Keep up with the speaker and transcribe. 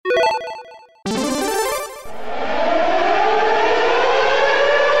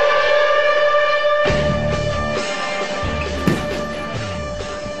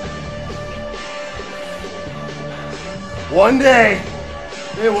one day,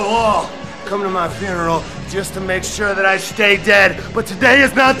 they will all come to my funeral just to make sure that I stay dead. But today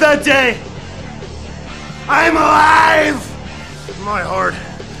is not that day. I'm alive! My heart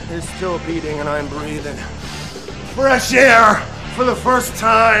is still beating and I'm breathing fresh air for the first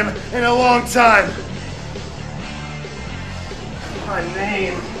time in a long time. My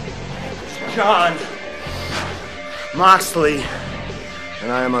name is John Moxley,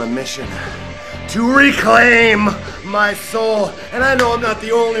 and I am on a mission to reclaim my soul. And I know I'm not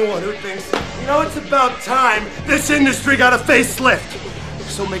the only one who thinks, it's about time this industry got a facelift.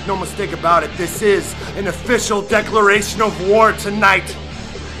 So make no mistake about it, this is an official declaration of war tonight.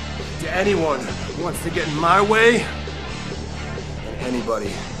 To anyone who wants to get in my way, and anybody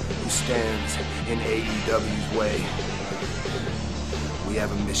who stands in AEW's way. We have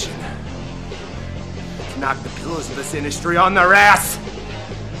a mission. To knock the pillars of this industry on their ass.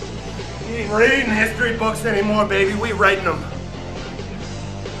 We ain't reading history books anymore, baby. We writing them.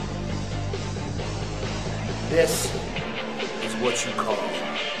 This is what you call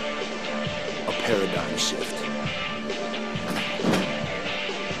a paradigm shift.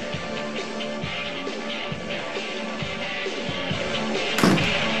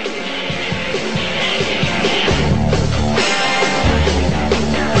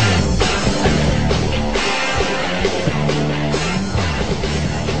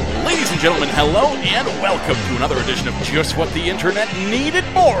 Gentlemen, hello and welcome to another edition of Just What the Internet Needed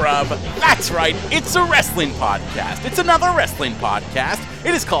More Of. That's right, it's a wrestling podcast. It's another wrestling podcast.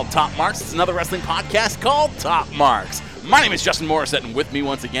 It is called Top Marks. It's another wrestling podcast called Top Marks. My name is Justin Morissette, and with me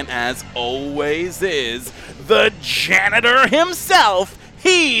once again, as always, is the janitor himself.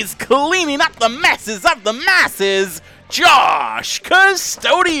 He's cleaning up the messes of the masses, Josh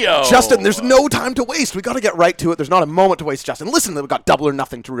Custodio. Justin, there's no time to waste. We got to get right to it. There's not a moment to waste, Justin. Listen, we've got Double or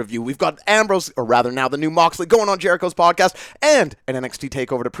Nothing to review. We've got Ambrose, or rather now the new Moxley, going on Jericho's podcast, and an NXT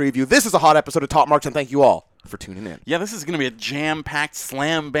TakeOver to preview. This is a hot episode of Top Marks, and thank you all for tuning in. Yeah, this is going to be a jam-packed,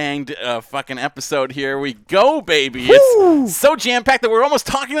 slam-banged fucking episode. Here we go, baby. Woo! It's so jam-packed that we're almost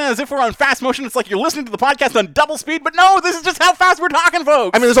talking as if we're on fast motion. It's like you're listening to the podcast on double speed, but no, this is just how fast we're talking,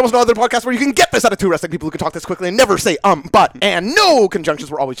 folks. I mean, there's almost no other podcast where you can get this out of two wrestling people who can talk this quickly and never say but, and no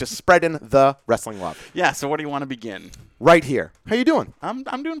conjunctions. We're always just spreading the wrestling love. Yeah, so where do you want to begin? Right here. How you doing? I'm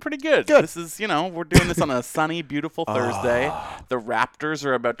doing pretty good. Good. This is, we're doing this on a sunny, beautiful Thursday. The Raptors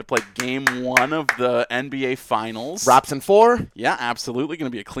are about to play Game 1 of the NBA Finals. Raps in 4? Yeah, absolutely.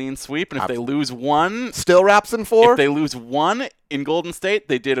 Going to be a clean sweep. And if they lose one... Still Raps in 4? If they lose one in Golden State,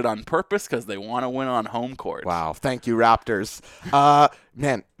 they did it on purpose because they want to win on home court. Wow. Thank you, Raptors.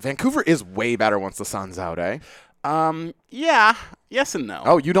 Man, Vancouver is way better once the sun's out, eh? Yeah. Yes and no.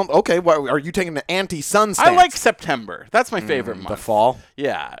 Oh, you don't? Okay. Well, are you taking the anti-sun stance? I like September. That's my favorite month. The fall?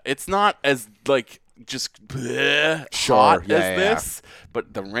 Yeah. It's not as, just bleh, sure, hot as this,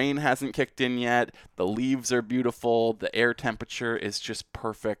 but the rain hasn't kicked in yet. The leaves are beautiful. The air temperature is just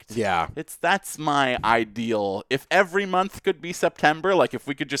perfect. Yeah. That's my ideal. If every month could be September, like if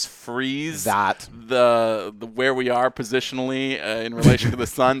we could just freeze the where we are positionally in relation to the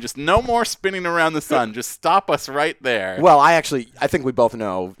sun, just no more spinning around the sun. Just stop us right there. Well, I think we both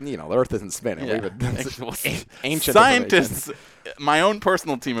know, the Earth isn't spinning. Yeah. Ancient scientists. My own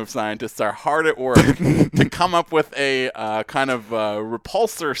personal team of scientists are hard at work to come up with a kind of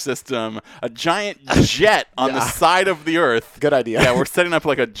repulsor system, a giant jet on the side of the Earth. Good idea. Yeah, we're setting up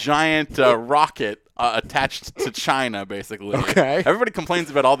like a giant rocket attached to China, basically. Okay. Everybody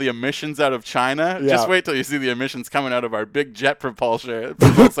complains about all the emissions out of China. Yeah. Just wait till you see the emissions coming out of our big jet propulsor.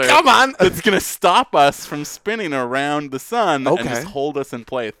 Come on! It's going to stop us from spinning around the sun and Okay. just hold us in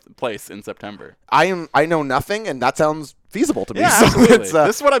place in September. I know nothing, and that sounds feasible to me. Yeah, so absolutely. it's,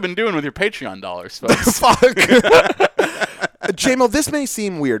 This is what I've been doing with your Patreon dollars, folks. Fuck. J-Mo, this may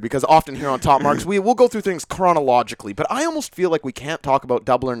seem weird because often here on Top Marks, we'll go through things chronologically, but I almost feel like we can't talk about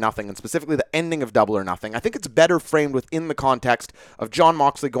Double or Nothing, and specifically the ending of Double or Nothing. I think it's better framed within the context of John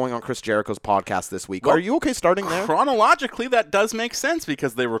Moxley going on Chris Jericho's podcast this week. Well, are you okay starting there? Chronologically, that does make sense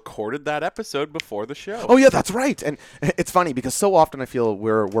because they recorded that episode before the show. Oh, yeah, that's right. And it's funny because so often I feel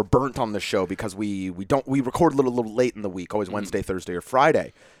we're burnt on this show because we record a little late in the week, always Wednesday, Thursday, or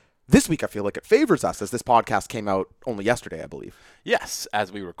Friday. This week, I feel like it favors us as this podcast came out only yesterday, I believe. Yes,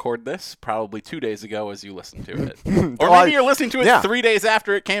 as we record this, probably 2 days ago as you listen to it. Or maybe you're listening to it 3 days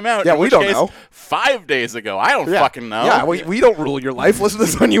after it came out. Yeah, in we which don't case, know. 5 days ago. I don't fucking know. Yeah, we don't rule your life. Listen to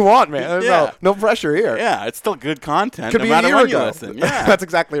this when you want, man. There's no pressure here. Yeah, it's still good content Could no be a matter year when ago. you listen. Yeah. That's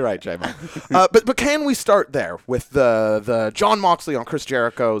exactly right, J-Mo. But can we start there with the John Moxley on Chris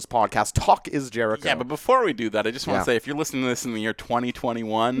Jericho's podcast, Talk is Jericho? Yeah, but before we do that, I just want to say, if you're listening to this in the year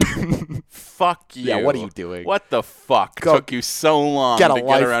 2021, fuck you. Yeah, what are you doing? What the fuck took you so long to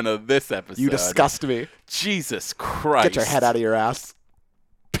get around to this episode? You disgust me. Jesus Christ. Get your head out of your ass.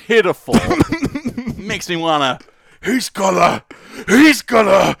 Pitiful. Makes me want to... He's gonna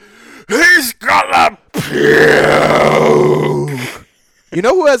puke. You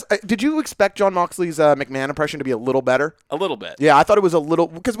know who has... did you expect John Moxley's McMahon impression to be a little better? A little bit. Yeah, I thought it was a little...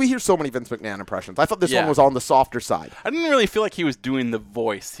 Because we hear so many Vince McMahon impressions. I thought this one was on the softer side. I didn't really feel like he was doing the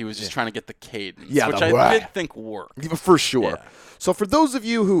voice. He was just trying to get the cadence, which I did think worked. For sure. Yeah. So for those of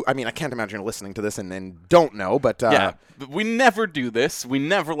you who... I mean, I can't imagine you're listening to this and don't know, but... yeah, but we never do this. We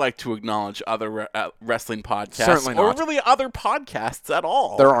never like to acknowledge other wrestling podcasts. Certainly not. Or really other podcasts at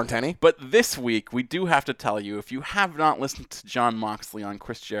all. There aren't any. But this week, we do have to tell you, if you have not listened to John Moxley on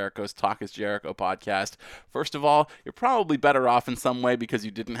Chris Jericho's Talk is Jericho podcast, first of all, you're probably better off in some way because you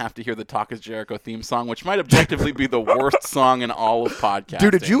didn't have to hear the Talk is Jericho theme song, which might objectively be the worst song in all of podcasting.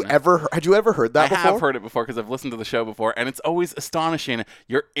 Dude, had you ever heard that before? I have heard it before because I've listened to the show before, and it's always astonishing.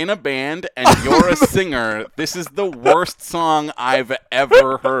 You're in a band and you're a singer. This is the worst song I've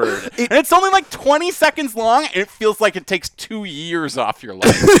ever heard. And it's only like 20 seconds long, and it feels like it takes 2 years off your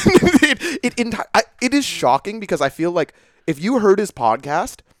life. It is shocking because I feel like if you heard his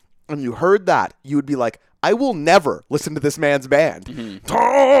podcast and you heard that, you would be like, I will never listen to this man's band. Mm-hmm.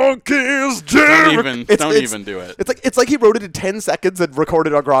 Talk is Jericho. Don't even do it. It's like he wrote it in 10 seconds and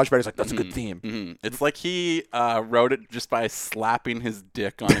recorded it on GarageBand. He's like, that's a good theme. Mm-hmm. It's like he wrote it just by slapping his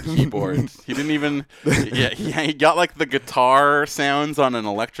dick on a keyboard. He didn't even... he got like the guitar sounds on an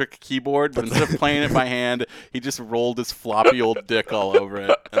electric keyboard, but instead of playing it by hand, he just rolled his floppy old dick all over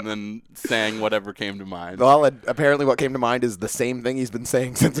it and then sang whatever came to mind. Well, and apparently what came to mind is the same thing he's been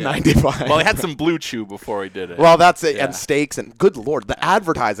saying since 95. Well, he had some Blue Chew before he did it. Well, that's it. Yeah. And steaks and good Lord, the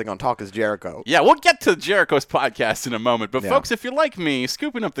advertising on Talk is Jericho. Yeah, we'll get to Jericho's podcast in a moment. But folks, if you're like me,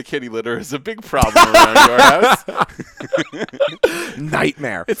 scooping up the kitty litter is a big problem around your house.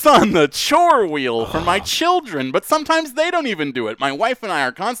 Nightmare. It's on the chore wheel for my children, but sometimes they don't even do it. My wife and I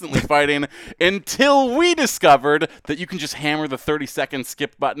are constantly fighting until we discovered that you can just hammer the 30-second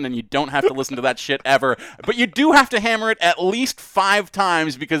skip button and you don't have to listen to that shit ever. But you do have to hammer it at least 5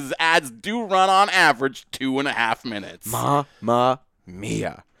 times because ads do run on average 2.5 minutes. Mamma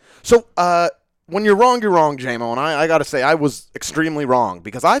mia. So, when you're wrong, J-Mo, and I gotta say, I was extremely wrong,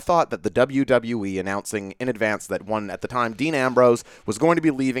 because I thought that the WWE announcing in advance that at the time, Dean Ambrose was going to be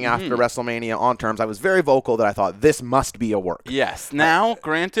leaving after WrestleMania on terms, I was very vocal that I thought this must be a work. Yes. Now,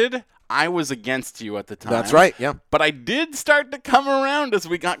 granted, I was against you at the time. That's right, yeah. But I did start to come around as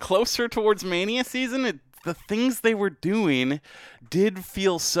we got closer towards Mania season. The things they were doing did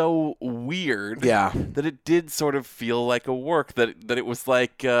feel so weird that it did sort of feel like a work, that it was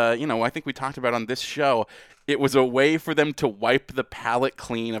like, I think we talked about on this show, it was a way for them to wipe the palate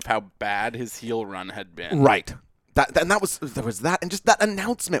clean of how bad his heel run had been. Right. There was that, and just that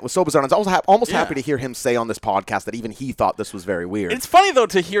announcement was so bizarre. And I was almost happy to hear him say on this podcast that even he thought this was very weird. It's funny, though,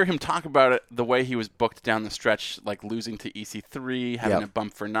 to hear him talk about it the way he was booked down the stretch, like losing to EC3, having a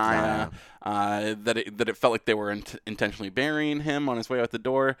bump for Nia, that it felt like they were intentionally burying him on his way out the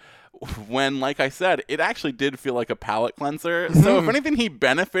door, when, like I said, it actually did feel like a palate cleanser. So if anything, he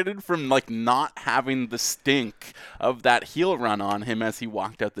benefited from like not having the stink of that heel run on him as he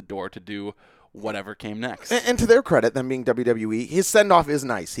walked out the door to do whatever came next. And to their credit, them being WWE, his send-off is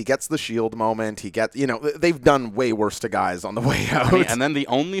nice. He gets the Shield moment. He gets, they've done way worse to guys on the way out. And then the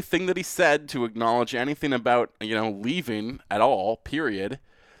only thing that he said to acknowledge anything about, leaving at all, period,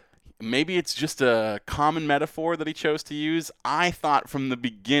 maybe it's just a common metaphor that he chose to use. I thought from the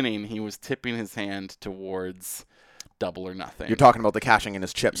beginning he was tipping his hand towards Double or Nothing. You're talking about the cashing in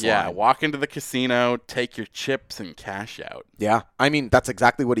his chips line. Walk into the casino, take your chips, and cash out. Yeah, I mean, that's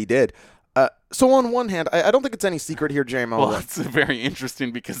exactly what he did. So on one hand, I don't think it's any secret here, J-Mo. Well, it's very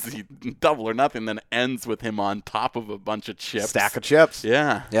interesting because the Double or Nothing then ends with him on top of a bunch of chips. Stack of chips.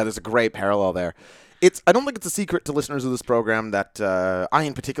 Yeah. Yeah, there's a great parallel there. I don't think it's a secret to listeners of this program that I,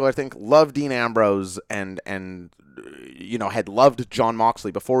 in particular, I think, love Dean Ambrose and had loved John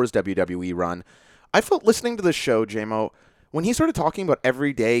Moxley before his WWE run. I felt listening to this show, J-Mo, when he started talking about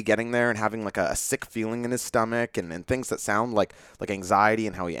every day getting there and having like a sick feeling in his stomach and things that sound like anxiety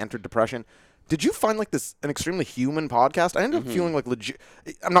and how he entered depression, Did you find like this an extremely human podcast? I ended up feeling like legit.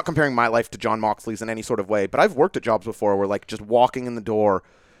 I'm not comparing my life to John Moxley's in any sort of way, but I've worked at jobs before where like just walking in the door,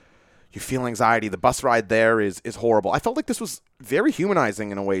 you feel anxiety. The bus ride there is horrible. I felt like this was very humanizing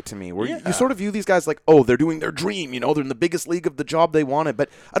in a way to me, where you sort of view these guys like, oh, they're doing their dream, they're in the biggest league of the job they wanted. But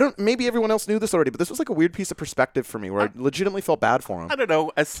maybe everyone else knew this already, but this was like a weird piece of perspective for me where I legitimately felt bad for him. I don't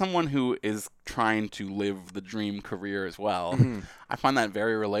know. As someone who is trying to live the dream career as well, I find that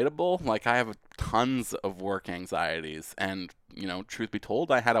very relatable. Like, I have tons of work anxieties, and truth be told,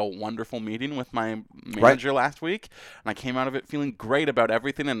 I had a wonderful meeting with my manager last week, and I came out of it feeling great about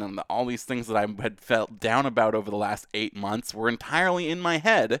everything, and then all these things that I had felt down about over the last 8 months were entirely in my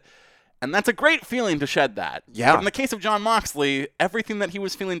head, and that's a great feeling to shed that. Yeah. But in the case of John Moxley, everything that he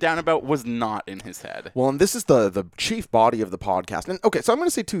was feeling down about was not in his head. Well, and this is the chief body of the podcast. And okay, so I'm going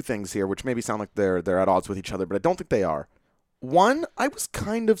to say two things here, which maybe sound like they're at odds with each other, but I don't think they are. One, I was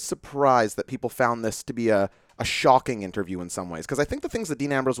kind of surprised that people found this to be a shocking interview in some ways, because I think the things that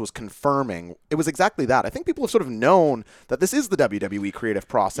Dean Ambrose was confirming, it was exactly that. I think people have sort of known that this is the WWE creative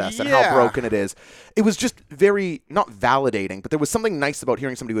process and how broken it is. It was just very, not validating, but there was something nice about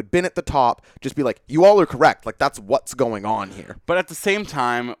hearing somebody who had been at the top just be like, you all are correct. Like, that's what's going on here. But at the same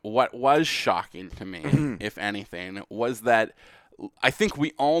time, what was shocking to me, if anything, was that I think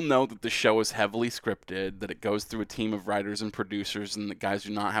we all know that the show is heavily scripted, that it goes through a team of writers and producers, and the guys do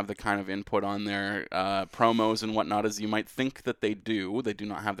not have the kind of input on their promos and whatnot as you might think that they do. They do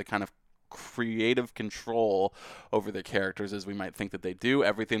not have the kind of creative control over their characters as we might think that they do.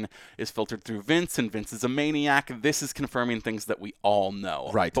 Everything is filtered through Vince, and Vince is a maniac. This is confirming things that we all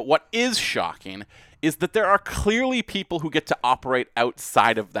know. Right. But what is shocking is that there are clearly people who get to operate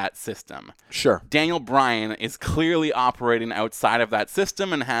outside of that system. Sure. Daniel Bryan is clearly operating outside of that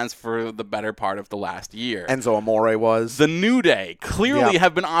system and has for the better part of the last year. Enzo Amore was. The New Day clearly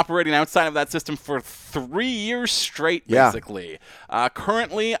have been operating outside of that system for 3 years straight, basically.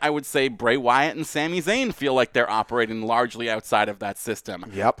 Currently, I would say Bray Wyatt and Sami Zayn feel like they're operating largely outside of that system.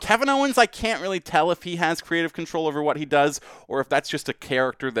 Yep. Kevin Owens, I can't really tell if he has creative control over what he does, or if that's just a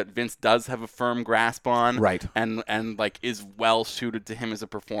character that Vince does have a firm grasp on, right, and like is well suited to him as a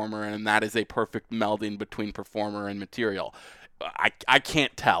performer, and that is a perfect melding between performer and material. I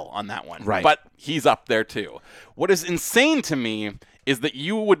can't tell on that one, right, but he's up there too. What is insane to me is that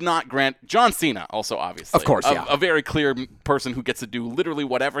you would not grant John Cena, also obviously, of course, a very clear person who gets to do literally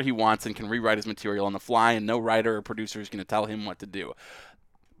whatever he wants and can rewrite his material on the fly, and no writer or producer is going to tell him what to do.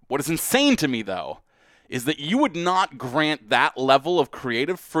 What is insane to me, though, is that you would not grant that level of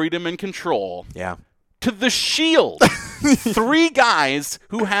creative freedom and control to The Shield. 3 guys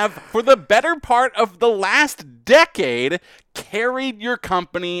who have, for the better part of the last decade, carried your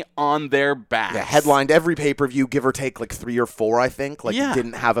company on their backs. Yeah, headlined every pay-per-view, give or take like 3 or 4, I think. Like,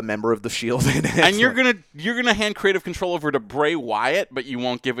 didn't have a member of the Shield in it. And you're gonna hand creative control over to Bray Wyatt, but you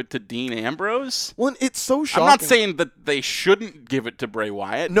won't give it to Dean Ambrose? Well, it's so shocking. I'm not saying that they shouldn't give it to Bray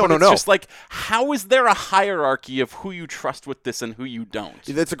Wyatt. No. It's just like, how is there a hierarchy of who you trust with this and who you don't?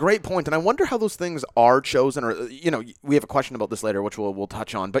 That's a great point, and I wonder how those things are chosen. Or we have a question about this later, which we'll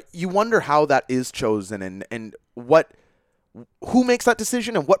touch on. But you wonder how that is chosen, and who makes that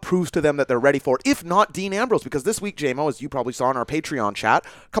decision and what proves to them that they're ready for it, if not Dean Ambrose. Because this week, JMO, as you probably saw in our Patreon chat,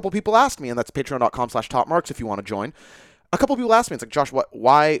 a couple people asked me, and that's patreon.com/topmarks if you want to join. A couple people asked me, it's like, Josh,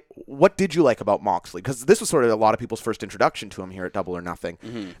 what did you like about Moxley? Because this was sort of a lot of people's first introduction to him here at Double or Nothing.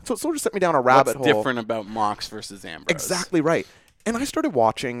 So it sort of set me down a rabbit hole. What's different about Mox versus Ambrose? Exactly right. And I started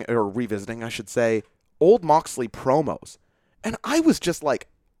watching, or revisiting, I should say, old Moxley promos. And I was just like,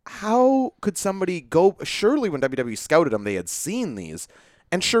 how could somebody go? Surely when WWE scouted him, they had seen these.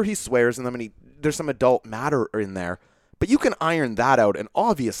 And sure, he swears in them, and there's some adult matter in there. But you can iron that out and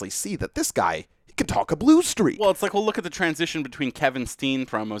obviously see that this guy, he can talk a blue streak. Well, it's like, look at the transition between Kevin Steen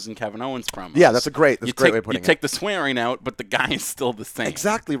promos and Kevin Owens promos. Yeah, that's a great way of putting it. You take the swearing out, but the guy is still the same.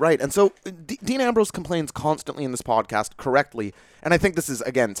 Exactly right. And so Dean Ambrose complains constantly in this podcast, correctly. And I think this is,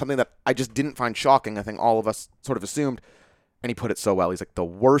 again, something that I just didn't find shocking. I think all of us sort of assumed. And he put it so well. He's like, the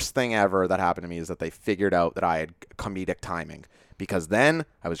worst thing ever that happened to me is that they figured out that I had comedic timing. Because then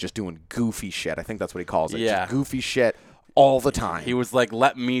I was just doing goofy shit. I think that's what he calls it. Yeah. Just goofy shit all the time. He was like,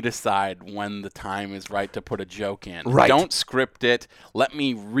 let me decide when the time is right to put a joke in. Right. Don't script it. Let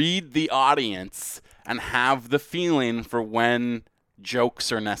me read the audience and have the feeling for when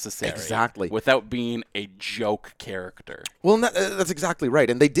jokes are necessary. Exactly. Without being a joke character. Well, that's exactly right.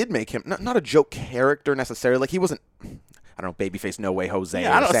 And they did make him not a joke character necessarily. Like, he wasn't... I don't know, babyface No Way Jose.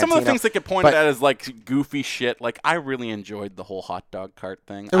 Yeah, I don't know. Some of the Santino. things that get pointed at as like goofy shit. Like I really enjoyed the whole hot dog cart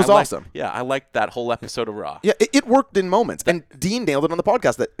thing. It was awesome. Yeah, I liked that whole episode of Raw. Yeah, it worked in moments. And Dean nailed it on the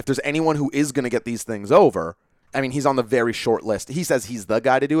podcast that if there's anyone who is going to get these things over, I mean, he's on the very short list. He says he's the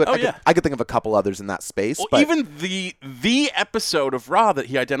guy to do it. I could think of a couple others in that space. Well, but even the episode of Raw that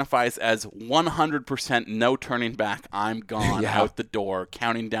he identifies as 100% no turning back, I'm gone, out the door,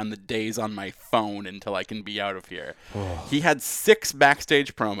 counting down the days on my phone until I can be out of here. He had 6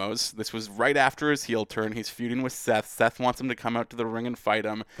 backstage promos. This was right after his heel turn. He's feuding with Seth. Seth wants him to come out to the ring and fight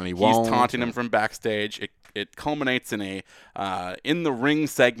him. And he's taunting him from backstage. It culminates in a in the ring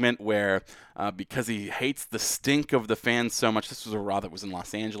segment where because he hates the stink of the fans so much, this was a Raw that was in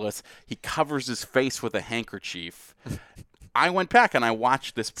Los Angeles, he covers his face with a handkerchief. I went back and I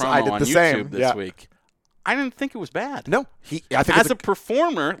watched this promo on YouTube this week. I didn't think it was bad. No, I think as a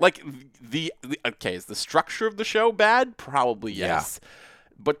performer, like is the structure of the show bad? Probably yes.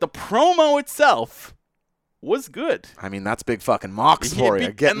 But the promo itself was good. I mean, that's big fucking Mox for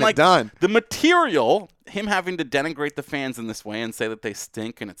you, getting it done. The material, him having to denigrate the fans in this way and say that they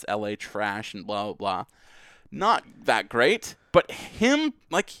stink and it's LA trash and blah, blah, blah. Not that great, but him,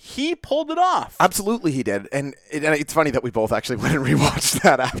 he pulled it off. Absolutely he did. And it's funny that we both actually went and rewatched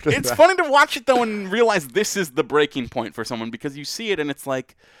that after It's funny to watch it, though, and realize this is the breaking point for someone because you see it and it's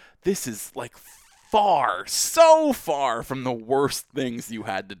like, this is so far from the worst things you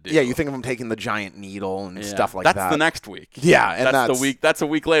had to do. Yeah, you think of him taking the giant needle and stuff like that. That's the next week. Yeah, and that's a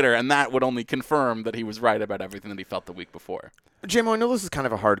week later, and that would only confirm that he was right about everything that he felt the week before. JMO, I know this is kind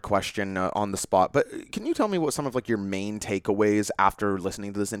of a hard question on the spot, but can you tell me what some of your main takeaways after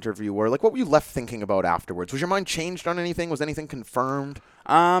listening to this interview were? What were you left thinking about afterwards? Was your mind changed on anything? Was anything confirmed?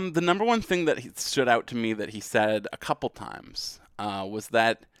 The number one thing that stood out to me that he said a couple times was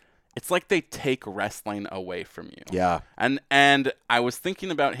that it's like they take wrestling away from you. Yeah. And I was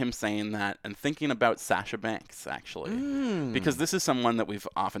thinking about him saying that and thinking about Sasha Banks, actually. Because this is someone that we've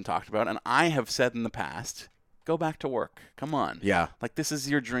often talked about, and I have said in the past, go back to work. Come on. Yeah. This is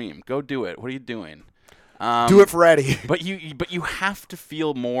your dream. Go do it. What are you doing? Do it for Eddie. But you have to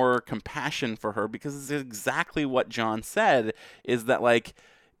feel more compassion for her because it's exactly what John said, is that,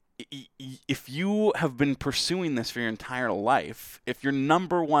 if you have been pursuing this for your entire life, if your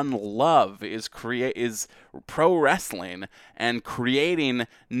number one love is pro wrestling and creating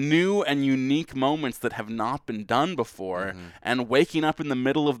new and unique moments that have not been done before, and waking up in the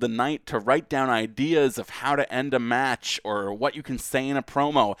middle of the night to write down ideas of how to end a match or what you can say in a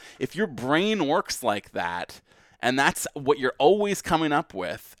promo, if your brain works like that, and that's what you're always coming up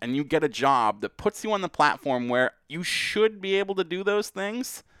with, and you get a job that puts you on the platform where you should be able to do those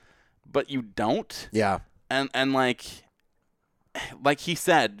things, but you don't. Yeah. And like he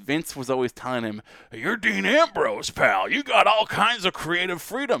said, Vince was always telling him, "You're Dean Ambrose, pal. You got all kinds of creative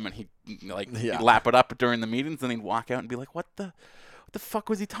freedom." And he'd lap it up during the meetings, and he'd walk out and be like, "What the fuck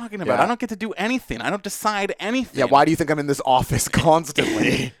was he talking about? I don't get to do anything. I don't decide anything." Yeah, why do you think I'm in this office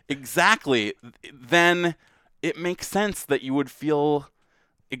constantly? Exactly. Then it makes sense that you would feel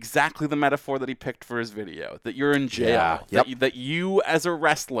exactly the metaphor that he picked for his video, that you're in jail, that you as a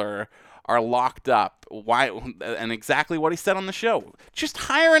wrestler are locked up. Why? And exactly what he said on the show. Just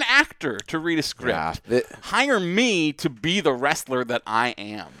hire an actor to read a script. Hire me to be the wrestler that I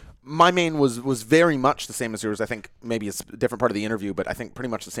am. My main was very much the same as yours. I think maybe it's a different part of the interview, but I think pretty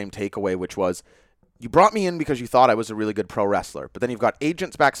much the same takeaway, which was, you brought me in because you thought I was a really good pro wrestler, but then you've got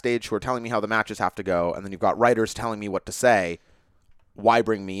agents backstage who are telling me how the matches have to go, and then you've got writers telling me what to say. Why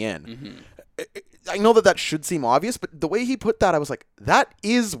bring me in? I know that should seem obvious, but the way he put that, I was like, that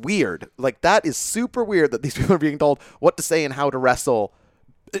is weird. That is super weird that these people are being told what to say and how to wrestle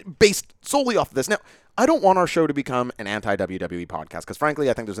based solely off of this. Now, I don't want our show to become an anti-WWE podcast because, frankly,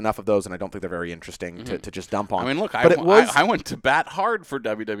 I think there's enough of those, and I don't think they're very interesting to just dump on. I mean, look, I went to bat hard for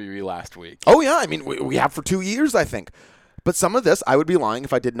WWE last week. Oh, yeah. I mean, we have for 2 years, I think. But some of this, I would be lying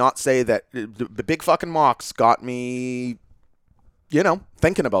if I did not say that the big fucking Mox got me,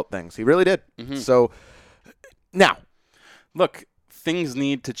 thinking about things. He really did. So, now. Look, things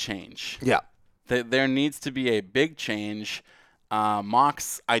need to change. Yeah. There needs to be a big change.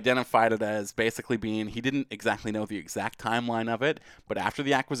 Mox identified it as basically being, he didn't exactly know the exact timeline of it, but after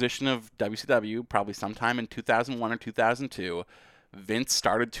the acquisition of WCW, probably sometime in 2001 or 2002, Vince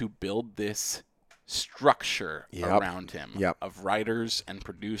started to build this structure around him of writers and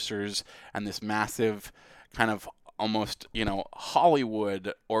producers and this massive kind of almost,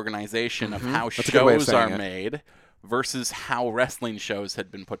 Hollywood organization of how shows are made versus how wrestling shows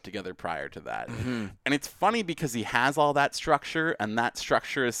had been put together prior to that. And it's funny because he has all that structure, and that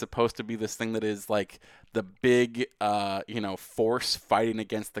structure is supposed to be this thing that is like the big, force fighting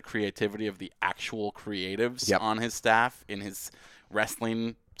against the creativity of the actual creatives on his staff in his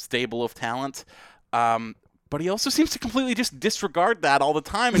wrestling stable of talent. But he also seems to completely just disregard that all the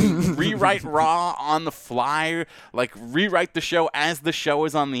time and rewrite Raw on the fly, like rewrite the show as the show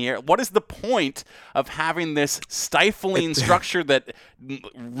is on the air. What is the point of having this stifling structure that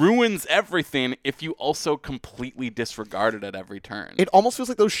ruins everything if you also completely disregard it at every turn? It almost feels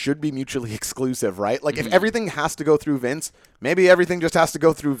like those should be mutually exclusive, right? Like if everything has to go through Vince, maybe everything just has to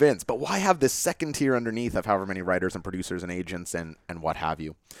go through Vince. But why have this second tier underneath of however many writers and producers and agents and what have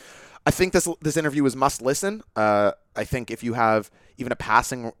you? I think this interview is must listen. I think if you have even a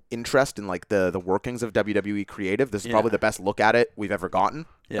passing interest in like the workings of WWE creative, this is probably the best look at it we've ever gotten.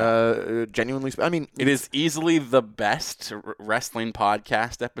 Genuinely, I mean, it is easily the best wrestling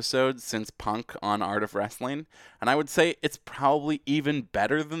podcast episode since Punk on Art of Wrestling, and I would say it's probably even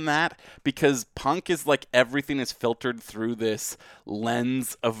better than that because Punk is like everything is filtered through this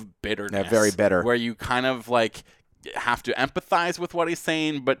lens of bitterness. Yeah, very bitter. Where you kind of like have to empathize with what he's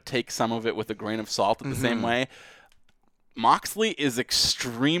saying, but take some of it with a grain of salt in the same way. Moxley is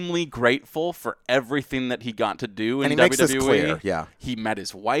extremely grateful for everything that he got to do in WWE. And he makes this clear, yeah. He met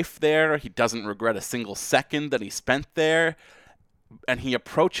his wife there. He doesn't regret a single second that he spent there. And he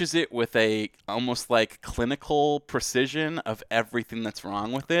approaches it with a almost like clinical precision of everything that's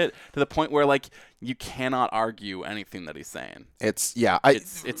wrong with it, to the point where like you cannot argue anything that he's saying. It's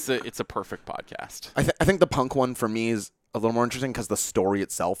a perfect podcast. I think the Punk one for me is a little more interesting because the story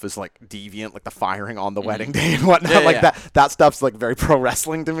itself is like deviant, like the firing on the wedding day and whatnot. That stuff's like very pro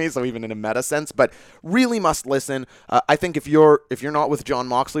wrestling to me. So even in a meta sense, but really must listen. I think if you're not with Jon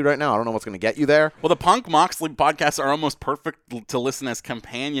Moxley right now, I don't know what's going to get you there. Well, the Punk Moxley podcasts are almost perfect to listen as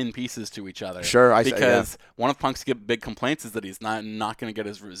companion pieces to each other. Sure, because one of Punk's big complaints is that he's not going to get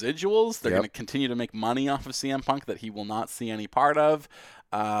his residuals. They're going to continue to make money off of CM Punk that he will not see any part of.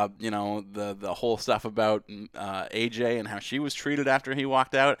 The whole stuff about AJ and how she was treated after he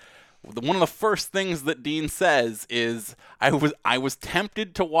walked out. One of the first things that Dean says is, I was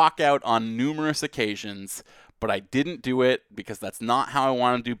tempted to walk out on numerous occasions, but I didn't do it because that's not how I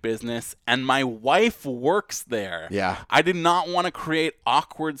want to do business. And my wife works there. Yeah. I did not want to create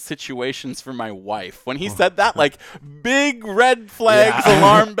awkward situations for my wife. When he said that, like, big red flags,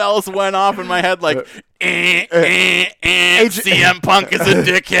 alarm bells went off in my head, like, CM Punk is a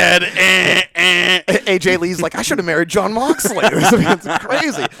dickhead. AJ Lee's like, I should have married Jon Moxley. It's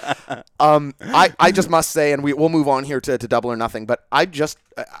crazy. I just must say, and we'll move on here to Double or Nothing, but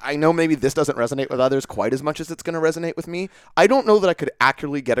I know maybe this doesn't resonate with others quite as much as it's going to resonate with me. I don't know that I could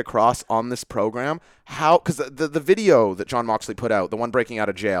accurately get across on this program how, because the video that Jon Moxley put out, the one breaking out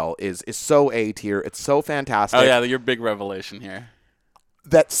of jail, is so A tier. It's so fantastic. Oh yeah, your big revelation here.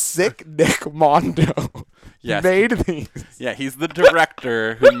 That sick Nick Mondo made these. Yeah, he's the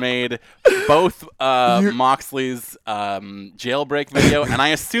director who made both Moxley's jailbreak video, and I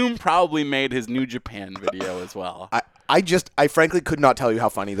assume probably made his New Japan video as well. I frankly could not tell you how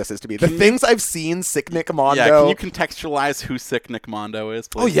funny this is to me. The things I've seen, Sick Nick Mondo. Yeah, can you contextualize who Sick Nick Mondo is,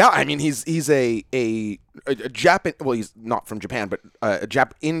 please? Oh yeah, I mean he's a Japan. Well, he's not from Japan, but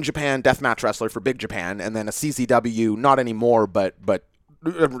in Japan deathmatch wrestler for Big Japan, and then a CCW, not anymore, but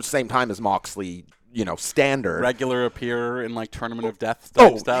at the same time as Moxley, standard. Regular appear in like Tournament of Death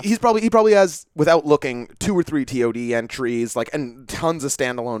type stuff. He probably has, without looking, 2 or 3 TOD entries, and tons of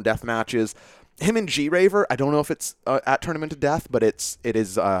standalone death matches. Him and G-Raver, I don't know if it's at Tournament of Death, but it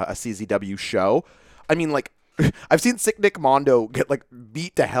is a CZW show. I mean, I've seen Sick Nick Mondo get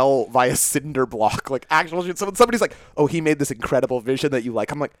beat to hell via cinder block, actual shit. Somebody's like, "Oh, he made this incredible vision that you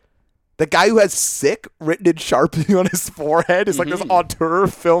like." I'm like, the guy who has sick written in Sharpie on his forehead is this auteur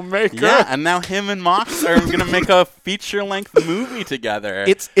filmmaker. Yeah, and now him and Mox are going to make a feature-length movie together.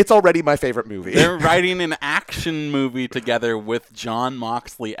 It's already my favorite movie. They're writing an action movie together with Jon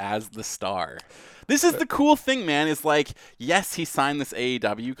Moxley as the star. This is the cool thing, man, is yes, he signed this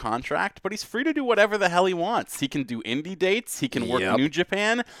AEW contract, but he's free to do whatever the hell he wants. He can do indie dates. He can work New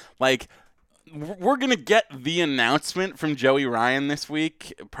Japan. We're going to get the announcement from Joey Ryan this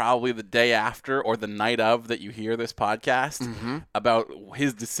week, probably the day after or the night of that you hear this podcast, about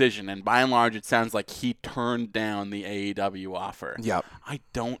his decision. And by and large, it sounds like he turned down the AEW offer. Yep. I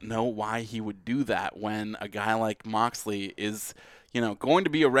don't know why he would do that when a guy like Moxley is, going to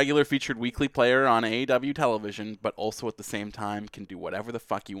be a regular featured weekly player on AEW television, but also at the same time can do whatever the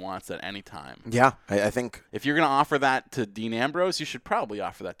fuck he wants at any time. Yeah, I think if you're going to offer that to Dean Ambrose, you should probably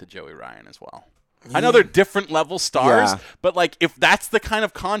offer that to Joey Ryan as well. I know they're different level stars, Yeah. but like if that's the kind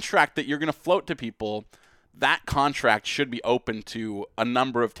of contract that you're going to float to people, that contract should be open to a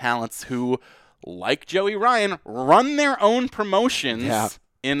number of talents who, like Joey Ryan, run their own promotions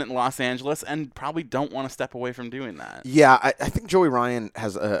in Los Angeles and probably don't want to step away from doing that. Yeah, I think Joey Ryan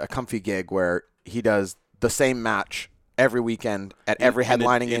has a comfy gig where he does the same match every weekend at every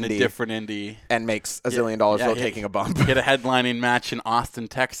headlining in indie. a different indie. And makes $1 zillion without taking a bump. He had a headlining match in Austin,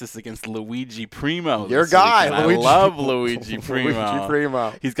 Texas against Luigi Primo. Your guy, Luigi. I love Luigi Primo. Luigi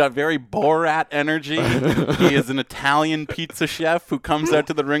Primo. He's got very Borat energy. He is an Italian pizza chef who comes out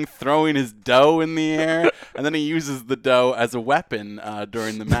to the ring throwing his dough in the air, and then he uses the dough as a weapon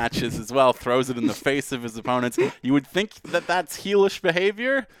during the matches as well, throws it in the face of his opponents. You would think that that's heelish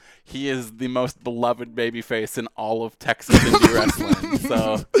behavior. He is the most beloved babyface in all of Texas indie wrestling.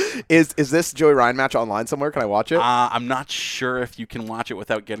 So, is this Joey Ryan match online somewhere? Can I watch it? I'm not sure if you can watch it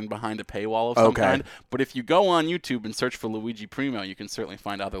without getting behind a paywall of some kind. But if you go on YouTube and search for Luigi Primo, you can certainly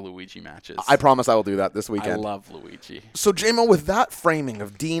find other Luigi matches. I promise I will do that this weekend. I love Luigi. So, JMO, with that framing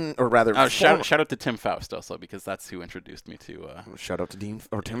of Dean, or rather... shout out to Tim Faust also, because that's who introduced me to... shout out to Dean,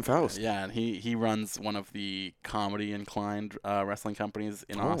 or Tim Faust. Yeah, and he runs one of the comedy-inclined wrestling companies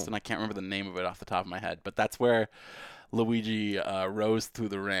in Austin. I can't remember the name of it off the top of my head, but that's where Luigi rose through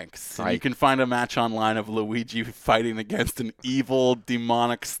the ranks. Right. You can find a match online of Luigi fighting against an evil,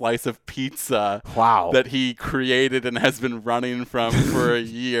 demonic slice of pizza that he created and has been running from for a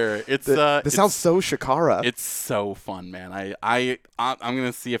year. This sounds so Shakara. It's so fun, man. I'm going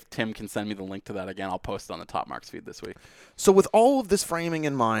to see if Tim can send me the link to that again. I'll post it on the Top Marks feed this week. So with all of this framing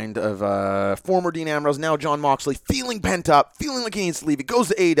in mind of former Dean Ambrose, now Jon Moxley, feeling pent up, feeling like he needs to leave, he goes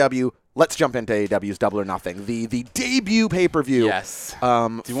to AEW. Let's jump into AEW's Double or Nothing, the debut pay-per-view. Yes. Do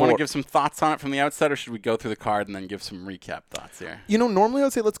you want to give some thoughts on it from the outset, or should we go through the card and then give some recap thoughts here? You know, normally I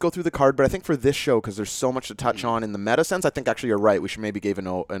would say let's go through the card, but I think for this show, because there's so much to touch on in the meta sense, I think actually you're right. We should maybe give an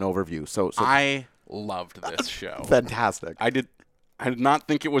overview. So I loved this show. Fantastic. I did not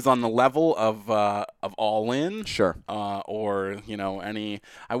think it was on the level of All In. Sure. Or, any...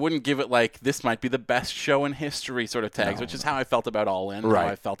 I wouldn't give it, like, this might be the best show in history sort of tags, which is how I felt about All In. Right.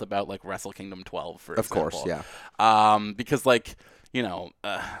 How I felt about, like, Wrestle Kingdom 12, for example. Of course, yeah. Because, like...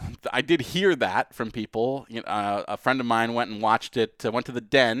 I did hear that from people. A friend of mine went and watched it, went to the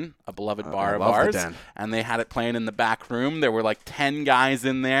Den, a beloved bar of ours, and they had it playing in the back room. There were like 10 guys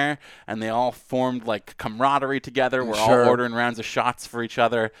in there, and they all formed like camaraderie together. We're all ordering rounds of shots for each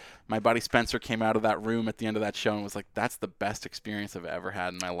other. My buddy Spencer came out of that room at the end of that show and was like, that's the best experience I've ever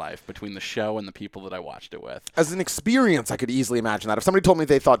had in my life, between the show and the people that I watched it with. As an experience, I could easily imagine that. If somebody told me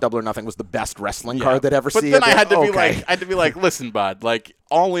they thought Double or Nothing was the best wrestling card they'd ever see, but then I had to be like, listen, bud, like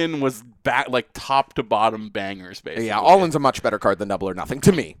All In was like top to bottom bangers, basically. Yeah, All In's a much better card than Double or Nothing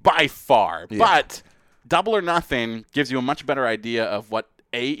to me, by far. Yeah. But Double or Nothing gives you a much better idea of what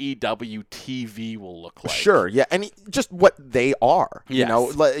AEW TV will look like. Sure, yeah, and just what they are. Yes. You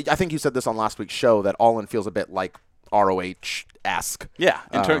know, I think you said this on last week's show that All In feels a bit like ROH-esque. Yeah,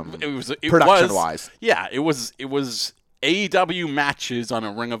 it production-wise. Yeah, it was AEW matches on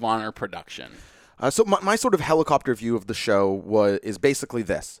a Ring of Honor production. So my sort of helicopter view of the show is basically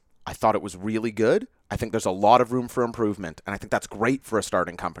this. I thought it was really good. I think there's a lot of room for improvement, and I think that's great for a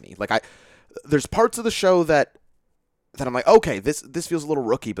starting company. Like there's parts of the show that I'm like, okay, this feels a little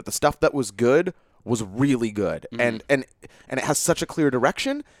rookie, but the stuff that was good was really good. Mm-hmm. And it has such a clear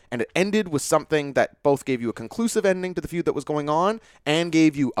direction, and it ended with something that both gave you a conclusive ending to the feud that was going on and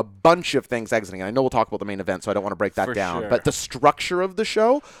gave you a bunch of things exiting. And I know we'll talk about the main event, so I don't want to break that down. Sure. But the structure of the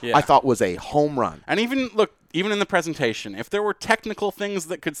show, I thought was a home run. And even in the presentation, if there were technical things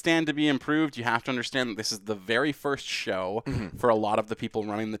that could stand to be improved, you have to understand that this is the very first show for a lot of the people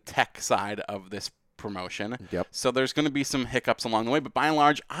running the tech side of this promotion. Yep. So there's going to be some hiccups along the way, but by and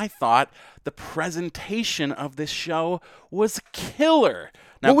large, I thought the presentation of this show was killer.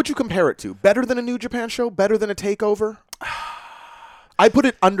 Now, what would you compare it to? Better than a New Japan show? Better than a TakeOver? I put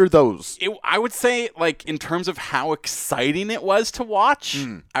it under those. I would say, like, in terms of how exciting it was to watch,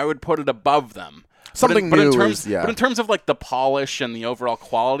 I would put it above them. But in terms of like the polish and the overall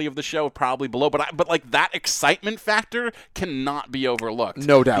quality of the show, probably below. But like that excitement factor cannot be overlooked.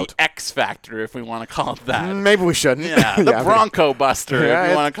 No doubt. The X factor, if we want to call it that. Maybe we shouldn't. Yeah, the Bronco Buster, if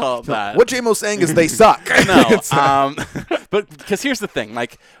we want to call it that. What JMO's saying is they suck. No, but because here's the thing,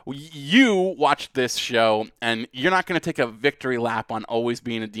 like you watched this show and you're not going to take a victory lap on always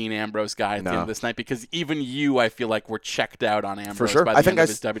being a Dean Ambrose guy at the end of this night, because even you, I feel like, were checked out on Ambrose by the end of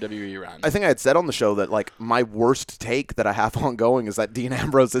his WWE run. I think I had said on the show that like my worst take that I have ongoing is that Dean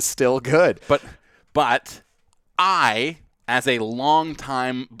Ambrose is still good. But I as a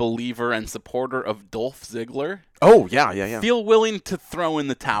longtime believer and supporter of Dolph Ziggler, Oh, yeah. feel willing to throw in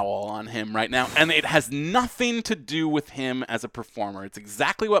the towel on him right now. And it has nothing to do with him as a performer. It's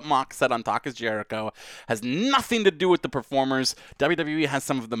exactly what Mox said on Talk is Jericho. Has nothing to do with the performers. WWE has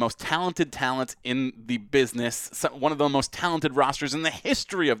some of the most talented talent in the business, one of the most talented rosters in the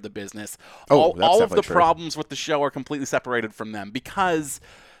history of the business. Oh, that's all of the definitely true. problems with the show are completely separated from them because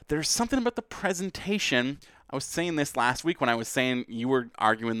there's something about the presentation. I was saying this last week when I was saying you were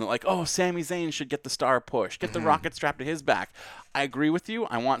arguing that, like, oh, Sami Zayn should get the star push, get the rocket strapped to his back. I agree with you.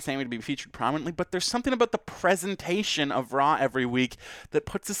 I want Sami to be featured prominently, but there's something about the presentation of Raw every week that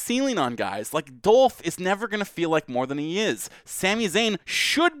puts a ceiling on guys. Like, Dolph is never going to feel like more than he is. Sami Zayn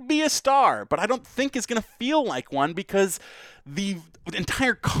should be a star, but I don't think is going to feel like one because the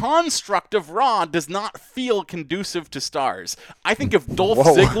entire construct of Raw does not feel conducive to stars. I think if Dolph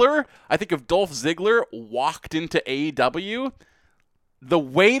Ziggler walked into AEW, the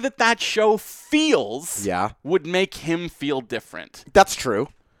way that show feels would make him feel different. That's true.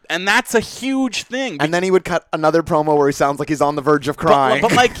 And that's a huge thing. And then he would cut another promo where he sounds like he's on the verge of crying.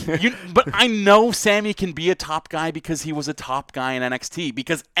 But I know Sammy can be a top guy because he was a top guy in NXT.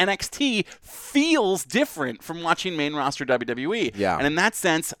 Because NXT feels different from watching main roster WWE. Yeah. And in that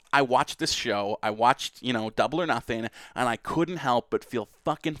sense, I watched this show. I watched, Double or Nothing, and I couldn't help but feel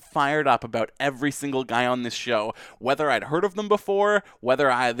fucking fired up about every single guy on this show. Whether I'd heard of them before, whether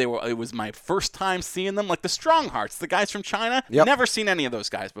it was my first time seeing them, like the Strong Hearts, the guys from China. Yep. Never seen any of those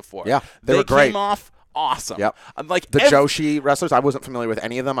guys before. Yeah, they were great. Came off awesome. Yep. Like the Joshi wrestlers, I wasn't familiar with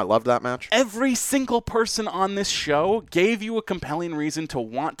any of them. I loved that match. Every single person on this show gave you a compelling reason to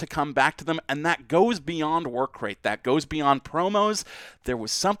want to come back to them, and that goes beyond work rate. That goes beyond promos. There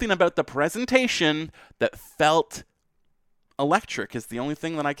was something about the presentation that felt electric, is the only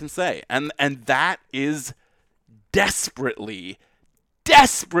thing that I can say. And that is desperately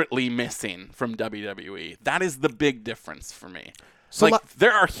missing from WWE. That is the big difference for me. So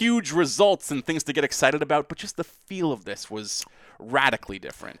there are huge results and things to get excited about, but just the feel of this was radically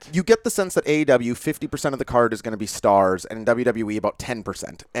different. You get the sense that AEW, 50% of the card is going to be stars, and in WWE, about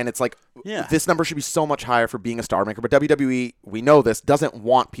 10%. And it's like, this number should be so much higher for being a star maker. But WWE, we know this, doesn't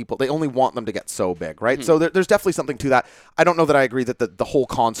want people. They only want them to get so big, right? So there's definitely something to that. I don't know that I agree that the whole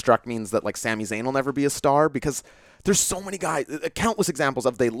construct means that, like, Sami Zayn will never be a star, because there's so many guys, countless examples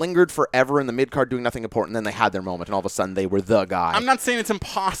of they lingered forever in the mid-card doing nothing important, and then they had their moment, and all of a sudden they were the guy. I'm not saying it's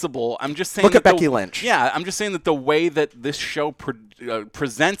impossible. I'm just saying Look at Becky Lynch. Yeah, I'm just saying that the way that this show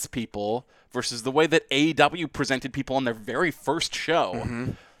presents people versus the way that AEW presented people on their very first show,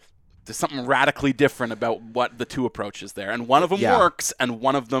 there's something radically different about what the two approaches there. And one of them works, and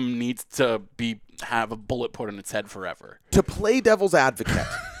one of them needs to have a bullet put in its head forever. To play devil's advocate,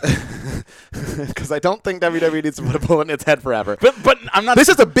 because I don't think WWE needs to put a bullet in its head forever. But I'm not. This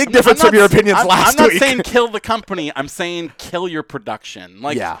is a big difference from your opinions last week. I'm not saying kill the company. I'm saying kill your production.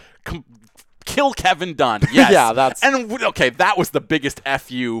 Kill Kevin Dunn. Yes. That was the biggest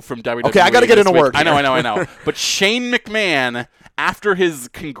FU from WWE. Okay, I got to get in a word. I know. But Shane McMahon, after his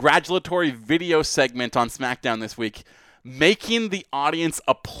congratulatory video segment on SmackDown this week, making the audience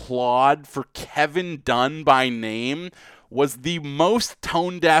applaud for Kevin Dunn by name was the most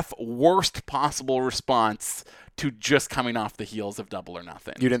tone-deaf, worst possible response to just coming off the heels of Double or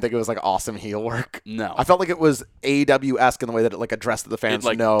Nothing. You didn't think it was like awesome heel work? No. I felt like it was AEW-esque in the way that it like addressed the fans.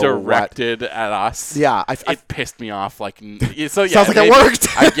 Directed at us. Yeah. It pissed me off. So yeah, sounds like it worked.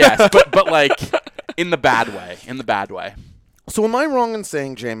 I guess. But like in the bad way. So am I wrong in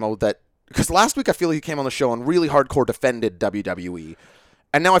saying, JMO, that because last week I feel like you came on the show and really hardcore defended WWE,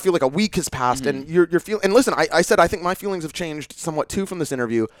 and now I feel like a week has passed, and you're feeling. And listen, I said I think my feelings have changed somewhat too from this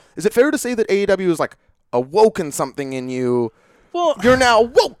interview. Is it fair to say that AEW is like awoken something in you? Well, you're now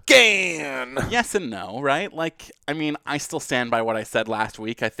woken. Yes and no, right? I still stand by what I said last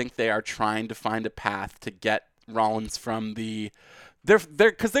week. I think they are trying to find a path to get Rollins from the.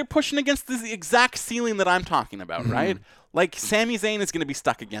 Because they're pushing against the exact ceiling that I'm talking about, right? Like, Sami Zayn is going to be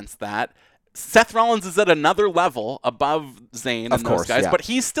stuck against that. Seth Rollins is at another level above Zayn and those guys, but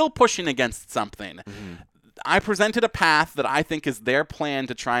he's still pushing against something. I presented a path that I think is their plan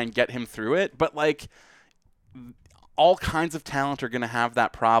to try and get him through it, but, all kinds of talent are going to have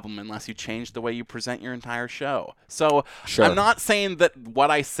that problem unless you change the way you present your entire show. So I'm not saying that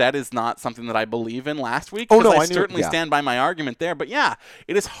what I said is not something that I believe in last week. I certainly stand by my argument there. But yeah,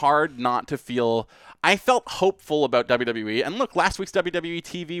 it is hard not to feel. I felt hopeful about WWE. And look, last week's WWE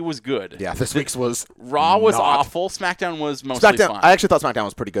TV was good. Yeah, this week's was Raw was awful. SmackDown was mostly fun. I actually thought SmackDown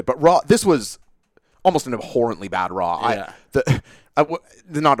was pretty good, but Raw. This was almost an abhorrently bad Raw. Yeah.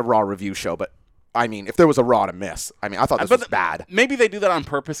 Not a Raw review show, but I mean, if there was a Raw to miss, I mean, I thought this was bad. Maybe they do that on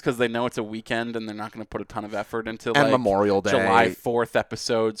purpose because they know it's a weekend and they're not going to put a ton of effort into and Memorial Day, July 4th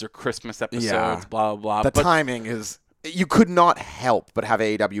episodes or Christmas episodes, blah, blah, blah. The timing is... You could not help but have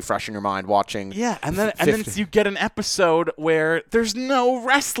AEW fresh in your mind watching. Yeah, and then you get an episode where there's no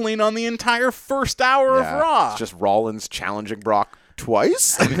wrestling on the entire first hour of Raw. It's just Rollins challenging Brock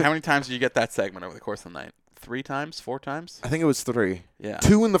twice. How many times do you get that segment over the course of the night? 3 times? 4 times? I think it was 3. Yeah.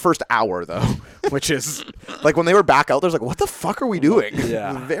 2 in the first hour, though, which is like when they were back out, there's like, what the fuck are we doing?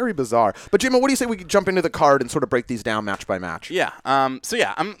 Yeah. Very bizarre. But, Jimmo, what do you say we jump into the card and sort of break these down match by match? Yeah. I'm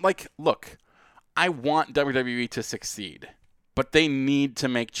like, look, I want WWE to succeed, but they need to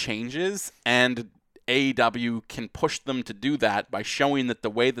make changes, and AEW can push them to do that by showing that the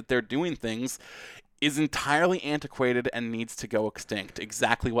way that they're doing things is entirely antiquated and needs to go extinct.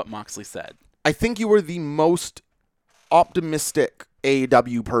 Exactly what Moxley said. I think you were the most optimistic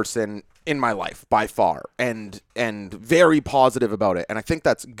AEW person in my life by far, and very positive about it, and I think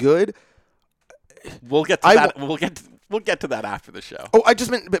that's good. We'll get to that. We'll get to that after the show. Oh, I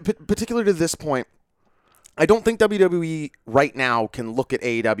just meant, particularly to this point, I don't think WWE right now can look at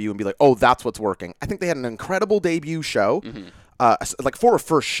AEW and be like, oh, that's what's working. I think they had an incredible debut show. Like, for a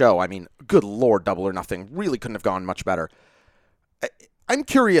first show, I mean, good Lord, Double or Nothing really couldn't have gone much better. I'm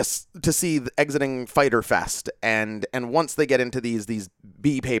curious to see the exiting Fyter Fest, and once they get into these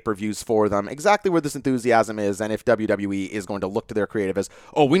B pay-per-views for them, exactly where this enthusiasm is, and if WWE is going to look to their creative as,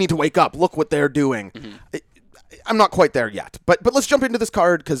 oh, we need to wake up, look what they're doing. I'm not quite there yet, but let's jump into this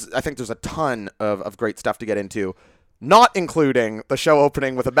card because I think there's a ton of great stuff to get into. Not including the show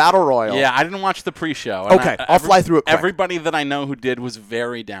opening with a battle royal. Yeah, I didn't watch the pre-show. Okay, I'll fly through it quick. Everybody that I know who did was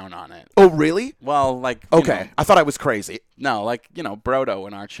very down on it. Oh, really? Well, like... Okay, I thought I was crazy. No, like, Brodo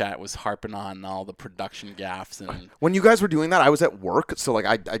in our chat was harping on all the production gaffes. And when you guys were doing that, I was at work, so like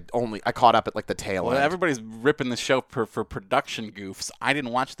I caught up at like the tail end. Everybody's ripping the show for production goofs. I didn't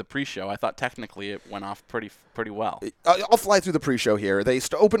watch the pre-show. I thought technically it went off pretty well. I'll fly through the pre-show here. They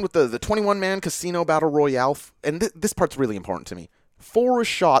opened with the 21-man casino battle royale, and this part's really important to me. For a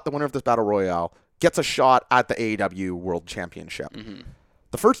shot, the winner of this battle royale gets a shot at the AEW World Championship.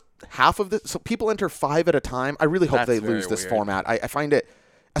 The first half of this, so people enter 5 at a time. I really hope they lose this format. I find it,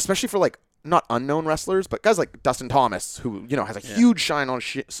 especially for like not unknown wrestlers, but guys like Dustin Thomas, who has a huge shine on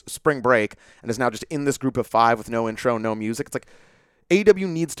spring break and is now just in this group of 5 with no intro, no music. It's like AEW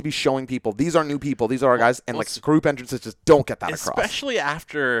needs to be showing people these are new people, these are our guys, and like group entrances just don't get that across. Especially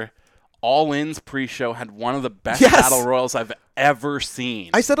after All In's pre-show had one of the best battle royals I've ever seen.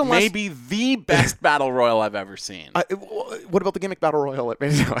 I said maybe the best battle royal I've ever seen. What about the gimmick battle royal?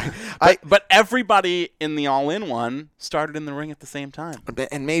 But everybody in the All In one started in the ring at the same time.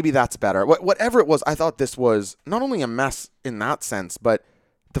 And maybe that's better. Whatever it was, I thought this was not only a mess in that sense, but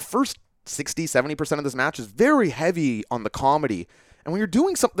the first 60-70% of this match is very heavy on the comedy. And when you're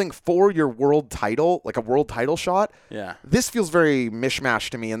doing something for your world title, like a world title shot, this feels very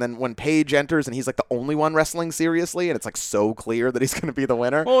mishmash to me. And then when Paige enters and he's like the only one wrestling seriously, and it's like so clear that he's going to be the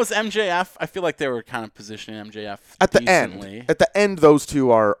winner. Well, it was MJF. I feel like they were kind of positioning MJF at the decently. end. At the end, those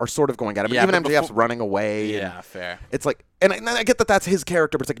two are sort of going at it. But even MJF's running away. Yeah, fair. It's like, and I get that that's his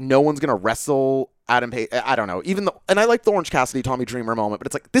character, but it's like no one's going to wrestle Adam Page. I don't know. And I like the Orange Cassidy, Tommy Dreamer moment, but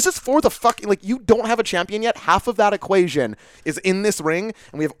it's like, this is for the fucking, like, you don't have a champion yet. Half of that equation is in this ring,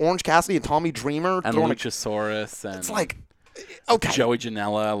 and we have Orange Cassidy and Tommy Dreamer. And Luchasaurus. And it's like, okay. Joey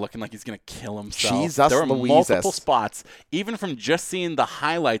Janela looking like he's going to kill himself. Jesus there were Louises. multiple spots. Even from just seeing the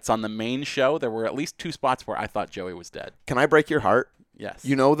highlights on the main show, there were at least 2 spots where I thought Joey was dead. Can I break your heart? Yes.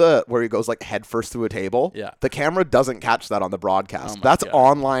 You know where he goes like head first through a table? Yeah. The camera doesn't catch that on the broadcast. Oh That's God.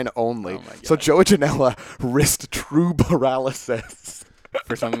 online only. Oh my God. So Joey Janela risked true paralysis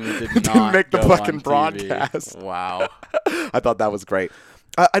for something that did didn't not make the go fucking on TV. broadcast. Wow. I thought that was great.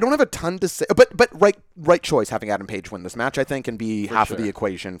 I don't have a ton to say, but right choice having Adam Page win this match, I think, and be half of the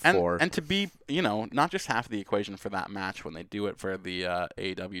equation for... And to be, not just half of the equation for that match when they do it for the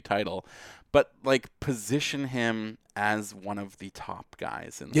AEW title, but, like, position him as one of the top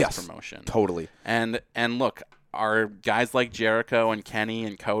guys in this promotion. Totally. And look, are guys like Jericho and Kenny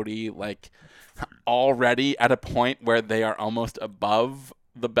and Cody, like, already at a point where they are almost above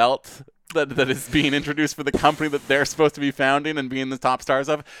the belt that is being introduced for the company that they're supposed to be founding and being the top stars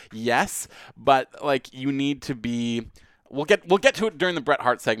of? Yes, but like you need to be. We'll get to it during the Bret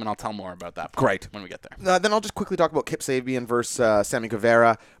Hart segment. I'll tell more about that. Great when we get there. Then I'll just quickly talk about Kip Sabian versus Sammy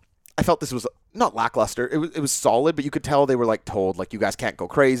Guevara. I felt this was not lackluster. It was solid, but you could tell they were like told like you guys can't go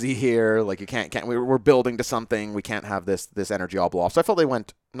crazy here. Like you can't. We're building to something. We can't have this energy all blow off. So I felt they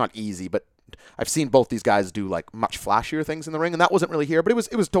went not easy, but I've seen both these guys do like much flashier things in the ring, and that wasn't really here. But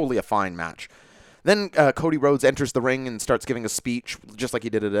it was totally a fine match. Then Cody Rhodes enters the ring and starts giving a speech, just like he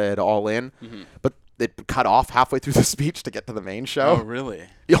did it at All In. Mm-hmm. But it cut off halfway through the speech to get to the main show. Oh, really?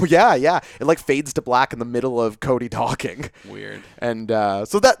 Oh, yeah. It like fades to black in the middle of Cody talking. Weird. And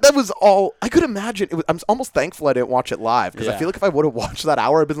so that was all I could imagine. I'm almost thankful I didn't watch it live because I feel like if I would have watched that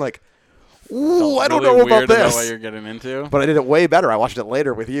hour, I'd been like, ooh, I don't know about this. Know what you're getting into. But I did it way better. I watched it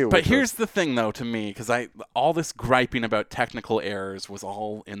later with you. But here's the thing, though, to me, because all this griping about technical errors was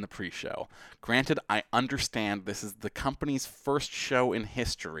all in the pre-show. Granted, I understand this is the company's first show in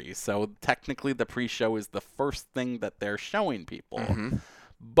history, so technically the pre-show is the first thing that they're showing people. Mm-hmm.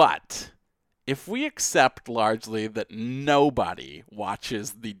 But if we accept largely that nobody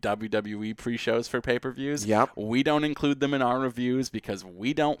watches the WWE pre-shows for pay-per-views, we don't include them in our reviews because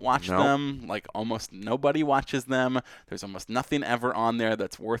we don't watch them. Like, almost nobody watches them. There's almost nothing ever on there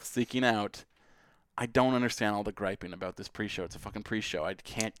that's worth seeking out. I don't understand all the griping about this pre-show. It's a fucking pre-show.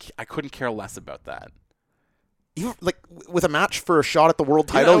 I couldn't care less about that. You like with a match for a shot at the world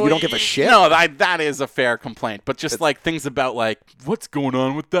title, you don't give a shit? No, that is a fair complaint. But just like things about like what's going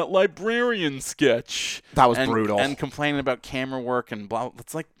on with that librarian sketch. That was brutal. And complaining about camera work and blah.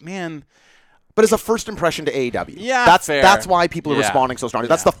 It's like, man. But as a first impression to AEW, fair. That's why people are responding so strongly.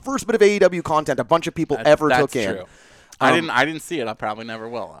 That's the first bit of AEW content a bunch of people ever took in. True. I didn't see it. I probably never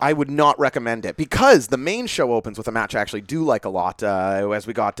will. I would not recommend it because the main show opens with a match I actually do like a lot. As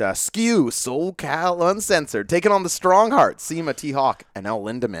we got Skew, SoCal Uncensored, taking on the Strong Hearts, Seema, T-Hawk, and El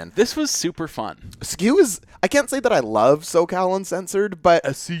Lindaman. This was super fun. Skew is, I can't say that I love SoCal Uncensored, but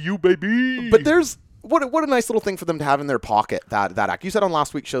I see you, baby. But there's what a nice little thing for them to have in their pocket, that act. You said on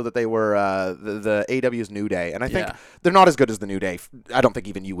last week's show that they were the AEW's New Day, and I think they're not as good as the New Day. I don't think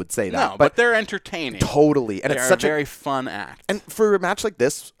even you would say that. No, but they're entertaining. Totally. And it's such a very fun act. And for a match like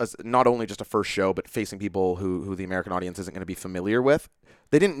this, as not only just a first show, but facing people who the American audience isn't going to be familiar with,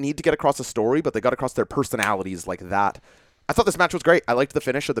 they didn't need to get across a story, but they got across their personalities like that. I thought this match was great. I liked the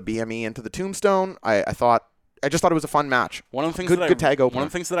finish of the BME into the Tombstone. I just thought it was a fun match. One of the things good tag opener. One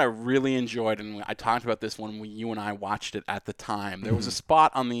of the things that I really enjoyed, and I talked about this when you and I watched it at the time, there was a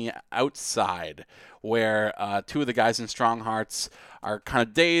spot on the outside where two of the guys in Strong Hearts are kind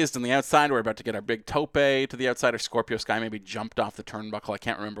of dazed on the outside. We're about to get our big tope to the outside, or Scorpio Sky maybe jumped off the turnbuckle. I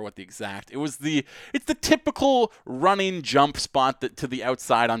can't remember what the exact. It's the typical running jump spot to the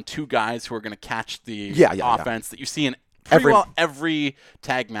outside on two guys who are going to catch the offense that you see in every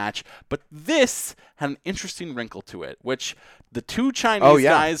tag match. But this had an interesting wrinkle to it, which the two Chinese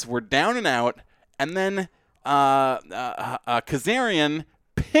guys were down and out, and then Kazarian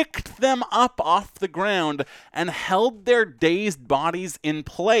picked them up off the ground and held their dazed bodies in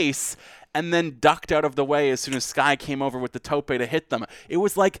place and then ducked out of the way as soon as Sky came over with the tope to hit them. It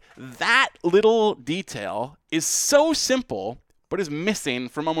was like that little detail is so simple, but is missing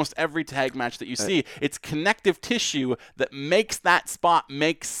from almost every tag match that you see. It's connective tissue that makes that spot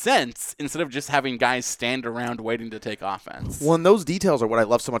make sense instead of just having guys stand around waiting to take offense. Well, and those details are what I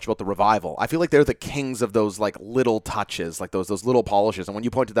love so much about the Revival. I feel like they're the kings of those like little touches, like those little polishes. And when you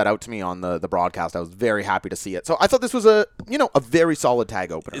pointed that out to me on the broadcast, I was very happy to see it. So I thought this was a very solid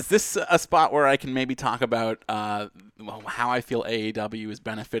tag opener. Is this a spot where I can maybe talk about how I feel AEW is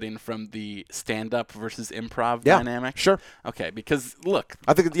benefiting from the stand-up versus improv dynamic? Sure. Okay, because look,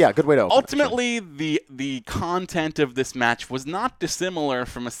 I think good way to open ultimately the content of this match was not dissimilar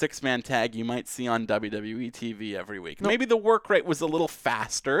from a six-man tag you might see on WWE TV every week. Nope. Maybe the work rate was a little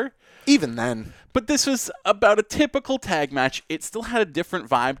faster. Even then. But this was about a typical tag match. It still had a different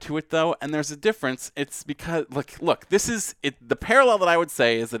vibe to it, though, and there's a difference. It's because, look, this is it. The parallel that I would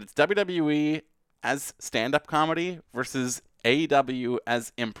say is that it's WWE as stand-up comedy versus AEW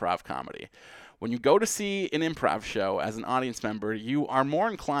as improv comedy. When you go to see an improv show as an audience member, you are more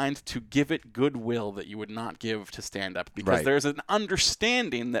inclined to give it goodwill that you would not give to stand-up because there's an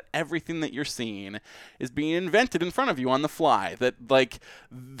understanding that everything that you're seeing is being invented in front of you on the fly, that like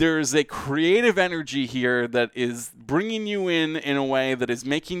there's a creative energy here that is bringing you in a way that is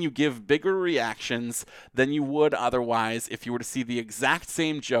making you give bigger reactions than you would otherwise if you were to see the exact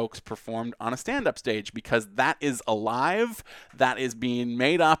same jokes performed on a stand-up stage, because that is alive, that is being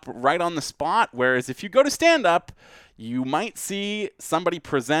made up right on the spot. Whereas if you go to stand-up, you might see somebody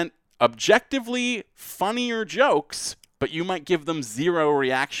present objectively funnier jokes, but you might give them zero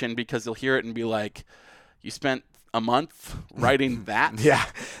reaction because you'll hear it and be like, you spent a month writing that? Yeah,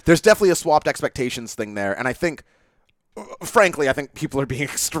 there's definitely a swapped expectations thing there. And I think, frankly, people are being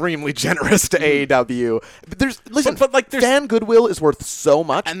extremely generous to AEW. But fan goodwill is worth so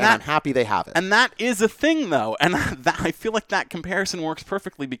much, and I'm happy they have it. And that is a thing, though. And I feel like that comparison works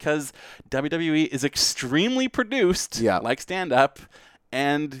perfectly because WWE is extremely produced, like stand-up,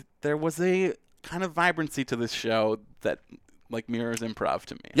 and there was a kind of vibrancy to this show that like mirrors improv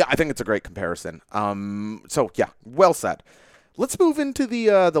to me. Yeah, I think it's a great comparison. So yeah, well said. Let's move into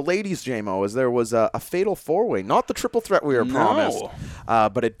the ladies, JMO, as there was a fatal four-way, not the triple threat we were promised,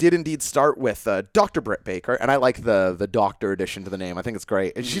 but it did indeed start with Dr. Britt Baker, and I like the doctor addition to the name. I think it's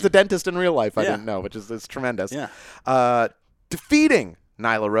great. And she's a dentist in real life, I didn't know, which is tremendous. Yeah. Defeating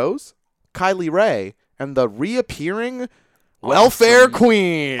Nyla Rose, Kylie Ray, and the reappearing Welfare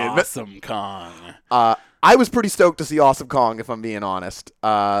Queen. Awesome Kong. I was pretty stoked to see Awesome Kong, if I'm being honest.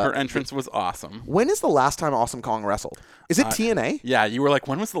 Her entrance was awesome. When is the last time Awesome Kong wrestled? Is it TNA? Yeah, you were like,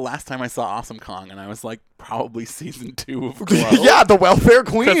 when was the last time I saw Awesome Kong? And I was like, probably season 2 of Glow. Yeah, the Welfare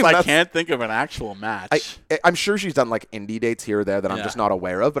Queen. Because I can't think of an actual match. I'm sure she's done like indie dates here or there that I'm just not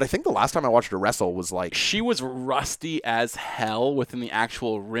aware of, but I think the last time I watched her wrestle was like... She was rusty as hell within the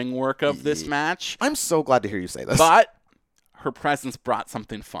actual ring work of this match. I'm so glad to hear you say this. But her presence brought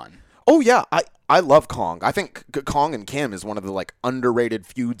something fun. Oh, yeah. I love Kong. I think Kong and Kim is one of the like underrated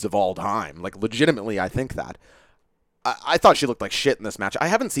feuds of all time. Like legitimately, I think that. I thought she looked like shit in this match. I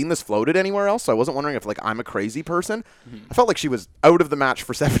haven't seen this floated anywhere else, so I wasn't wondering if like I'm a crazy person. I felt like she was out of the match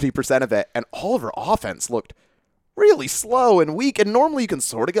for 70% of it, and all of her offense looked really slow and weak. And normally you can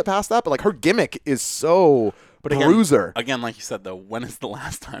sort of get past that, but like her gimmick is so bruiser. Again, like you said though, when is the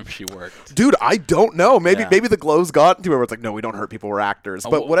last time she worked? Dude, I don't know. Maybe the glows got to her where it's like, no, we don't hurt people, we're actors.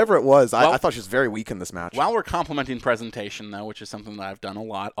 But whatever it was, I thought she was very weak in this match. While we're complimenting presentation though, which is something that I've done a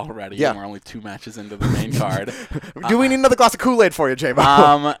lot already, and we're only 2 matches into the main card. Do we need another glass of Kool-Aid for you,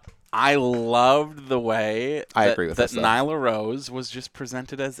 J-Bo? I loved the way I agree with that this, though. Nyla Rose was just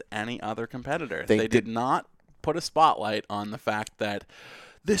presented as any other competitor. They did not put a spotlight on the fact that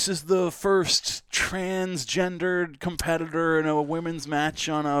this is the first transgendered competitor in a women's match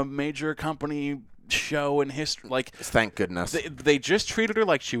on a major company show in history. Like, thank goodness. They just treated her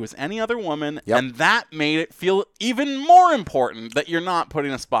like she was any other woman, and that made it feel even more important that you're not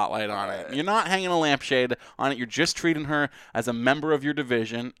putting a spotlight on it. You're not hanging a lampshade on it. You're just treating her as a member of your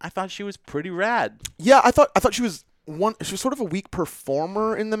division. I thought she was pretty rad. Yeah, I thought she was she was sort of a weak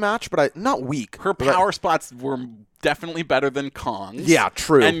performer in the match, but not weak. Her power spots were definitely better than Kong's. Yeah,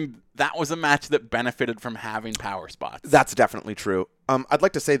 true. And that was a match that benefited from having power spots. That's definitely true. I'd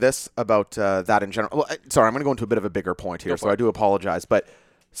like to say this about that in general. Well, sorry, I'm going to go into a bit of a bigger point here, so I do apologize. But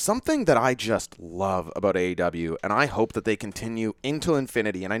something that I just love about AEW, and I hope that they continue into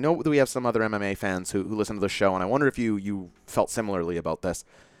infinity, and I know that we have some other MMA fans who listen to the show, and I wonder if you felt similarly about this.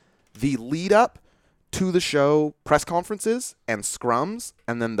 The lead-up to the show press conferences and scrums,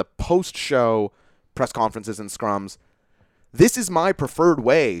 and then the post-show press conferences and scrums. This is my preferred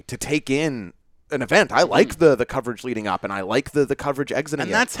way to take in an event. I like the coverage leading up, and I like the coverage exiting.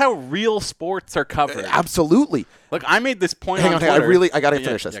 And that's how real sports are covered. Absolutely. Look, I made this point on Twitter. I got to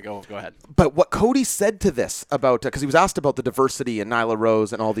finish this. Yeah, go ahead. But what Cody said to this about, because he was asked about the diversity and Nyla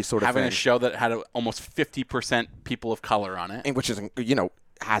Rose and all these sort of having things. A show that had almost 50% people of color on it. And which is,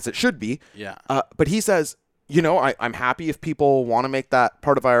 as it should be. Yeah. But he says, I'm happy if people want to make that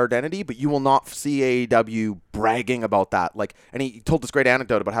part of our identity, but you will not see AEW bragging about that. Like, and he told this great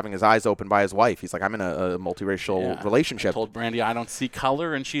anecdote about having his eyes opened by his wife. He's like, I'm in a multiracial relationship. I told Brandy I don't see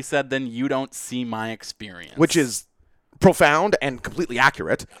color, and she said, then you don't see my experience. Which is profound and completely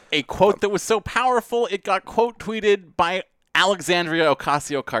accurate. A quote that was so powerful, it got quote tweeted by Alexandria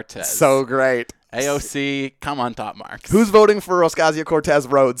Ocasio-Cortez. So great. AOC, come on, Top Marks. Who's voting for Ocasio-Cortez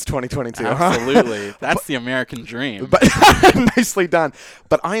Rhodes 2022? Absolutely. That's the American dream. But nicely done.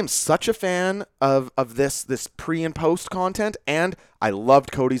 But I am such a fan of this pre and post content, and I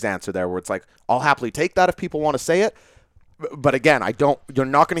loved Cody's answer there where it's like, I'll happily take that if people want to say it. But again, you're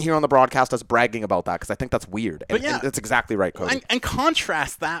not going to hear on the broadcast us bragging about that because I think that's weird. And that's exactly right, Cody. And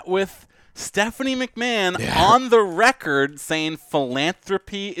contrast that with Stephanie McMahon on the record saying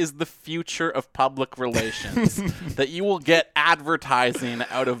philanthropy is the future of public relations. That you will get advertising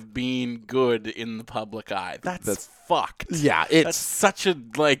out of being good in the public eye. That's fucked. Yeah, that's such a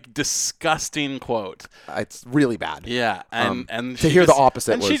disgusting quote. It's really bad. Yeah, and to hear the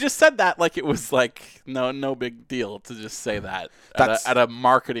opposite. And she just said that like it was like no big deal to just say that at a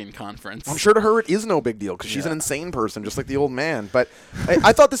marketing conference. I'm sure to her it is no big deal because she's an insane person, just like the old man. But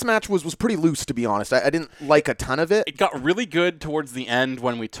I thought this match was pretty loose, to be honest. I didn't like a ton of it. It got really good towards the end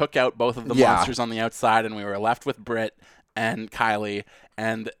when we took out both of the monsters on the outside and we were left with Britt and Kylie.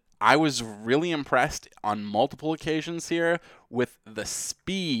 And I was really impressed on multiple occasions here with the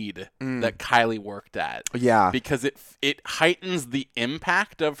speed that Kylie worked at. Yeah. Because it heightens the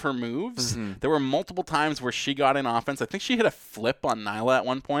impact of her moves. Mm-hmm. There were multiple times where she got in offense. I think she hit a flip on Nyla at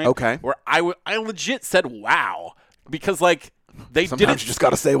one point. Okay. Where I legit said, wow. Because, like, Sometimes you just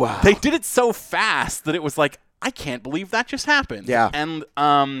got to say wow. They did it so fast that it was like, I can't believe that just happened. Yeah. And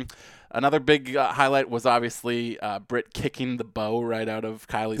another big highlight was obviously Britt kicking the bow right out of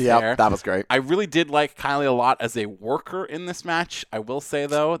Kylie's hair. Yeah, that was great. I really did like Kylie a lot as a worker in this match. I will say,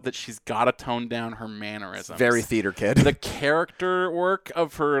 though, that she's got to tone down her mannerisms. Very theater kid. The character work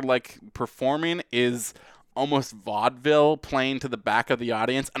of her, like, performing is almost vaudeville, playing to the back of the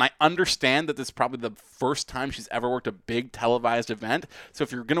audience. And I understand that this is probably the first time she's ever worked a big televised event. So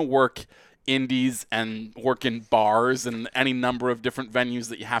if you're going to work indies and work in bars and any number of different venues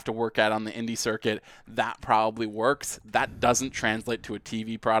that you have to work at on the indie circuit, that probably works. That doesn't translate to a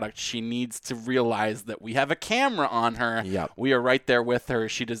TV product. She needs to realize that we have a camera on her. Yep. We are right there with her.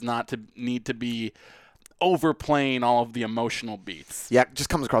 She does not need to be overplaying all of the emotional beats. Yeah, it just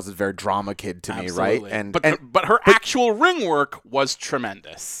comes across as very drama kid to Absolutely. me, right? But her actual ring work was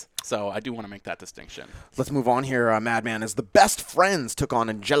tremendous. So I do want to make that distinction. Let's move on here, Madman. As the best friends took on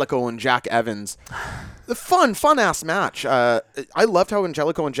Angelico and Jack Evans. The fun-ass match. I loved how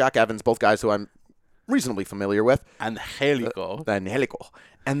Angelico and Jack Evans, both guys who I'm reasonably familiar with. Angelico.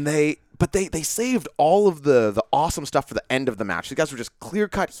 And they saved all of the awesome stuff for the end of the match. These guys were just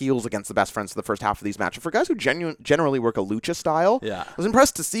clear-cut heels against the best friends for the first half of these matches. For guys who generally work a lucha style, yeah. I was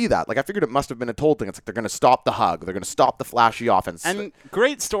impressed to see that. Like, I figured it must have been a told thing. It's like they're going to stop the hug. They're going to stop the flashy offense. And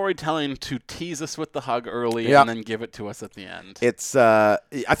great storytelling to tease us with the hug early and then give it to us at the end. It's I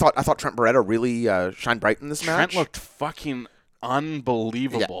thought Trent Beretta really shined bright in this match. Trent looked fucking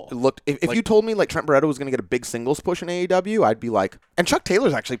unbelievable. Yeah, looked. If you told me like Trent Beretta was going to get a big singles push in AEW, I'd be like. And Chuck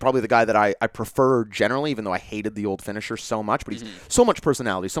Taylor's actually probably the guy that I prefer generally, even though I hated the old finisher so much. But he's so much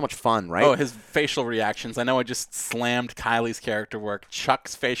personality, so much fun, right? Oh, his facial reactions. I know I just slammed Kylie's character work.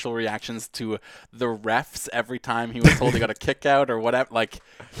 Chuck's facial reactions to the refs every time he was told he got a kick out or whatever. Like,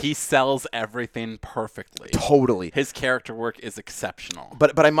 he sells everything perfectly. Totally. His character work is exceptional.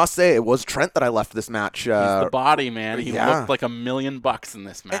 But I must say, it was Trent that I left this match. He's the body, man. He looked like $1 million in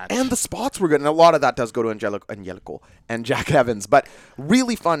this match. And the spots were good. And a lot of that does go to Angelico and Jack Evans. But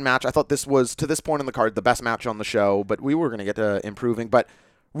really fun match. I thought this was, to this point in the card, the best match on the show. But we were going to get to improving. But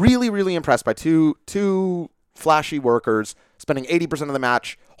really, really impressed by two flashy workers spending 80% of the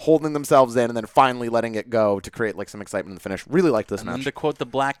match holding themselves in and then finally letting it go to create like some excitement in the finish. Really liked this match. And to quote the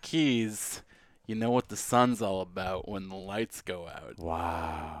Black Keys, you know what the sun's all about when the lights go out.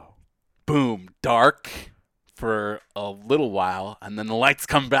 Wow. Boom. Dark for a little while, and then the lights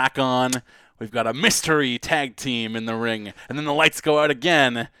come back on. We've got a mystery tag team in the ring, and then the lights go out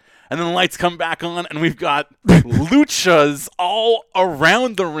again, and then the lights come back on, and we've got luchas all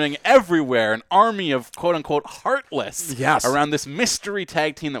around the ring everywhere, an army of quote-unquote heartless around this mystery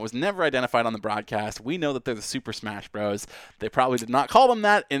tag team that was never identified on the broadcast. We know that they're the Super Smash Bros. They probably did not call them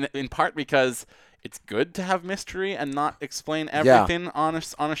that, in part because it's good to have mystery and not explain everything on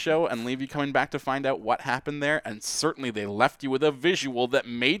a show and leave you coming back to find out what happened there. And certainly they left you with a visual that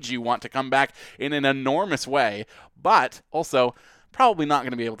made you want to come back in an enormous way. But also, probably not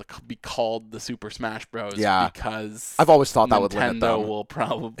going to be able to be called the Super Smash Bros. Because I've always thought that would limit them. Nintendo will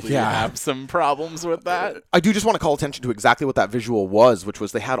probably have some problems with that. I do just want to call attention to exactly what that visual was, which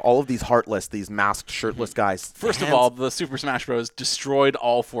was they had all of these heartless, these masked, shirtless guys. First of all, the Super Smash Bros. Destroyed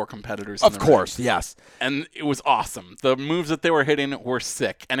all 4 competitors. Of course, yes. And it was awesome. The moves that they were hitting were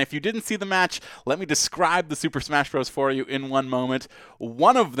sick. And if you didn't see the match, let me describe the Super Smash Bros. For you in one moment.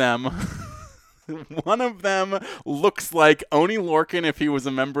 One of them looks like Oni Lorcan if he was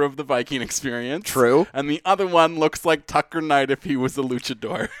a member of the Viking Experience. True. And the other one looks like Tucker Knight if he was a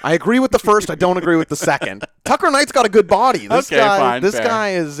luchador. I agree with the first. I don't agree with the second. Tucker Knight's got a good body. This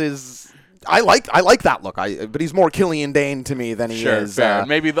guy is. I like that look. But he's more Killian Dane to me than he is. Fair.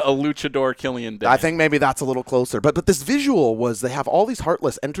 Maybe a luchador Killian Dane. I think maybe that's a little closer. But this visual was they have all these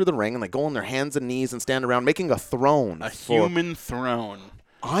heartless enter the ring and they go on their hands and knees and stand around making a throne. Human throne.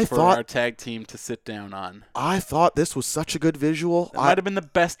 For our tag team to sit down on. I thought this was such a good visual. It might have been the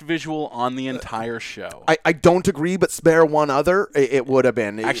best visual on the entire show. I don't agree, but spare one other, it would have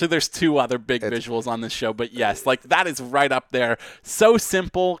been. Actually, there's 2 other big visuals on this show, but yes, like that is right up there. So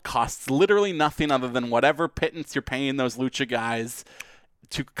simple, costs literally nothing other than whatever pittance you're paying those lucha guys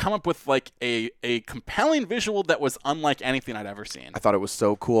to come up with like a compelling visual that was unlike anything I'd ever seen. I thought it was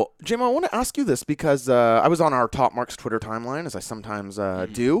so cool. Jim, I want to ask you this because I was on our Top Marks Twitter timeline, as I sometimes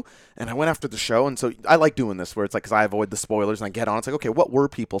do, and I went after the show, and so I like doing this where it's like, because I avoid the spoilers and I get on, it's like, okay, what were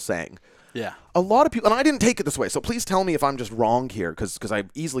people saying? Yeah. A lot of people, and I didn't take it this way, so please tell me if I'm just wrong here, because I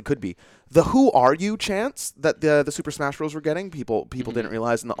easily could be. The "Who are you" chants that the Super Smash Bros. Were getting, people didn't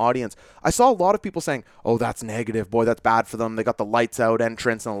realize in the audience. I saw a lot of people saying, "Oh, that's negative. Boy, that's bad for them. They got the lights out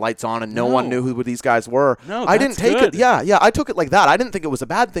entrance and the lights on, and no one knew who these guys were." No, I didn't take good. it. Yeah, I took it like that. I didn't think it was a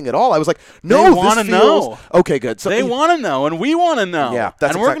bad thing at all. I was like, "No, They wanna know. Okay, good." So They want to know, and we want to know. Yeah,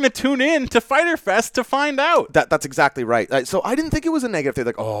 and we're going to tune in to Fighter Fest to find out. That's exactly right. So I didn't think it was a negative thing.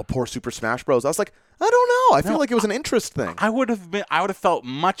 Like, oh, poor Super Smash Bros. I was like, I don't know. I feel like it was an interest thing. I would have felt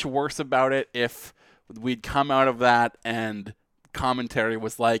much worse about it if we'd come out of that and commentary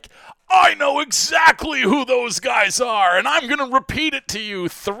was like, I know exactly who those guys are, and I'm going to repeat it to you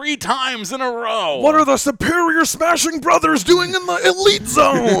 3 times in a row. What are the Superior Smashing Brothers doing in the Elite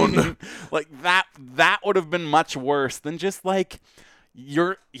Zone? Like that would have been much worse than just like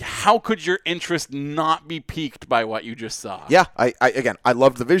how could your interest not be piqued by what you just saw? Yeah, I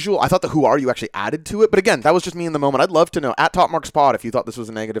loved the visual. I thought the "Who are you" actually added to it, but again, that was just me in the moment. I'd love to know at Top Marks Pod if you thought this was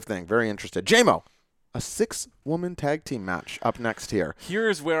a negative thing. Very interested. JMO, a 6-woman tag team match up next here.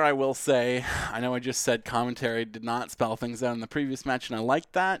 Here's where I will say, I know I just said commentary did not spell things out in the previous match, and I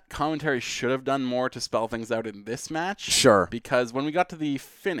like that. Commentary should have done more to spell things out in this match. Sure. Because when we got to the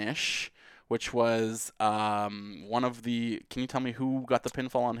finish, which was one of the... Can you tell me who got the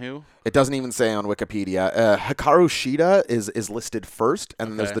pinfall on who? It doesn't even say on Wikipedia. Hikaru Shida is listed first,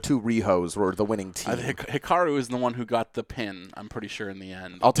 and there's the 2 Rihos who are the winning team. Hikaru is the one who got the pin, I'm pretty sure, in the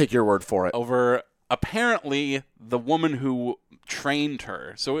end. I'll take your word for it. Over, apparently, the woman who trained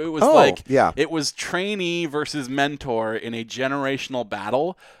her. So it was it was trainee versus mentor in a generational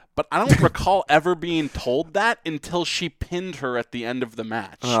battle. But I don't recall ever being told that until she pinned her at the end of the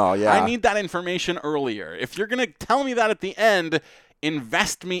match. Oh, yeah. I need that information earlier. If you're going to tell me that at the end,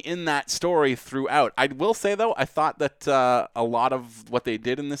 invest me in that story throughout. I will say, though, I thought that a lot of what they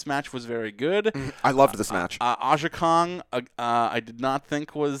did in this match was very good. I loved this match. Aja Kong, I did not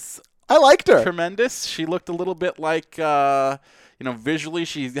think was... I liked her. Tremendous. She looked a little bit like... visually,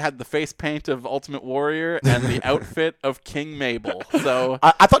 she had the face paint of Ultimate Warrior and the outfit of King Mabel. So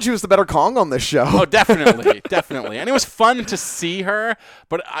I thought she was the better Kong on this show. Oh, definitely, definitely. And it was fun to see her,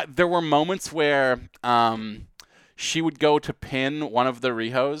 but there were moments where she would go to pin one of the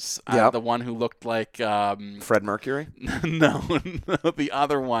Rihos, the one who looked like... Fred Mercury? No, the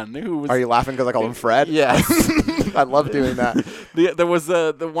other one. Who was? Are you laughing because I call him Fred? Yes. I love doing that. There was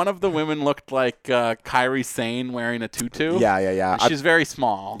one of the women looked like Kairi Sane wearing a tutu. Yeah. She's very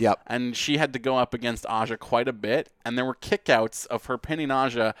small. Yep. And she had to go up against Aja quite a bit. And there were kickouts of her pinning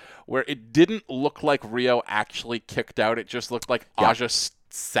Aja where it didn't look like Rio actually kicked out. It just looked like Aja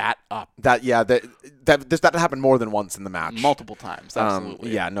sat up. That happened more than once in the match. Multiple times,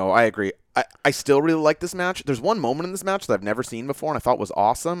 absolutely. I agree. I still really like this match. There's one moment in this match that I've never seen before and I thought was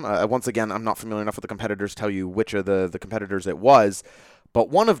awesome. Once again, I'm not familiar enough with the competitors to tell you which of the competitors it was. But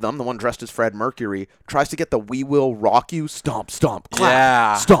one of them, the one dressed as Fred Mercury, tries to get the "We Will Rock You" stomp, stomp, clap.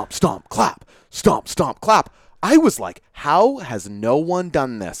 Yeah. Stomp, stomp, clap. Stomp, stomp, clap. I was like, how has no one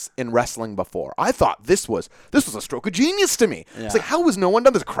done this in wrestling before? I thought this was a stroke of genius to me. Yeah. It's like, how has no one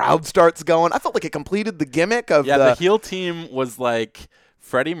done this? Crowd starts going. I felt like it completed the gimmick of the heel team was like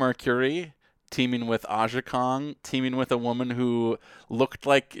Freddie Mercury teaming with Aja Kong, teaming with a woman who looked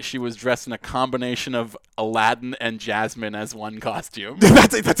like she was dressed in a combination of Aladdin and Jasmine as one costume.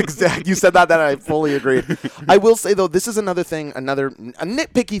 That's exact. You said that, and I fully agreed. I will say, though, this is another thing, a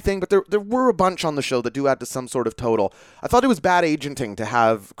nitpicky thing, but there were a bunch on the show that do add to some sort of total. I thought it was bad agenting to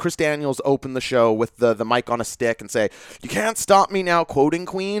have Chris Daniels open the show with the mic on a stick and say, "You can't stop me now," quoting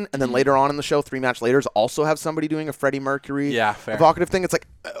Queen, and then later on in the show, 3 match later, also have somebody doing a Freddie Mercury evocative thing. It's like,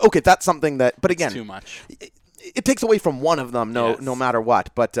 okay, that's something that, but again, it's too much. It takes away from one of them, no matter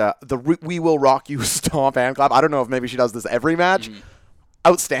what. But the "We Will Rock You" stomp and clap, I don't know if maybe she does this every match.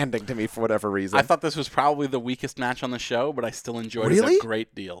 Outstanding to me for whatever reason. I thought this was probably the weakest match on the show, but I still enjoyed it a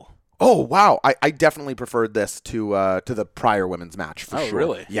great deal. Oh, wow. I definitely preferred this to the prior women's match, for sure. Oh,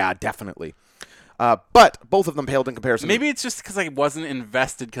 really? Yeah, definitely. But both of them paled in comparison. Maybe it's just because I wasn't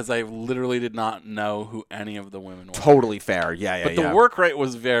invested because I literally did not know who any of the women were. Totally fair. Yeah. But the work rate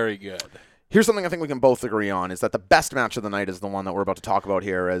was very good. Here's something I think we can both agree on, is that the best match of the night is the one that we're about to talk about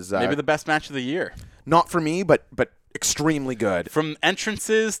here. Maybe the best match of the year. Not for me, but extremely good. From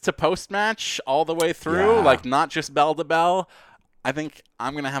entrances to post-match all the way through, like not just bell to bell, I think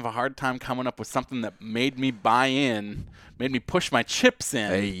I'm going to have a hard time coming up with something that made me buy in, made me push my chips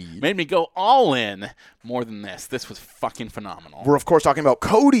in, made me go all in more than this. This was fucking phenomenal. We're, of course, talking about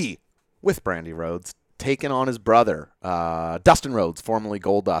Cody with Brandy Rhodes taking on his brother, Dustin Rhodes, formerly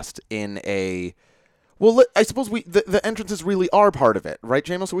Goldust, in a... Well, I suppose the entrances really are part of it, right,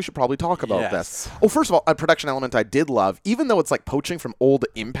 JMO? So we should probably talk about this. Oh, first of all, a production element I did love, even though it's like poaching from old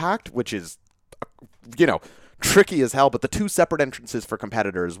Impact, which is, tricky as hell, but the 2 separate entrances for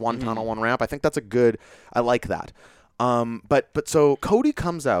competitors, 1 tunnel, 1 ramp, I think that's I like that. But so Cody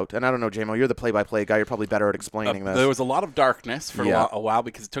comes out, and I don't know, JMO, you're the play-by-play guy. You're probably better at explaining this. There was a lot of darkness for a while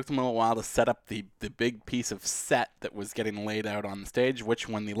because it took them a little while to set up the big piece of set that was getting laid out on the stage, which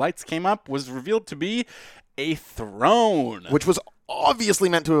when the lights came up was revealed to be a throne. Which was obviously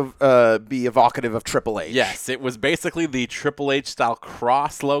meant to be evocative of Triple H. Yes, it was basically the Triple H-style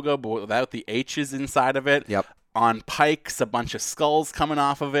cross logo, but without the H's inside of it. Yep. On pikes, a bunch of skulls coming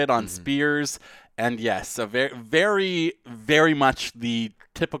off of it, on spears. And yes, a very, very, very much the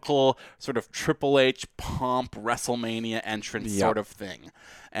typical sort of Triple H pomp WrestleMania entrance sort of thing.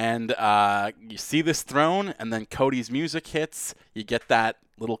 And you see this throne, and then Cody's music hits. You get that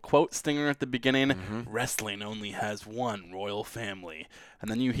little quote stinger at the beginning. Wrestling only has one royal family. And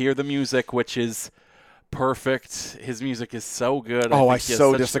then you hear the music, which is perfect. His music is so good. I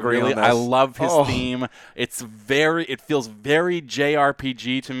so disagree on this. I love his theme. It feels very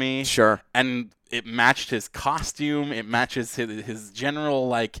JRPG to me. Sure. And it matched his costume. It matches his general,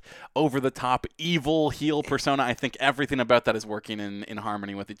 like, over-the-top evil heel persona. I think everything about that is working in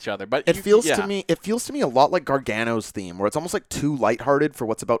harmony with each other. But it feels to me a lot like Gargano's theme, where it's almost like too lighthearted for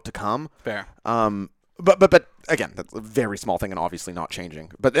what's about to come. Fair. But again, that's a very small thing and obviously not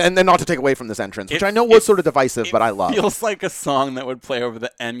changing. But and then not to take away from this entrance, which I know was sort of divisive, but I love. It feels like a song that would play over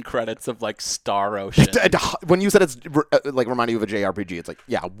the end credits of like Star Ocean. When you said it's like reminding you of a JRPG, it's like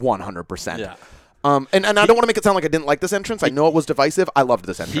 100%. Yeah. And I don't want to make it sound like I didn't like this entrance. I know it was divisive. I loved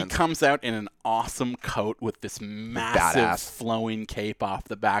this entrance. He comes out in an awesome coat with this massive flowing cape off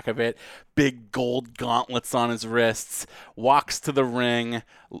the back of it, big gold gauntlets on his wrists, walks to the ring.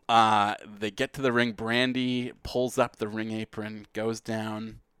 They get to the ring. Brandy pulls up the ring apron, goes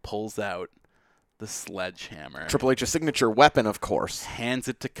down, pulls out the sledgehammer. Triple H's signature weapon, of course. Hands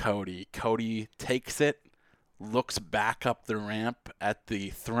it to Cody. Cody takes it, looks back up the ramp at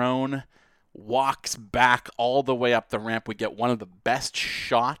the throne, walks back all the way up the ramp. We get one of the best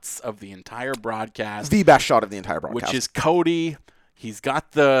shots of the entire broadcast. The best shot of the entire broadcast. Which is Cody. He's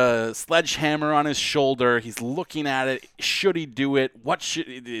got the sledgehammer on his shoulder. He's looking at it. Should he do it?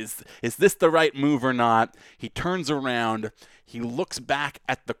 Is this the right move or not? He turns around. He looks back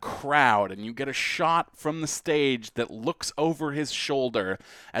at the crowd, and you get a shot from the stage that looks over his shoulder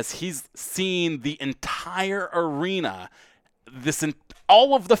as he's seeing the entire arena,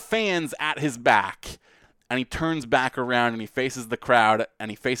 all of the fans at his back, and he turns back around and he faces the crowd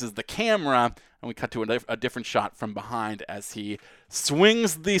and he faces the camera, and we cut to a different shot from behind as he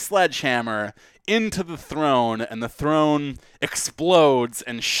swings the sledgehammer into the throne, and the throne explodes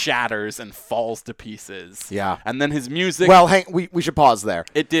and shatters and falls to pieces. Yeah. And then his music... Well, we should pause there.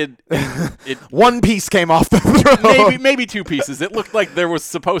 It did... One piece came off the throne. Maybe 2 pieces. It looked like there was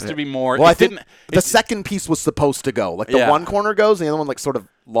supposed to be more. Well, I think the second piece was supposed to go. Like, the one corner goes, and the other one, like, sort of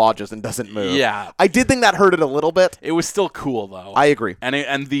lodges and doesn't move. Yeah. I did think that hurt it a little bit. It was still cool, though. I agree.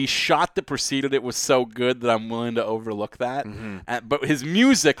 And the shot that preceded it was so good that I'm willing to overlook that. But his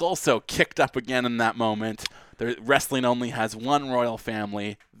music also kicked up again in that moment. Wrestling only has one royal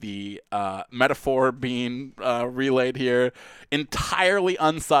family. The metaphor being relayed here, entirely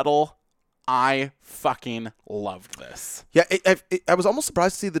unsubtle. I fucking loved this. Yeah, I was almost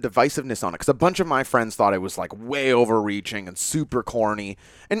surprised to see the divisiveness on it, because a bunch of my friends thought it was like way overreaching and super corny,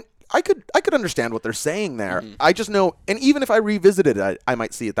 and I could understand what they're saying there. I just know, and even if I revisited it, I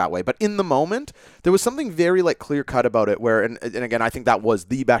might see it that way. But in the moment, there was something very like clear cut about it. Where, and again, I think that was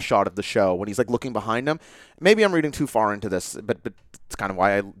the best shot of the show when he's like looking behind him. Maybe I'm reading too far into this, but it's kind of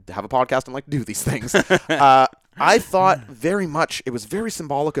why I have a podcast and like do these things. I thought very much it was very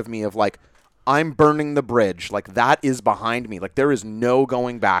symbolic of me of like, I'm burning the bridge. Like, that is behind me. Like, there is no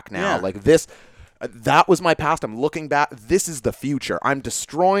going back now. Yeah. Like, this, that was my past. I'm looking back. This is the future. I'm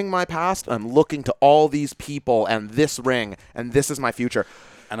destroying my past. I'm looking to all these people and this ring, and this is my future.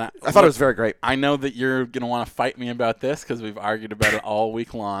 And I thought it was very great. I know that you're going to want to fight me about this because we've argued about it all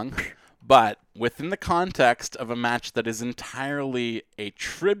week long. But within the context of a match that is entirely a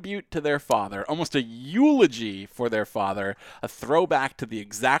tribute to their father, almost a eulogy for their father, a throwback to the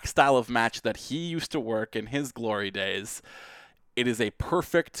exact style of match that he used to work in his glory days, it is a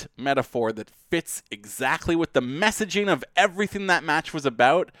perfect metaphor that fits exactly with the messaging of everything that match was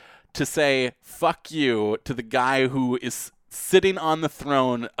about, to say, fuck you, to the guy who is sitting on the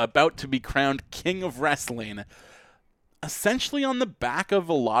throne, about to be crowned king of wrestling, essentially on the back of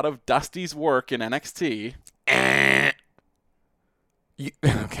a lot of Dusty's work in NXT.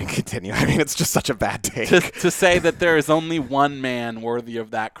 Okay, continue. I mean, it's just such a bad take. To say that there is only one man worthy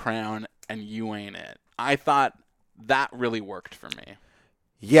of that crown and you ain't it. I thought that really worked for me.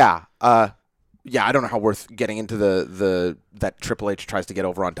 Yeah. Yeah, I don't know how worth getting into the that Triple H tries to get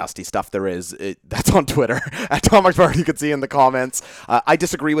over on Dusty stuff there is. That's on Twitter. At Tom Marks, you can see in the comments. I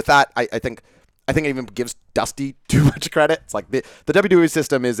disagree with that. I think it even gives Dusty too much credit. It's like the WWE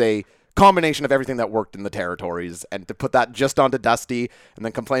system is a combination of everything that worked in the territories, and to put that just onto Dusty and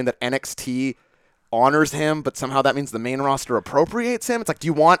then complain that NXT honors him, but somehow that means the main roster appropriates him. It's like, do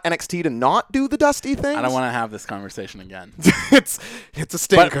you want NXT to not do the Dusty thing? I don't want to have this conversation again. it's a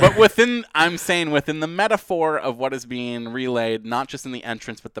stinker. But within the metaphor of what is being relayed, not just in the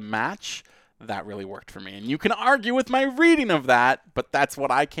entrance, but the match, that really worked for me. And you can argue with my reading of that, but that's what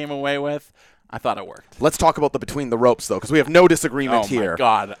I came away with. I thought it worked. Let's talk about the between the ropes, though, because we have no disagreement here. Oh, my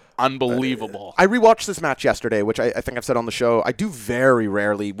God. Unbelievable. I rewatched this match yesterday, which I think I've said on the show. I do very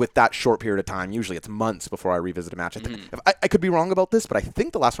rarely with that short period of time. Usually it's months before I revisit a match. I could be wrong about this, but I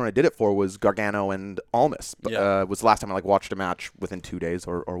think the last one I did it for was Gargano and Almas. Was the last time I watched a match within 2 days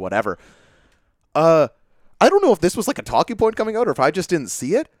or whatever. I don't know if this was like a talking point coming out or if I just didn't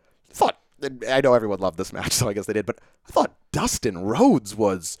see it. I know everyone loved this match, so I guess they did, but I thought Dustin Rhodes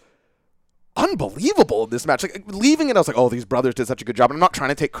was unbelievable in this match. Like, leaving it, I was like, oh, these brothers did such a good job. And I'm not trying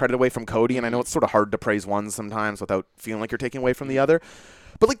to take credit away from Cody, and I know it's sort of hard to praise one sometimes without feeling like you're taking away from the other.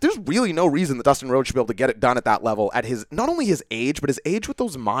 But like, there's really no reason that Dustin Rhodes should be able to get it done at that level at his, not only his age, but his age with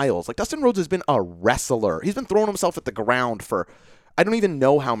those miles. Like, Dustin Rhodes has been a wrestler. He's been throwing himself at the ground for, I don't even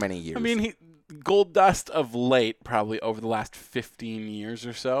know how many years. I mean, Gold Dust of late, probably over the last 15 years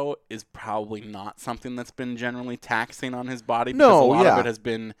or so, is probably not something that's been generally taxing on his body. Because a lot of it has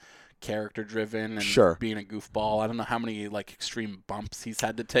been character driven and being a goofball. I don't know how many like extreme bumps he's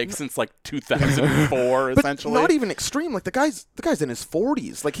had to take since like 2004 essentially. Not even extreme. Like the guy's in his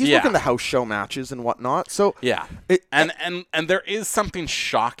 40s. Like he's working the house show matches and whatnot. So yeah. And there is something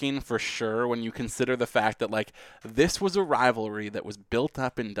shocking for sure when you consider the fact that like this was a rivalry that was built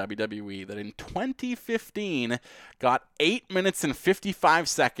up in WWE that in 2015 got 8 minutes and 55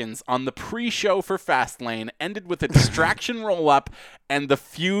 seconds on the pre-show for Fastlane, ended with a distraction roll-up, and the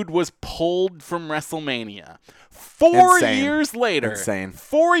feud was pulled from WrestleMania. 4 years later. Insane.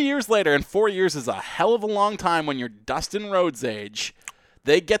 4 years later, and 4 years is a hell of a long time when you're Dustin Rhodes' age.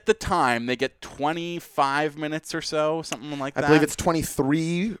 They get the time. They get 25 minutes or so, something like that. I believe it's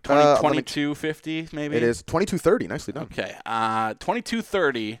 23. 22:50, maybe? It is 22:30. Nicely done. Okay.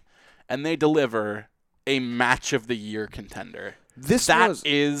 22:30, and they deliver a match of the year contender.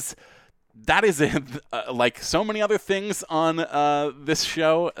 That is like so many other things on this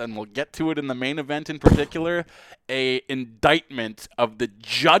show, and we'll get to it in the main event in particular, a indictment of the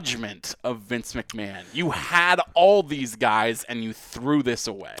judgment of Vince McMahon. You had all these guys, and you threw this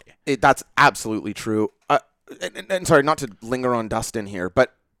away. That's absolutely true. And sorry, not to linger on Dustin here,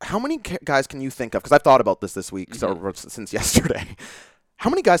 but how many guys can you think of? Because I've thought about this week, since yesterday. How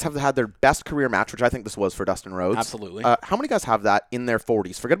many guys have had their best career match, which I think this was for Dustin Rhodes? Absolutely. How many guys have that in their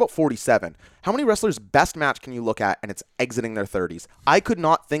 40s? Forget about 47. How many wrestlers' best match can you look at and it's exiting their 30s? I could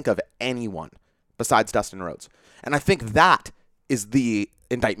not think of anyone besides Dustin Rhodes. And I think that is the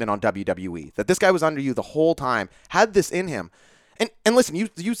indictment on WWE, that this guy was under you the whole time, had this in him. And listen,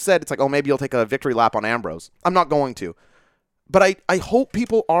 you said it's like, oh, maybe you'll take a victory lap on Ambrose. I'm not going to. But I hope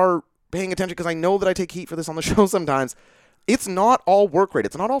people are paying attention because I know that I take heat for this on the show sometimes. It's not all work rate.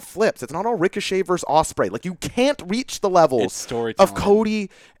 It's not all flips. It's not all Ricochet versus Ospreay. Like, you can't reach the levels of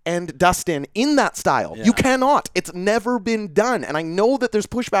Cody and Dustin in that style. Yeah. You cannot. It's never been done. And I know that there's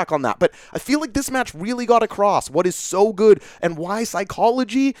pushback on that. But I feel like this match really got across what is so good and why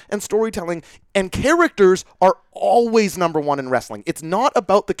psychology and storytelling and characters are always number one in wrestling. It's not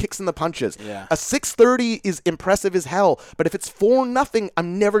about the kicks and the punches. Yeah. A 630 is impressive as hell. But if it's 4-0,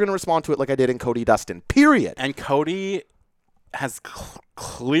 I'm never going to respond to it like I did in Cody Dustin. Period. And Cody has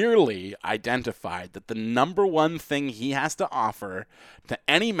clearly identified that the number one thing he has to offer to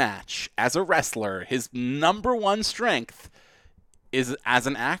any match as a wrestler, his number one strength, is as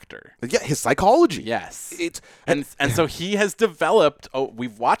an actor. Yeah, his psychology. Yes. And so he has developed,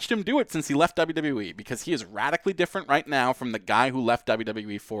 we've watched him do it since he left WWE, because he is radically different right now from the guy who left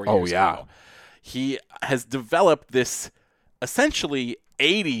WWE 4 years ago. He has developed this essentially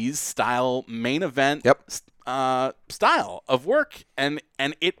 80s style main event style of work, and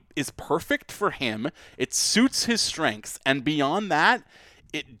it is perfect for him. It suits his strengths, and beyond that,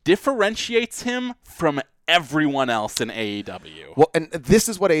 it differentiates him from everyone else in AEW. Well, and this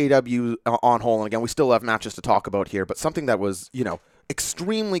is what AEW on whole, and again, we still have matches to talk about here, but something that was,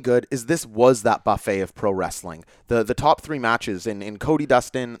 extremely good is this was that buffet of pro wrestling. The top 3 matches in Cody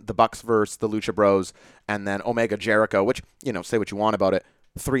Dustin, the Bucks versus the Lucha Bros, and then Omega Jericho, which, say what you want about it,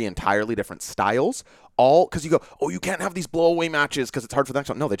 3 entirely different styles. All because you go, oh, you can't have these blowaway matches because it's hard for the next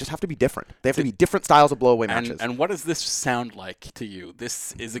one. No, they just have to be different. They have to be different styles of blowaway matches. And what does this sound like to you?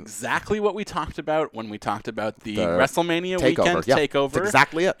 This is exactly what we talked about when we talked about the WrestleMania weekend takeover. It's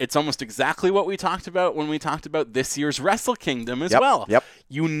exactly it. It's almost exactly what we talked about when we talked about this year's Wrestle Kingdom as well. Yep.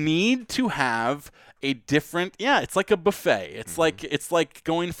 You need to have a different, it's like a buffet. It's like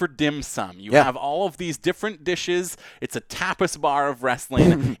going for dim sum. You have all of these different dishes. It's a tapas bar of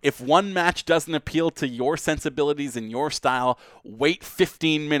wrestling. If one match doesn't appeal to your sensibilities and your style, wait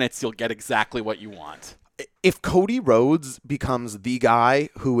 15 minutes. You'll get exactly what you want. If Cody Rhodes becomes the guy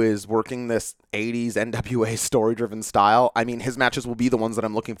who is working this 80s NWA story-driven style, I mean, his matches will be the ones that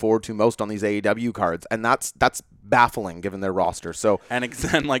I'm looking forward to most on these AEW cards, and that's baffling given their roster. So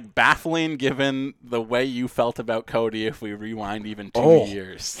and like baffling given the way you felt about Cody if we rewind even 2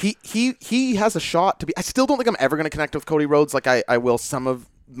 years. He has a shot to be. I still don't think I'm ever going to connect with Cody Rhodes like I will some of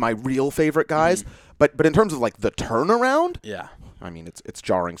my real favorite guys, but in terms of like the turnaround, I mean, it's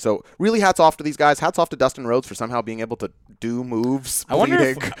jarring. So really hats off to these guys. Hats off to Dustin Rhodes for somehow being able to do moves. I wonder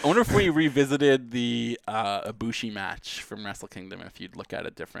if we revisited the Ibushi match from Wrestle Kingdom if you'd look at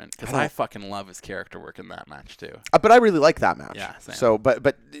it different. Because I fucking love his character work in that match too. But I really like that match. Yeah, same. So, but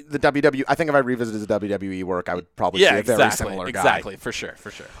the WWE, I think if I revisited the WWE work, I would probably see a very similar guy. Exactly, for sure.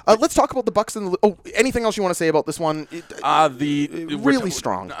 Let's talk about the Bucks and the... anything else you want to say about this one? Really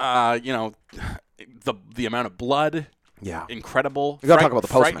strong. The amount of blood... Yeah. Incredible. We got to talk about the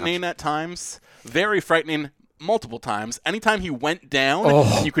post-match. Frightening at times. Very frightening multiple times. Anytime he went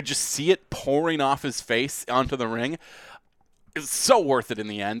down, you could just see it pouring off his face onto the ring. It's so worth it in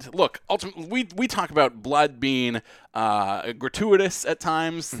the end. Look, ultimately, we talk about blood being gratuitous at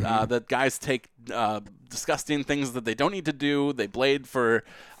times, that guys take disgusting things that they don't need to do. They blade for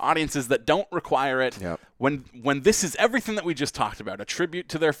audiences that don't require it. Yep. When this is everything that we just talked about, a tribute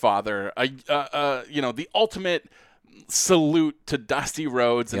to their father, the ultimate salute to Dusty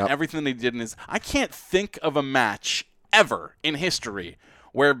Rhodes and everything they did in his... I can't think of a match ever in history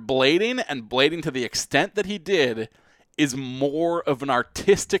where blading to the extent that he did is more of an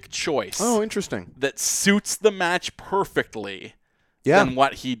artistic choice. Oh, interesting. That suits the match perfectly than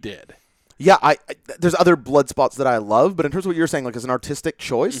what he did. Yeah, there's other blood spots that I love, but in terms of what you're saying, like as an artistic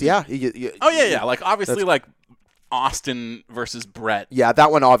choice, Like obviously, like Austin versus Brett. Yeah,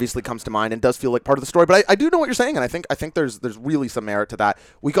 that one obviously comes to mind and does feel like part of the story. But I do know what you're saying, and I think there's really some merit to that.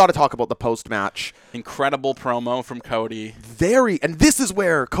 We got to talk about the post-match. Incredible promo from Cody. And this is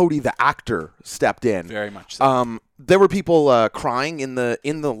where Cody the actor stepped in. Very much so. There were people crying in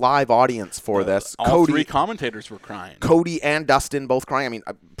the live audience for this. All 3 commentators were crying. Cody and Dustin both crying. I mean,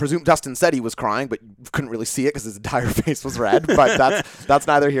 I presume Dustin said he was crying, but you couldn't really see it because his entire face was red. But that's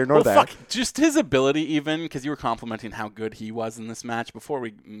neither here nor there. Just his ability, even because you were complimenting how good he was in this match. Before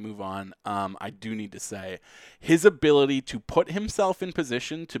we move on, I do need to say his ability to put himself in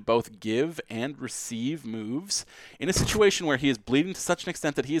position to both give and receive moves in a situation where he is bleeding to such an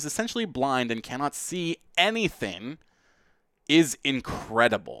extent that he is essentially blind and cannot see anything is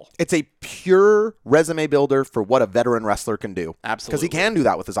incredible. It's a pure resume builder for what a veteran wrestler can do. Absolutely. Because he can do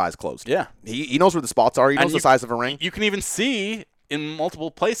that with his eyes closed. Yeah. He knows where the spots are. He knows the size of a ring. You can even see in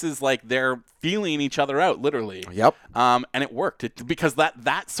multiple places like they're feeling each other out, literally. Yep. And it worked. Because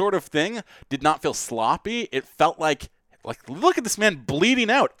that sort of thing did not feel sloppy. It felt like look at this man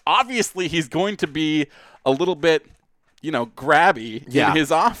bleeding out. Obviously, he's going to be a little bit... grabby in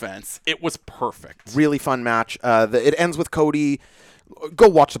his offense. It was perfect. Really fun match. It ends with Cody. Go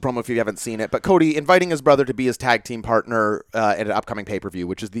watch the promo if you haven't seen it. But Cody inviting his brother to be his tag team partner at an upcoming pay-per-view,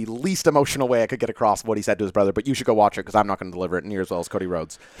 which is the least emotional way I could get across what he said to his brother. But you should go watch it because I'm not going to deliver it near as well as Cody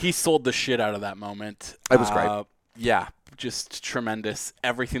Rhodes. He sold the shit out of that moment. It was great. Yeah, just tremendous.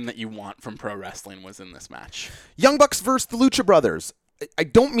 Everything that you want from pro wrestling was in this match. Young Bucks versus the Lucha Brothers. I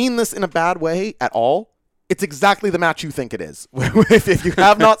don't mean this in a bad way at all. It's exactly the match you think it is. If you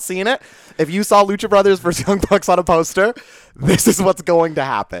have not seen it, if you saw Lucha Brothers versus Young Bucks on a poster, this is what's going to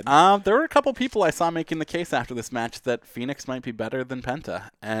happen. There were a couple people I saw making the case after this match that Phoenix might be better than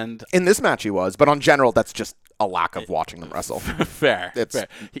Penta. And in this match he was, but on general, that's just a lack of watching them wrestle. Fair.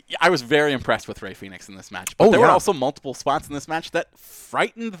 I was very impressed with Rey Fenix in this match. But there were also multiple spots in this match that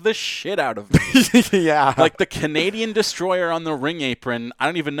frightened the shit out of me. Yeah. Like the Canadian Destroyer on the ring apron. I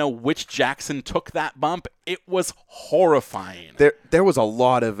don't even know which Jackson took that bump. It was horrifying. There was a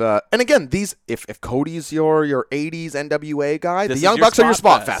lot of and again, these if Cody's your 80s NWA guy, the Young Bucks are your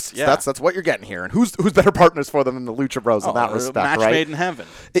spot fest. Yeah. That's what you're getting here. And who's better partners for them than the Lucha Bros in that respect, match right? made in heaven.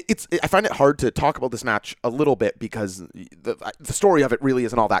 I find it hard to talk about this match a little bit because the story of it really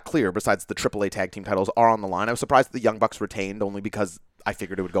isn't all that clear. Besides the AAA tag team titles are on the line. I was surprised the Young Bucks retained only because I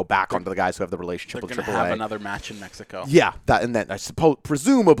figured it would go back onto the guys who have the relationship with AAA. They're going to have another match in Mexico. Yeah, and then I suppose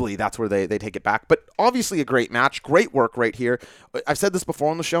presumably that's where they take it back. But obviously a great match, great work right here. I've said this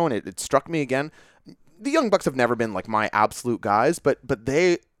before on the show, and it struck me again. The Young Bucks have never been like my absolute guys, but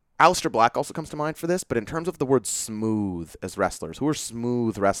they. Aleister Black also comes to mind for this, but in terms of the word smooth as wrestlers, who are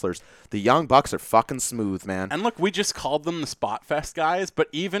smooth wrestlers, the Young Bucks are fucking smooth, man. And look, we just called them the Spot Fest guys, but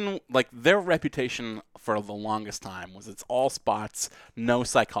even like their reputation for the longest time was it's all spots, no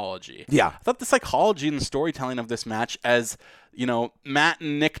psychology. Yeah. I thought the psychology and the storytelling of this match as, you know, Matt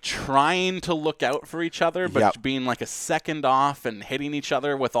and Nick trying to look out for each other, but being like a second off and hitting each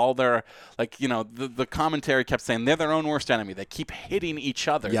other with all their, like, you know, the commentary kept saying they're their own worst enemy. They keep hitting each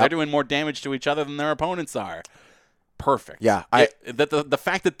other. They're doing more damage to each other than their opponents are. Perfect. Yeah. The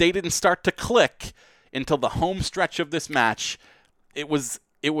fact that they didn't start to click until the home stretch of this match, it was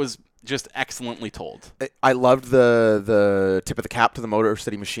just excellently told. I loved the tip of the cap to the Motor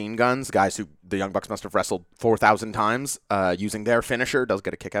City Machine Guns, guys who the Young Bucks must have wrestled 4,000 times using their finisher. Does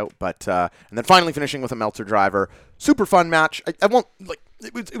get a kick out, but and then finally finishing with a Meltzer driver. Super fun match. I won't like.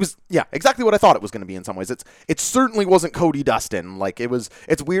 It was exactly what I thought it was going to be in some ways. It certainly wasn't Cody Dustin. Like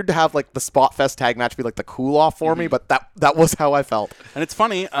it's weird to have like the Spot Fest tag match be like the cool off for me, but that was how I felt. And it's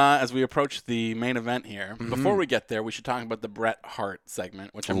funny as we approach the main event here. Before we get there, we should talk about the Bret Hart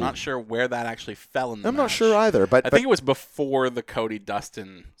segment, which I'm not sure where that actually fell in the match. I'm not sure either, but I think it was before the Cody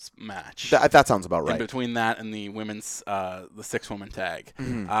Dustin match. That sounds about right. In between that and the women's the 6-woman tag.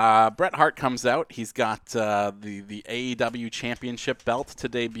 Bret Hart comes out. He's got the AEW championship belt to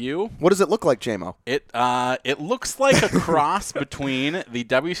debut. What does it look like, JMO? It looks like a cross between the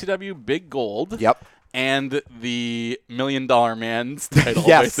WCW Big Gold and the $1 Million Man's title,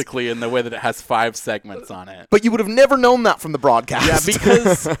 basically, in the way that it has 5 segments on it. But you would have never known that from the broadcast. Yeah,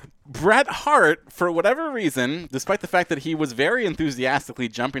 because Bret Hart, for whatever reason, despite the fact that he was very enthusiastically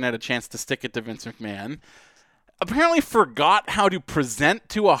jumping at a chance to stick it to Vince McMahon, apparently forgot how to present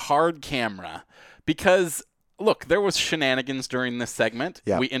to a hard camera. Because look, there was shenanigans during this segment.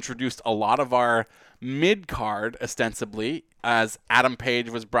 We introduced a lot of our mid-card, ostensibly, as Adam Page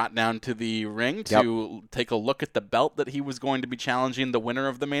was brought down to the ring to take a look at the belt that he was going to be challenging the winner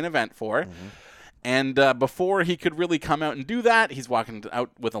of the main event for. And before he could really come out and do that, he's walking out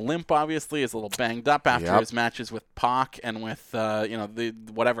with a limp, obviously. He's a little banged up after his matches with Pac and with,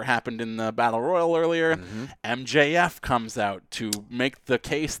 whatever happened in the Battle Royal earlier. MJF comes out to make the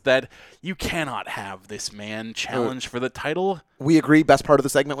case that you cannot have this man challenge for the title. We agree best part of the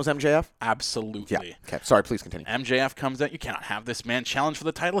segment was MJF? Absolutely. Yeah. Okay, sorry, please continue. MJF comes out. You cannot have this man challenge for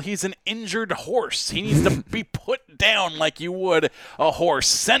the title. He's an injured horse. He needs to be put down like you would a horse.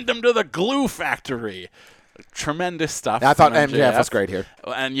 Send him to the glue factory. Tremendous stuff. I thought MJF was great here.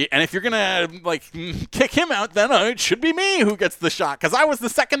 And if you're going to kick him out, then it should be me who gets the shot, because I was the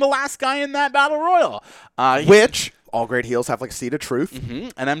second to last guy in that Battle Royal. Which all great heels have like a seed of truth.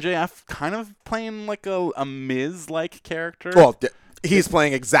 And MJF kind of playing like a Miz-like character. Well, he's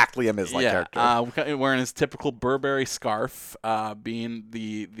playing exactly a Miz-like character. Wearing his typical Burberry scarf, being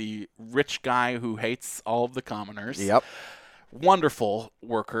the rich guy who hates all of the commoners. Yep. Wonderful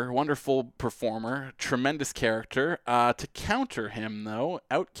worker, wonderful performer, tremendous character. To counter him, though,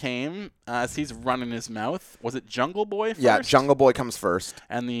 out came, as he's running his mouth, was it Jungle Boy first? Yeah, Jungle Boy comes first.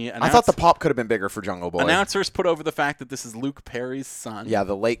 And I thought the pop could have been bigger for Jungle Boy. Announcers put over the fact that this is Luke Perry's son. Yeah,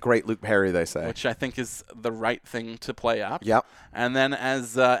 the late, great Luke Perry, they say. Which I think is the right thing to play up. Yep. And then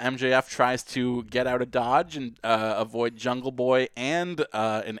as MJF tries to get out of Dodge and avoid Jungle Boy and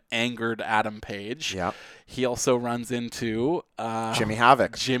an angered Adam Page, he also runs into Jimmy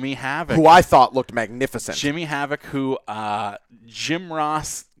Havoc. Who I thought looked magnificent. Jimmy Havoc, who Jim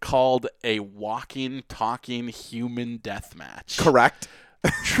Ross called a walking, talking human death match. Correct.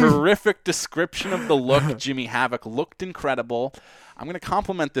 Terrific description of the look. Jimmy Havoc looked incredible. I'm going to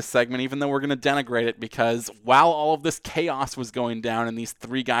compliment this segment, even though we're going to denigrate it, because while all of this chaos was going down and these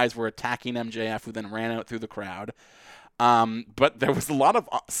 3 guys were attacking MJF, who then ran out through the crowd, but there was a lot of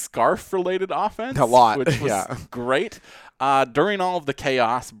scarf-related offense. A lot, which was great. During all of the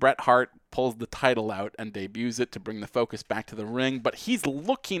chaos, Bret Hart pulls the title out and debuts it to bring the focus back to the ring, but he's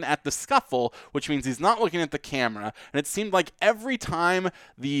looking at the scuffle, which means he's not looking at the camera, and it seemed like every time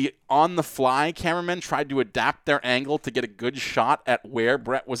the on-the-fly cameramen tried to adapt their angle to get a good shot at where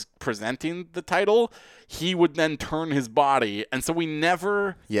Bret was presenting the title, he would then turn his body, and so we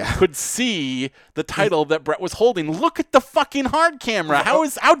never Yeah. could see the title that Brett was holding. Look at the fucking hard camera.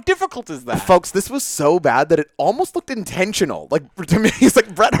 How difficult is that? Folks, this was so bad that it almost looked intentional. Like, to me, it's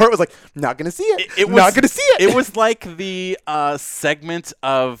like Bret Hart was like, not going to see it. Not going to see it. It was like the segment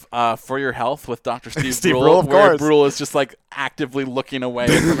of For Your Health with Dr. Steve Brule, Brule, of where course. Brule is just like actively looking away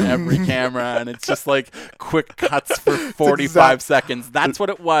from every camera, and it's just like quick cuts for 45 seconds. That's what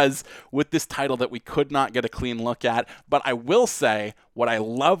it was with this title that we could not get a clean look at. But I will say, what I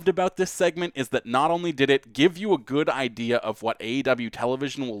loved about this segment is that not only did it give you a good idea of what AEW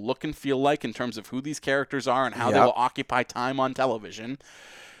television will look and feel like in terms of who these characters are and how they will occupy time on television,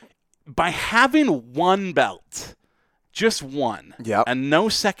 by having one belt, just one, and no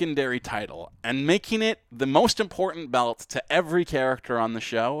secondary title, and making it the most important belt to every character on the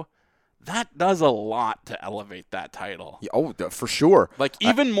show, that does a lot to elevate that title. Yeah, oh, for sure. Like,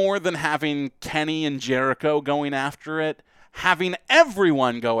 even more than having Kenny and Jericho going after it, having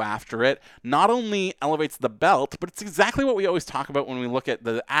everyone go after it not only elevates the belt, but it's exactly what we always talk about when we look at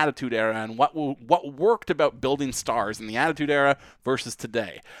the Attitude Era and what worked about building stars in the Attitude Era versus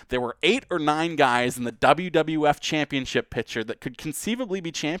today. There were 8 or 9 guys in the WWF Championship picture that could conceivably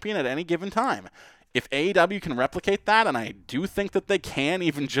be champion at any given time. If AEW can replicate that, and I do think that they can,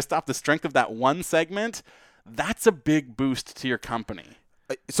 even just off the strength of that one segment, that's a big boost to your company.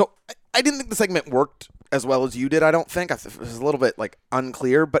 So I didn't think the segment worked as well as you did, I don't think. It was a little bit like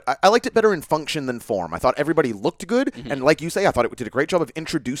unclear, but I liked it better in function than form. I thought everybody looked good, and like you say, I thought it did a great job of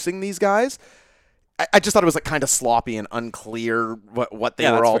introducing these guys. I just thought it was like kind of sloppy and unclear what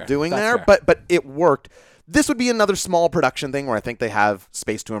they were all doing there, but it worked. This would be another small production thing where I think they have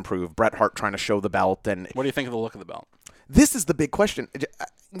space to improve. Bret Hart trying to show the belt. And what do you think of the look of the belt? This is the big question.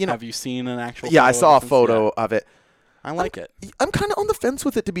 Have you seen an actual photo? Yeah, I saw a photo of it. I like it. I'm kind of on the fence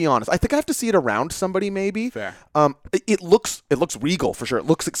with it, to be honest. I think I have to see it around somebody, maybe. Fair. It looks regal, for sure. It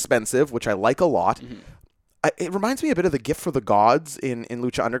looks expensive, which I like a lot. It reminds me a bit of the Gift for the Gods in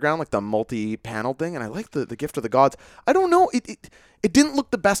Lucha Underground, like the multi-panel thing, and I like the Gift of the Gods. I don't know. It didn't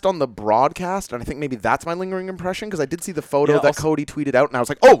look the best on the broadcast, and I think maybe that's my lingering impression, because I did see the photo that Cody tweeted out, and I was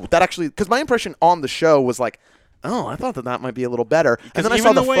like, oh, that actually... Because my impression on the show was like, oh, I thought that might be a little better. And then I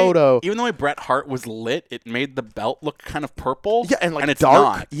saw the photo. Even the way Bret Hart was lit, it made the belt look kind of purple. Yeah, and it's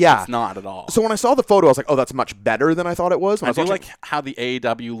dark. Not. Yeah. It's not at all. So when I saw the photo, I was like, oh, that's much better than I thought it was. I do like how the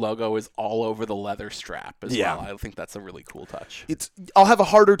AEW logo is all over the leather strap as well. I think that's a really cool touch. I'll have a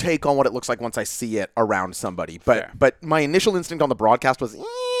harder take on what it looks like once I see it around somebody. But my initial instinct on the broadcast was,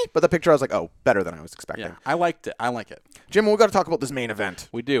 but the picture, I was like, oh, better than I was expecting. Yeah, I liked it. I like it. Jim, we've got to talk about this main event.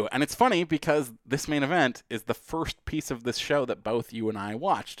 We do. And it's funny because this main event is the first piece of this show that both you and I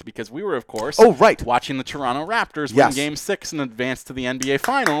watched, because we were, of course, watching the Toronto Raptors win Game 6 and advance to the NBA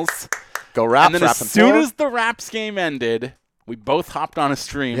Finals. Go Raps. And then as soon as the Raps game ended, we both hopped on a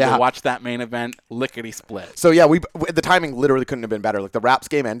stream to watch that main event lickety-split. So, yeah, the timing literally couldn't have been better. Like, the Raps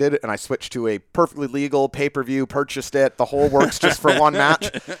game ended, and I switched to a perfectly legal pay-per-view, purchased it, the whole works just for one match.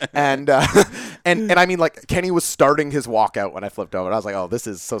 And I mean, like, Kenny was starting his walkout when I flipped over. I was like, oh, this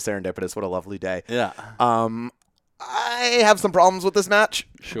is so serendipitous. What a lovely day. Yeah. I have some problems with this match.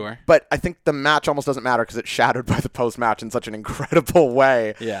 Sure. But I think the match almost doesn't matter because it's shattered by the post-match in such an incredible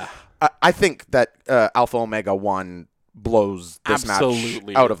way. Yeah. I think that Alpha Omega 1 blows this match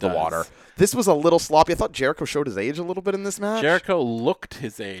out of the water. This was a little sloppy. I thought Jericho showed his age a little bit in this match. Jericho looked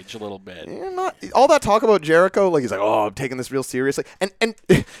his age a little bit. Not all that talk about Jericho, like he's like, oh, I'm taking this real seriously. And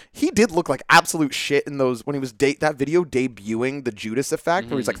he did look like absolute shit in those, when he was that video debuting the Judas Effect,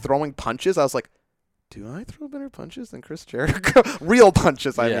 where he's like throwing punches. I was like, do I throw better punches than Chris Jericho? Real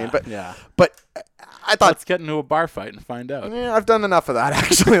punches, I mean. But I thought, let's get into a bar fight and find out. Yeah, I've done enough of that,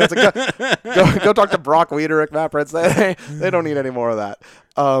 actually. That's go talk to Brock Wiederick, Matt Prince. They don't need any more of that.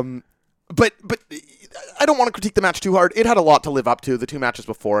 But I don't want to critique the match too hard. It had a lot to live up to. The two matches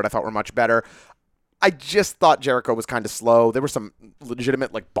before it I thought were much better. I just thought Jericho was kind of slow. There were some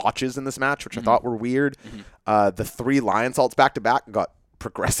legitimate like botches in this match, which I thought were weird. The 3 lion salts back to back got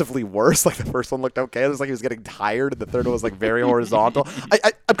progressively worse. Like the first one looked okay. It was like he was getting tired, and the third one was like very horizontal.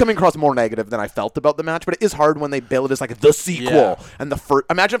 I'm coming across more negative than I felt about the match, but it is hard when they bill it as like the sequel. And the first,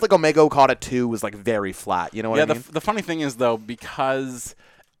 imagine if like Omega Okada 2 was like very flat. You know what I mean? The funny thing is though, because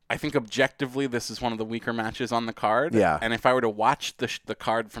I think objectively this is one of the weaker matches on the card. Yeah. And if I were to watch the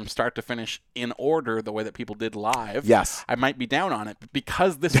card from start to finish in order, the way that people did live, I might be down on it. But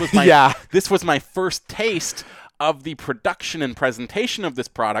because this was my this was my first taste of the production and presentation of this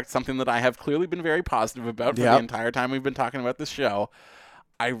product, something that I have clearly been very positive about for the entire time we've been talking about this show,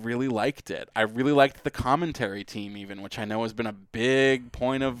 I really liked it. I really liked the commentary team even, which I know has been a big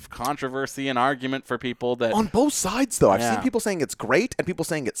point of controversy and argument for people. That On both sides, though. I've Yeah. seen people saying it's great and people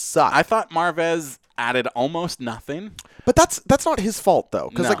saying it sucks. I thought Marvez added almost nothing. But that's not his fault, though.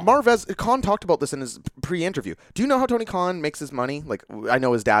 Because, No. Marvez, Khan talked about this in his pre-interview. Do you know how Tony Khan makes his money? Like, I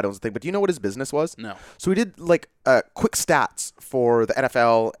know his dad owns the thing, but do you know what his business was? No. So he did, quick stats for the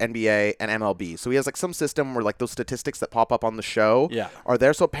NFL, NBA, and MLB. So he has, some system where, those statistics that pop up on the show are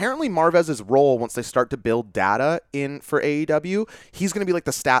there. So apparently Marvez's role, once they start to build data in for AEW, he's going to be,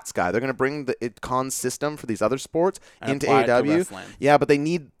 the stats guy. They're going to bring the Khan's system for these other sports And into apply it to AEW. wrestling. Yeah, but they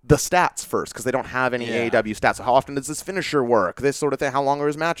need the stats first because they don't have any AEW stats. So how often does this finisher work? This sort of thing. How long are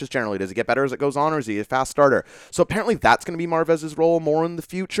his matches generally? Does he get better as it goes on, or is he a fast starter? So apparently that's going to be Marvez's role more in the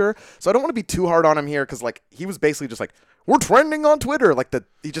future. So I don't want to be too hard on him here because he was basically just we're trending on Twitter.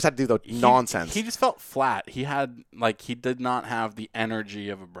 He just had to do the nonsense. He just felt flat. He had he did not have the energy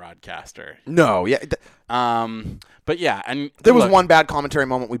of a broadcaster. No, yeah. But yeah, and There was one bad commentary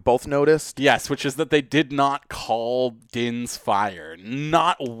moment we both noticed. Yes, which is that they did not call Din's fire.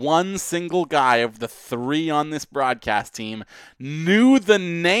 Not one single guy of the 3 on this broadcast team knew the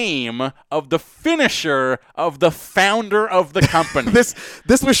name of the finisher of the founder of the company.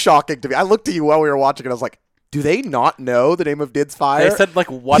 This was shocking to me. I looked at you while we were watching it. I was like, do they not know the name of Din's fire? They said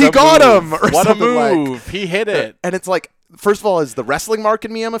what he a got move. him, or what a something move. He hit it. And it's first of all, is the wrestling mark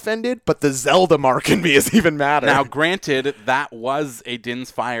in me I'm offended, but the Zelda mark in me is even madder. Now, granted, that was a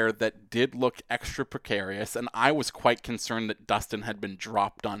Din's fire that did look extra precarious, and I was quite concerned that Dustin had been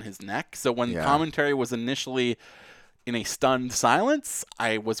dropped on his neck. So when commentary was initially in a stunned silence,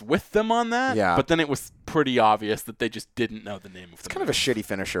 I was with them on that. Yeah. But then it was pretty obvious that they just didn't know the name of it. It's kind of a shitty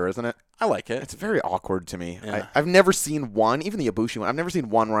finisher, isn't it? I like it. It's very awkward to me. Yeah. I've never seen one, even the Ibushi one. I've never seen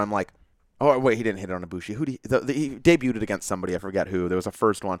one where I'm like, oh, wait, he didn't hit it on Ibushi. He debuted it against somebody. I forget who. There was a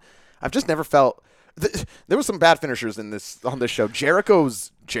first one. I've just never felt... there was some bad finishers on this show.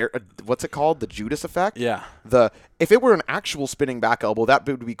 Jericho's... what's it called? The Judas effect? Yeah. If it were an actual spinning back elbow, that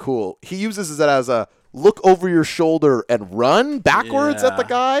would be cool. He uses it as a look over your shoulder and run backwards at the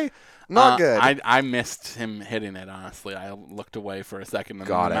guy. Not good. I missed him hitting it, honestly. I looked away for a second, and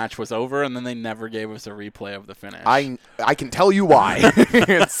then the match was over, and then they never gave us a replay of the finish. I can tell you why.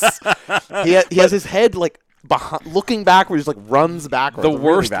 He has his head behind, looking backwards, runs backwards. The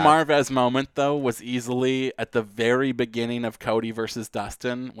worst Marvez moment, though, was easily at the very beginning of Cody versus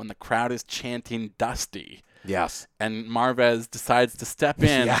Dustin when the crowd is chanting Dusty. Yes. And Marvez decides to step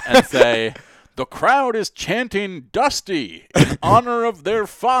in and say, the crowd is chanting Dusty in honor of their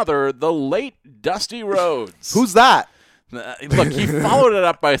father, the late Dusty Rhodes. Who's that? Look, he followed it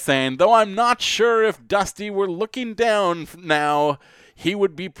up by saying, though I'm not sure if Dusty were looking down now, he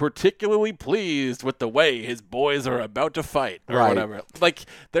would be particularly pleased with the way his boys are about to fight, or whatever.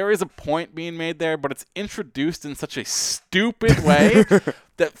 There is a point being made there, but it's introduced in such a stupid way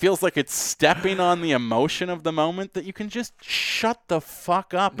that feels like it's stepping on the emotion of the moment that you can just shut the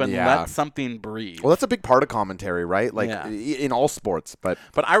fuck up and let something breathe. Well, that's a big part of commentary, right? In all sports. But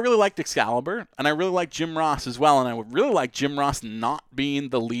I really liked Excalibur, and I really liked Jim Ross as well, and I would really like Jim Ross not being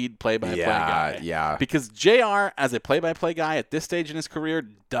the lead play-by-play guy. Yeah. Because JR, as a play-by-play guy at this stage in his career,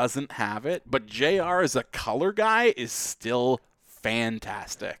 doesn't have it, but JR as a color guy is still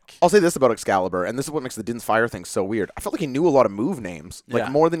fantastic. I'll say this about Excalibur, and this is what makes the Din's Fire thing so weird. I felt like he knew a lot of move names,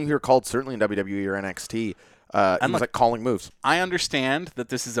 more than you hear called certainly in WWE or NXT. He was calling moves. I understand that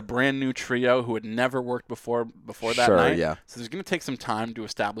this is a brand new trio who had never worked before that night. Yeah. So there's going to take some time to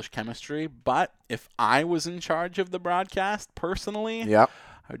establish chemistry. But if I was in charge of the broadcast personally, I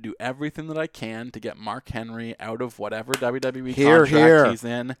would do everything that I can to get Mark Henry out of whatever WWE contract he's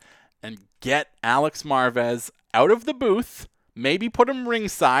in and get Alex Marvez out of the booth. Maybe put him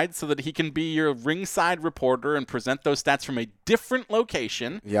ringside so that he can be your ringside reporter and present those stats from a different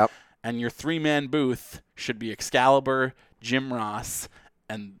location. Yep. And your 3-man booth should be Excalibur, Jim Ross,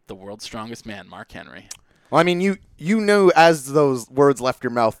 and the world's strongest man, Mark Henry. Well, I mean, you knew as those words left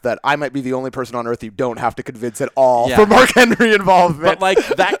your mouth that I might be the only person on earth you don't have to convince at all for Mark Henry involvement. But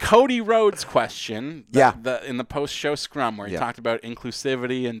that Cody Rhodes question in the post-show scrum where he talked about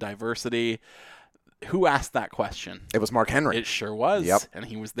inclusivity and diversity, who asked that question? It was Mark Henry. It sure was. Yep. And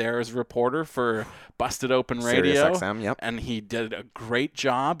he was there as a reporter for Busted Open Radio. Sirius XM, yep. And he did a great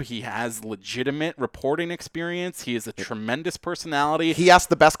job. He has legitimate reporting experience. He is a tremendous personality. He asked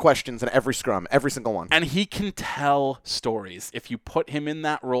the best questions in every scrum, every single one. And he can tell stories. If you put him in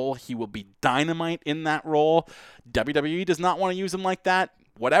that role, he will be dynamite in that role. WWE does not want to use him like that.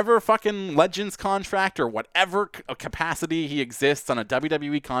 Whatever fucking Legends contract or whatever capacity he exists on a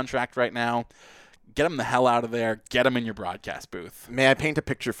WWE contract right now, get him the hell out of there. Get him in your broadcast booth. May I paint a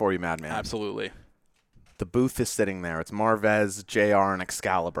picture for you, Madman? Absolutely. The booth is sitting there. It's Marvez, JR, and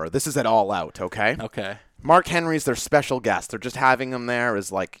Excalibur. This is at All Out, okay? Okay. Mark Henry's their special guest. They're just having him there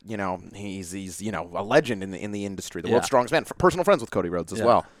as like, he's a legend in the industry, the world's strongest man. Personal friends with Cody Rhodes as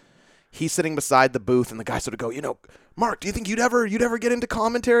well. He's sitting beside the booth, and the guys sort of go, Mark, do you think you'd ever get into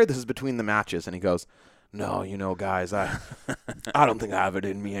commentary? This is between the matches, and he goes, no, guys, I don't think I have it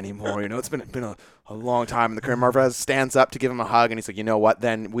in me anymore. It's been a long time in the career. Marvez stands up to give him a hug, and he's like, you know what?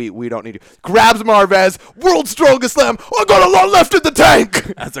 Then we don't need you. Grabs Marvez, world's strongest slam. I got a lot left in the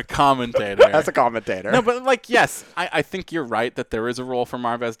tank. As a commentator. No, but yes, I think you're right that there is a role for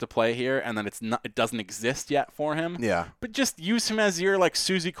Marvez to play here, and that it doesn't exist yet for him. Yeah. But just use him as your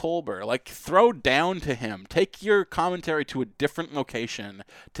Susie Colbert. Throw down to him. Take your commentary to a different location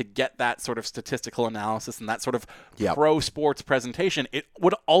to get that sort of statistical analysis and that sort of pro sports presentation. It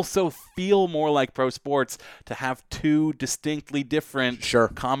would also feel more like pro sports to have two distinctly different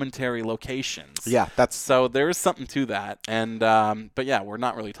commentary locations. Yeah, so there is something to that. And but yeah, we're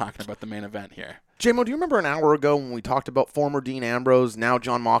not really talking about the main event here. JMO, do you remember an hour ago when we talked about former Dean Ambrose, now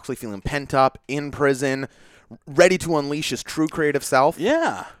Jon Moxley, feeling pent up, in prison, ready to unleash his true creative self?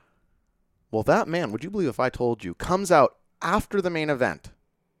 Yeah. Well, that man, would you believe if I told you, comes out after the main event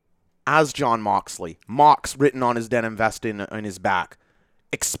as Jon Moxley, Mox written on his denim vest in his back,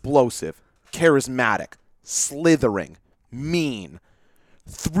 explosive, charismatic, slithering, mean,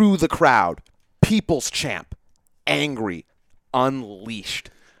 through the crowd, people's champ, angry,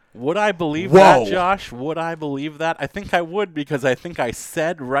 unleashed. Would I believe that, Josh? Would I believe that? I think I would, because I think I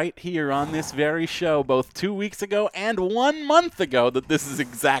said right here on this very show both 2 weeks ago and 1 month ago that this is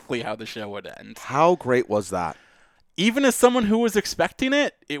exactly how the show would end. How great was that? Even as someone who was expecting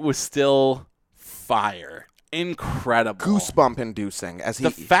it, it was still fire. Incredible. Goosebump inducing.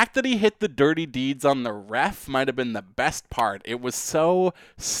 The fact that he hit the dirty deeds on the ref might have been the best part. It was so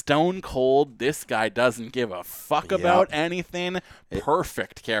stone cold. This guy doesn't give a fuck about anything.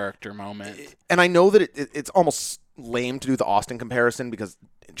 Perfect character moment. And I know that it's almost lame to do the Austin comparison because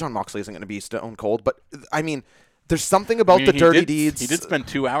Jon Moxley isn't going to be stone cold, but I mean, there's something about the dirty deeds. He did spend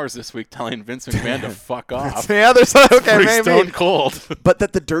 2 hours this week telling Vince McMahon to fuck off. There's okay, maybe stone cold. But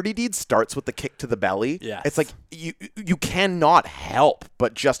that the dirty deed starts with the kick to the belly. Yes. It's like you cannot help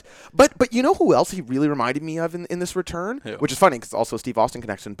but just. But you know who else he really reminded me of in this return, Who? Which is funny because it's also a Steve Austin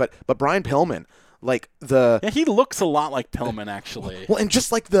connection. But Brian Pillman. He looks a lot like Pillman, actually. Well, and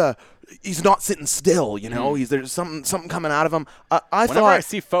just he's not sitting still, there's something coming out of him. Whenever I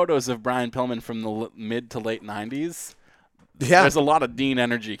see photos of Brian Pillman from the mid to late 90s, there's a lot of Dean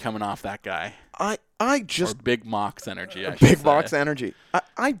energy coming off that guy. Or Big Mox energy, I should Big say. Mox energy.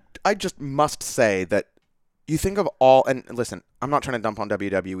 I just must say that you think of all, and listen, I'm not trying to dump on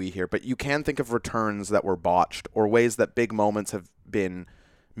WWE here, but you can think of returns that were botched or ways that big moments have been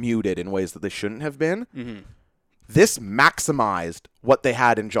muted in ways that they shouldn't have been. Mm-hmm. This maximized what they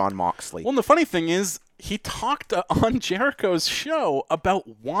had in Jon Moxley. Well, and the funny thing is, he talked on Jericho's show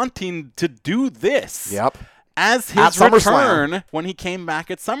about wanting to do this as his return when he came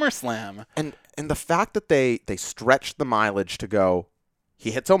back at SummerSlam. And the fact that they stretched the mileage to go,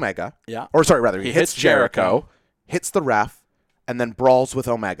 he hits Omega. Yeah. Or sorry, rather, he hits Jericho, hits the ref, and then brawls with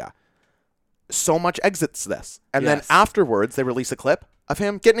Omega. So much exits this. And then afterwards, they release a clip of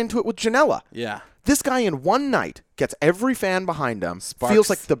him getting into it with Janela. Yeah. This guy in one night gets every fan behind him, feels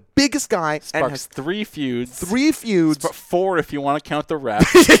like the biggest guy. Sparks and has 3 feuds. 3 feuds. 4 if you want to count the ref.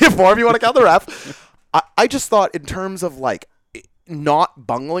 4 if you want to count the ref. I just thought in terms of not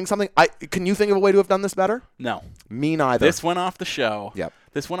bungling something, can you think of a way to have done this better? No. Me neither. This went off the show. Yep.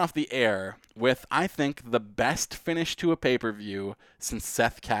 This went off the air with, I think, the best finish to a pay-per-view since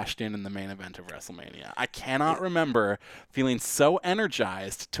Seth cashed in the main event of WrestleMania. I cannot remember feeling so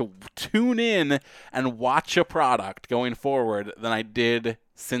energized to tune in and watch a product going forward than I did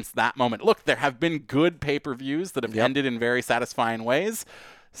since that moment. Look, there have been good pay-per-views that have ended in very satisfying ways.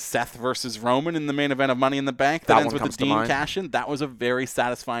 Seth versus Roman in the main event of Money in the Bank that ends with the Dean cash-in. That was a very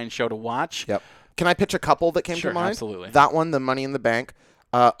satisfying show to watch. Yep. Can I pitch a couple that came to mind? Absolutely. That one, the Money in the Bank.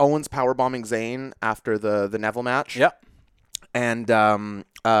 Owens powerbombing Zayn after the Neville match. Yep. And,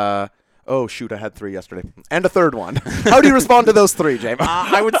 oh, shoot, I had 3 yesterday. And a third one. How do you respond to those 3, James?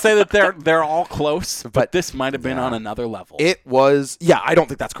 I would say that they're all close, but this might have been on another level. It was, I don't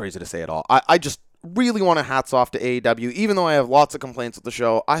think that's crazy to say at all. I just really want to hats off to AEW. Even though I have lots of complaints with the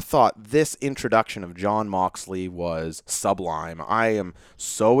show, I thought this introduction of Jon Moxley was sublime. I am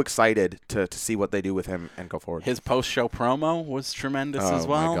so excited to see what they do with him and go forward. His post-show promo was tremendous as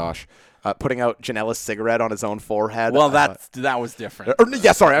well. Oh, my gosh. putting out Janela's cigarette on his own forehead. Well, that was different.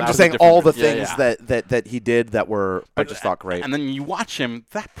 Sorry, I'm just saying all the things yeah. that he did that were I just thought great. And then you watch him.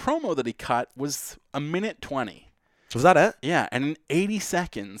 That promo that he cut was 1:20. Was that it? Yeah, and in 80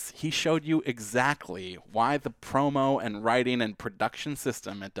 seconds, he showed you exactly why the promo and writing and production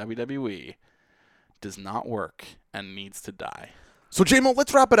system at WWE does not work and needs to die. So, J-Mo,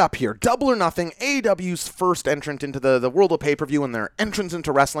 let's wrap it up here. Double or Nothing, AEW's first entrant into the world of pay-per-view and their entrance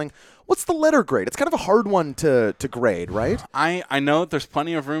into wrestling. What's the letter grade? It's kind of a hard one to grade, right? I know that there's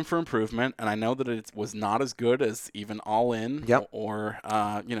plenty of room for improvement, and I know that it was not as good as even All In or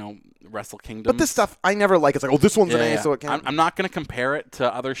Wrestle Kingdom. But this stuff, I never like. It's like, oh, this one's an A, so it can't. I'm not going to compare it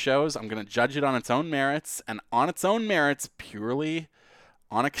to other shows. I'm going to judge it on its own merits, and on its own merits, purely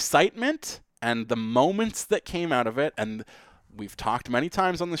on excitement and the moments that came out of it, and we've talked many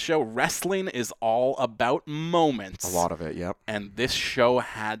times on the show, wrestling is all about moments. A lot of it, yep. And this show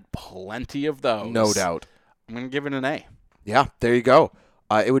had plenty of those. No doubt. I'm going to give it an A. Yeah, there you go.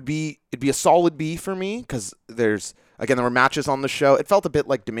 It'd be a solid B for me because there were matches on the show. It felt a bit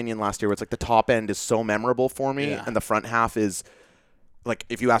like Dominion last year where it's like the top end is so memorable for me and the front half is like,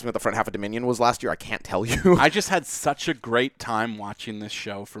 if you ask me what the front half of Dominion was last year, I can't tell you. I just had such a great time watching this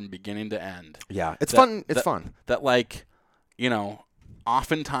show from beginning to end. Yeah, it's fun. It's fun. That like,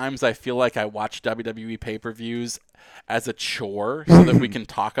 oftentimes I feel like I watch WWE pay-per-views as a chore so that we can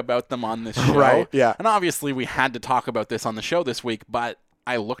talk about them on this show. Right, yeah. And obviously we had to talk about this on the show this week, but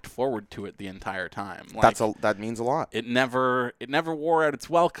I looked forward to it the entire time. Like, that means a lot. It never wore out its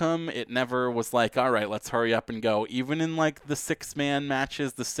welcome. It never was like, all right, let's hurry up and go. Even in like the 6-man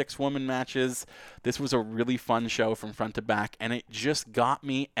matches, the 6-woman matches, this was a really fun show from front to back, and it just got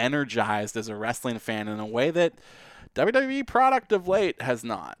me energized as a wrestling fan in a way that WWE product of late has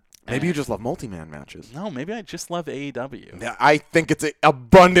not. Maybe you just love multi-man matches. No, maybe I just love AEW. Yeah, I think it's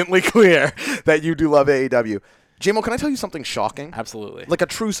abundantly clear that you do love AEW. J-Mo, can I tell you something shocking? Absolutely. Like a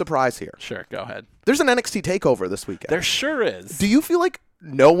true surprise here. Sure, go ahead. There's an NXT takeover this weekend. There sure is. Do you feel like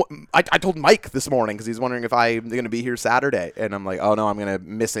I told Mike this morning because he's wondering if I'm going to be here Saturday, and I'm like, oh no,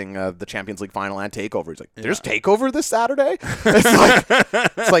 I'm missing the Champions League final and takeover. He's like, there's takeover this Saturday?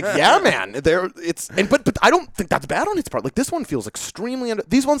 It's like, yeah, man. But I don't think that's bad on its part. Like this one feels extremely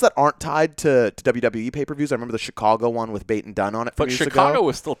these ones that aren't tied to WWE pay-per-views. I remember the Chicago one with Bate and Dunn on it. But Chicago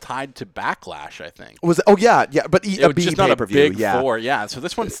was still tied to Backlash, I think. But it was just not a big four. Yeah. So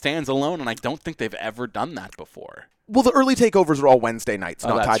this one stands alone, and I don't think they've ever done that before. Well, the early takeovers were all Wednesday nights,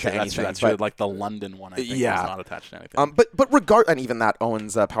 not tied to anything. That's true. Like the London one, I think, was not attached to anything. And even that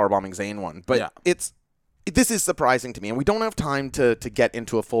Owens powerbombing Zayn one. But this is surprising to me, and we don't have time to get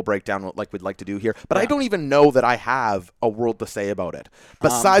into a full breakdown like we'd like to do here. But I don't even know that I have a word to say about it,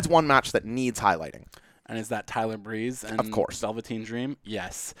 besides one match that needs highlighting. And is that Tyler Breeze and of course. Velveteen Dream?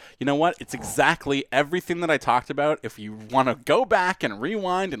 Yes. You know what? It's exactly everything that I talked about. If you want to go back and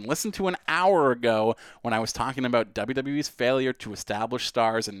rewind and listen to an hour ago when I was talking about WWE's failure to establish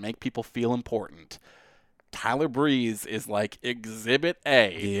stars and make people feel important, Tyler Breeze is like Exhibit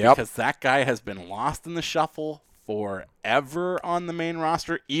A because that guy has been lost in the shuffle forever on the main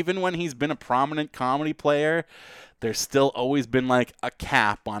roster. Even when he's been a prominent comedy player, there's still always been like a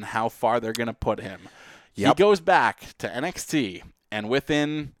cap on how far they're going to put him. He goes back to NXT, and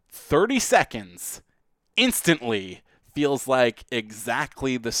within 30 seconds, instantly feels like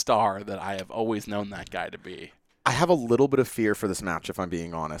exactly the star that I have always known that guy to be. I have a little bit of fear for this match, if I'm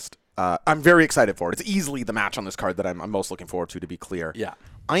being honest. I'm very excited for it. It's easily the match on this card that I'm most looking forward to be clear. Yeah.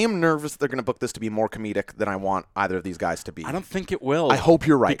 I am nervous that they're going to book this to be more comedic than I want either of these guys to be. I don't think it will. I hope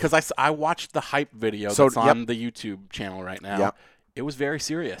you're right. Because I watched the hype video that's on the YouTube channel right now. Yep. It was very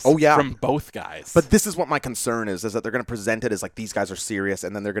serious. Oh, yeah. From both guys. But this is what my concern is that they're going to present it as like these guys are serious,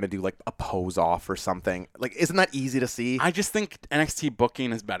 and then they're going to do like a pose off or something. Like, isn't that easy to see? I just think NXT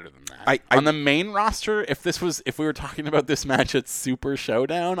booking is better than that. On the main roster, if we were talking about this match at Super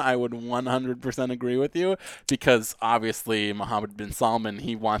Showdown, I would 100% agree with you because obviously Mohammed bin Salman,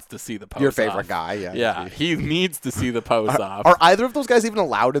 he wants to see the pose. Your favorite guy, yeah. Yeah, he needs to see the pose off. Are either of those guys even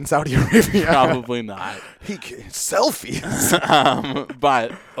allowed in Saudi Arabia? Probably not. Selfies.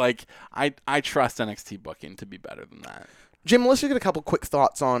 But like I trust NXT booking to be better than that. Jim, let's just get a couple quick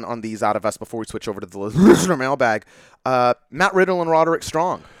thoughts on these out of us before we switch over to the listener mailbag. Matt Riddle and Roderick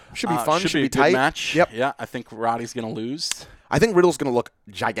Strong should be fun. Should be a tight. Good match. Yep. Yeah, I think Roddy's gonna lose. I think Riddle's going to look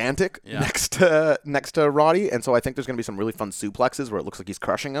gigantic Yeah. next to Roddy, and so I think there's going to be some really fun suplexes where it looks like he's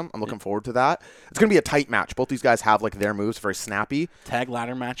crushing him. I'm looking forward to that. It's going to be a tight match. Both these guys have like their moves, very snappy. Tag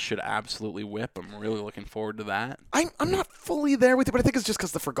ladder match should absolutely whip. I'm really looking forward to that. I'm not fully there with it, but I think it's just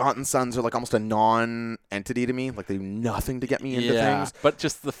because the Forgotten Sons are like almost a non-entity to me. Like they do nothing to get me into things. But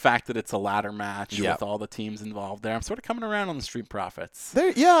just the fact that it's a ladder match with all the teams involved there, I'm sort of coming around on the Street Profits.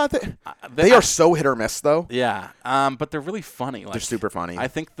 They are so hit or miss though. Yeah, but they're really funny. Like, They're super funny. I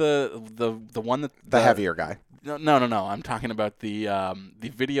think the one that the heavier guy. No. I'm talking about the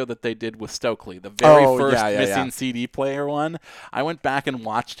video that they did with Stokely, the very first missing CD player one. I went back and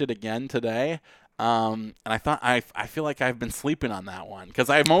watched it again today. And I thought I feel like I've been sleeping on that one because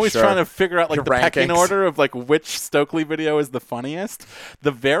I'm always trying to figure out like Your the pecking rankings. order of like which Stokely video is the funniest.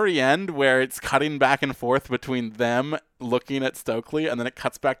 The very end where it's cutting back and forth between them looking at Stokely and then it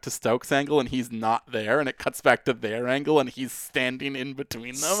cuts back to Stokes' angle and he's not there and it cuts back to their angle and he's standing in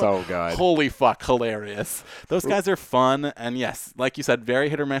between them. So good. Holy fuck, hilarious. Those guys are fun and yes, like you said, very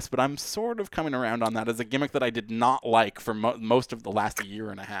hit or miss, but I'm sort of coming around on that as a gimmick that I did not like for most of the last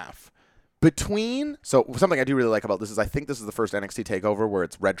year and a half. So something I do really like about this is I think this is the first NXT takeover where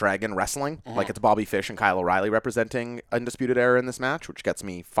it's Red Dragon wrestling. Like it's Bobby Fish and Kyle O'Reilly representing Undisputed Era in this match, which gets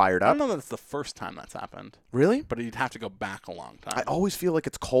me fired I up. don't know that it's the first time that's happened. Really? But you'd have to go back a long time. I always feel like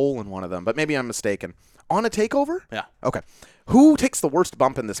it's Cole in one of them, but maybe I'm mistaken. On a takeover? Yeah. Okay. Who takes the worst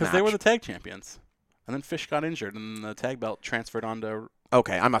bump in this match? Because they were the tag champions. And then Fish got injured, and the tag belt transferred onto...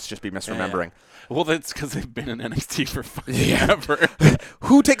 Okay, I must just be misremembering. Yeah. Well, that's because they've been in NXT for fucking ever.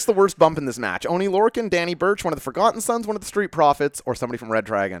 Who takes the worst bump in this match? Oni Lorcan, Danny Burch, one of the Forgotten Sons, one of the Street Profits, or somebody from Red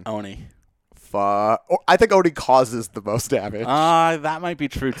Dragon? Oni. I think Oni causes the most damage. That might be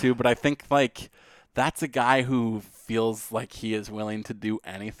true, too, but I think, like, that's a guy who feels like he is willing to do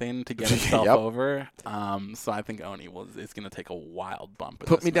anything to get himself over. So I think Oni is going to take a wild bump in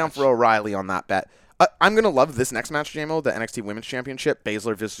Put this me down match. for O'Reilly on that bet. I'm going to love this next match, JMO, the NXT Women's Championship,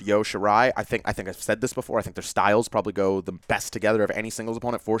 Baszler versus Io Shirai. I think I've said this before. I think their styles probably go the best together of any singles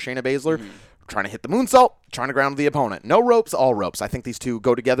opponent for Shayna Baszler. Trying to hit the moonsault, trying to ground the opponent. No ropes, all ropes. I think these two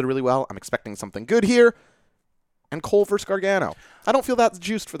go together really well. I'm expecting something good here. And Cole versus Gargano. I don't feel that's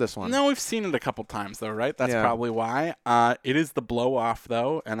juiced for this one. No, we've seen it a couple times, though, right? That's probably why. It is the blow-off,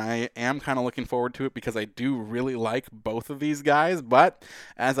 though, and I am kind of looking forward to it because I do really like both of these guys. But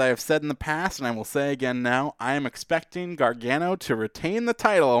as I have said in the past, and I will say again now, I am expecting Gargano to retain the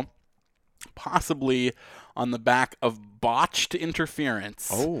title, possibly on the back of botched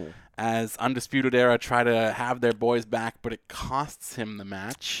interference. As Undisputed Era try to have their boys back, but it costs him the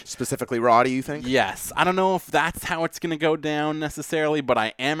match. Specifically Roddy, you think? Yes. I don't know if that's how it's going to go down necessarily, but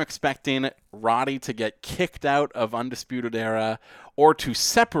I am expecting Roddy to get kicked out of Undisputed Era or to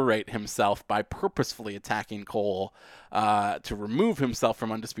separate himself by purposefully attacking Cole to remove himself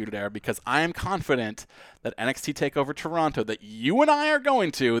from Undisputed Era because I am confident that NXT TakeOver Toronto that you and I are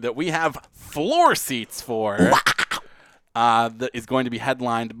going to, that we have floor seats for... that is going to be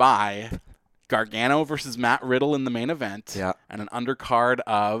headlined by Gargano versus Matt Riddle in the main event, and an undercard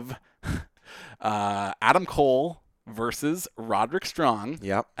of Adam Cole versus Roderick Strong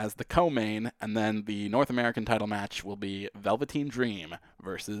as the co-main, and then the North American title match will be Velveteen Dream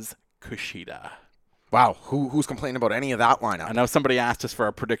versus Kushida. Wow, who's complaining about any of that lineup? I know somebody asked us for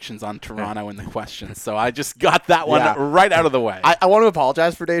our predictions on Toronto in the questions, so I just got that one right out of the way. I want to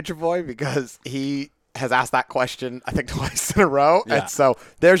apologize for Danger Boy because he has asked that question, I think, twice in a row. And so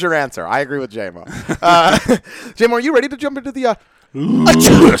there's your answer. I agree with JMO. JMO, are you ready to jump into the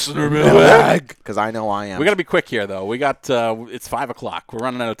listener mailbag? Because I know I am. We got to be quick here, though. We got it's 5 o'clock. We're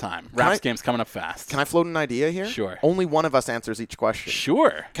running out of time. Raps game's coming up fast. Can I float an idea here? Sure. Only one of us answers each question.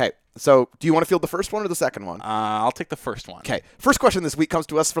 Sure. Okay. So do you want to field the first one or the second one? I'll take the first one. Okay. First question this week comes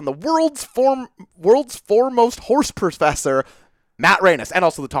to us from the world's foremost horse professor, Matt Reynes, and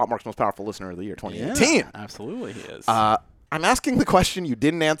also the Top Marks Most Powerful Listener of the Year 2018. Yeah, absolutely he is. I'm asking the question you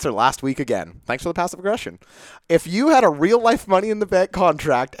didn't answer last week again. Thanks for the passive aggression. If you had a real-life Money in the Bank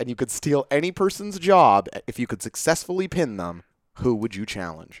contract and you could steal any person's job, if you could successfully pin them, who would you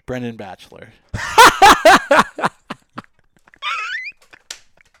challenge? Brendan Batchelor.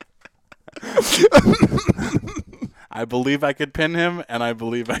 I believe I could pin him, and I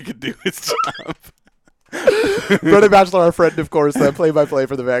believe I could do his job. Brendan Batchelor, our friend, of course, play-by-play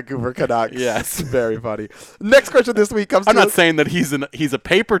for the Vancouver Canucks. Yes. Very funny. Next question this week comes I'm to not us. saying that he's a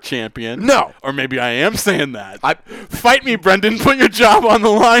paper champion. No. Or maybe I am saying that. Fight me, Brendan. Put your job on the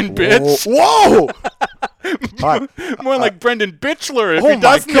line, bitch. Whoa! More like Brendan Bitchler if Oh he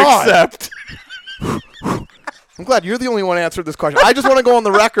doesn't my God. accept. I'm glad you're the only one who answered this question. I just want to go on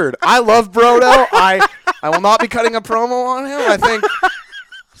the record. I love Brodo. I will not be cutting a promo on him. I think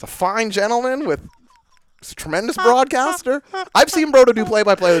he's a fine gentleman he's a tremendous broadcaster. I've seen Brodo do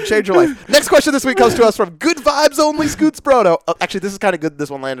play-by-play that changed your life. Next question this week comes to us from Good Vibes Only Scoots Brodo. Oh, actually, this is kind of good. This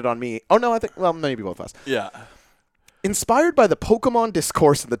one landed on me. Oh, no, maybe both of us. Yeah. Inspired by the Pokemon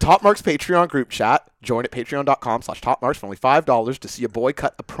discourse in the Top Marks Patreon group chat, join at patreon.com/topmarks for only $5 to see a boy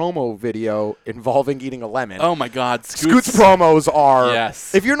cut a promo video involving eating a lemon. Oh, my God. Scoots promos are...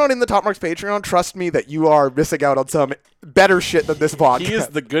 Yes. If you're not in the Top Marks Patreon, trust me that you are missing out on some better shit than this podcast. He is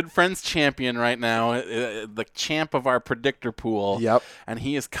the Good Friends champion right now, the champ of our predictor pool. Yep. And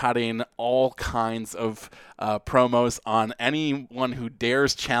he is cutting all kinds of promos on anyone who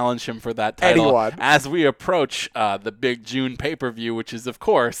dares challenge him for that title. Anyone. As we approach the big June pay-per-view, which is, of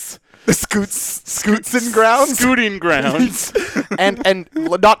course... The Scoots grounds. Scooting grounds. and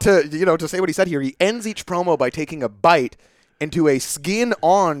not to, to say what he said here, he ends each promo by taking a bite into a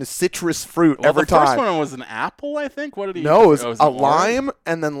skin-on citrus fruit every time. The first one was an apple, I think. What did he? No, it was a orange? lime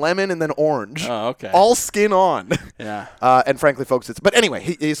and then lemon and then orange. Oh, okay. All skin on. Yeah. And frankly, folks, but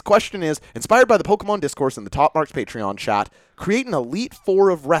anyway, his question is, inspired by the Pokemon discourse in the Top Marks Patreon chat, create an Elite Four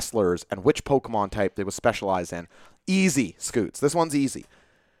of wrestlers and which Pokemon type they would specialize in. Easy, Scoots. This one's easy.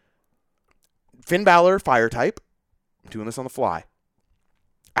 Finn Balor, Fire type. I'm doing this on the fly.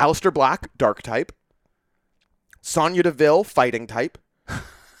 Aleister Black, Dark type. Sonya Deville, Fighting type.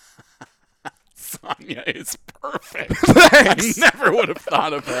 Sonya is perfect. Thanks. I never would have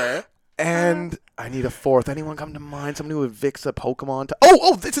thought of her. And I need a fourth. Anyone come to mind? Somebody with Vixa Pokemon type.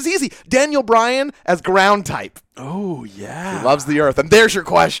 Oh, this is easy. Daniel Bryan as Ground type. Oh, yeah. He loves the earth. And there's your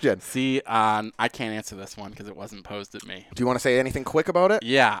question. See, I can't answer this one because it wasn't posed at me. Do you want to say anything quick about it?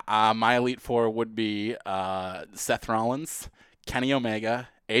 Yeah, my Elite Four would be Seth Rollins, Kenny Omega,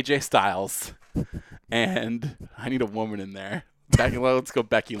 AJ Styles, and I need a woman in there. Let's go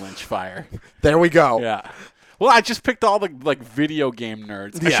Becky Lynch fire. There we go. Yeah. Well, I just picked all the video game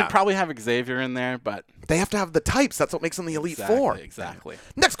nerds. I Yeah. should probably have Xavier in there, but They have to have the types. That's what makes them the Elite Four. Exactly.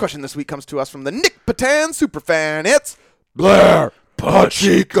 Next question this week comes to us from the Nick Patan superfan. It's Blair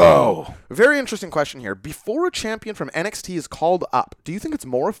Pacheco. Very interesting question here. Before a champion from NXT is called up, do you think it's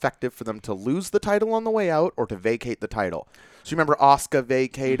more effective for them to lose the title on the way out or to vacate the title? So you remember Asuka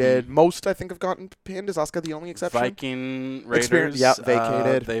vacated. Mm-hmm. Most, I think, have gotten pinned. Is Asuka the only exception? Viking Raiders. Yeah,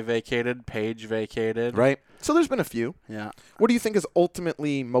 vacated. They vacated. Paige vacated. Right. So there's been a few. Yeah. What do you think is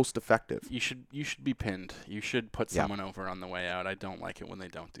ultimately most effective? You should be pinned. You should put someone over on the way out. I don't like it when they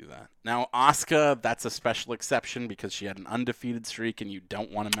don't do that. Now, Asuka, that's a special exception because she had an undefeated streak and you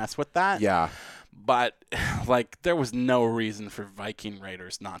don't want to mess with that. Yeah. But, there was no reason for Viking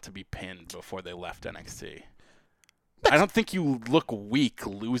Raiders not to be pinned before they left NXT. I don't think you look weak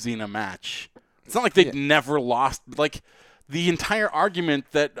losing a match. It's not like they'd never lost. The entire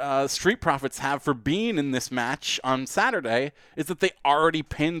argument that Street Profits have for being in this match on Saturday is that they already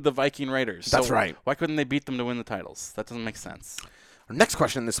pinned the Viking Raiders. That's right. Why couldn't they beat them to win the titles? That doesn't make sense. Our next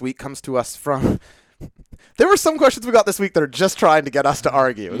question this week comes to us from... There were some questions we got this week that are just trying to get us to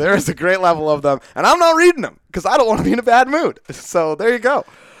argue. There is a great level of them, and I'm not reading them because I don't want to be in a bad mood. So there you go.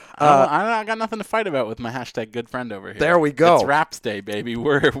 I got nothing to fight about with my hashtag good friend over here. There we go. It's Raps Day, baby.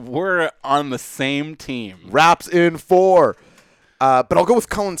 We're on the same team. Raps in 4. But I'll go with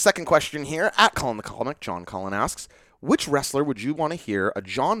Cullen's second question here. At Cullen the Comic, John Cullen asks, which wrestler would you want to hear a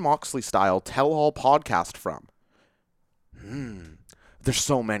Jon Moxley-style tell-all podcast from? There's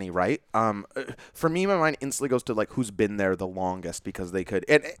so many, right? For me, my mind instantly goes to who's been there the longest because they could,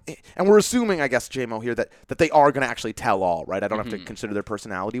 and we're assuming, I guess, JMO here that they are going to actually tell all, right? I don't have to consider their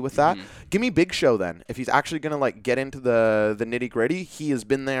personality with that. Give me Big Show then. If he's actually going to get into the nitty gritty, he has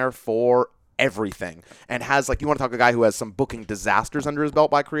been there for everything and has you want to talk a guy who has some booking disasters under his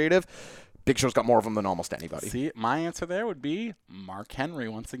belt by creative. Big Show's got more of them than almost anybody. See, my answer there would be Mark Henry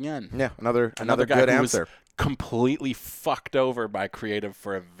once again. Yeah, another guy good who answer. Was completely fucked over by creative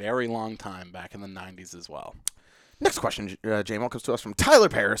for a very long time back in the 90s as well. Next question, JMO, comes to us from Tyler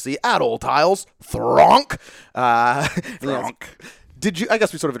Parisi at Old Tiles. Thronk. Thronk. Did you? I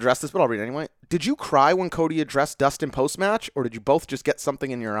guess we sort of addressed this, but I'll read it anyway. Did you cry when Cody addressed Dustin post-match, or did you both just get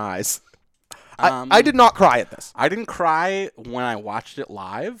something in your eyes? I did not cry at this. I didn't cry when I watched it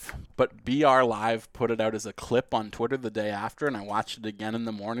live, but BR Live put it out as a clip on Twitter the day after, and I watched it again in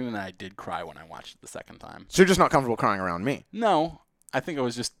the morning, and I did cry when I watched it the second time. So you're just not comfortable crying around me? No. I think I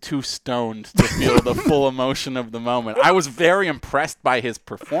was just too stoned to feel the full emotion of the moment. I was very impressed by his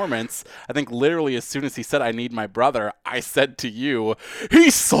performance. I think literally as soon as he said, "I need my brother," I said to you,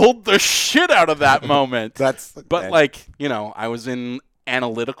 he sold the shit out of that moment. I was in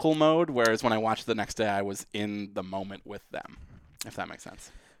analytical mode, whereas when I watched the next day, I was in the moment with them, if that makes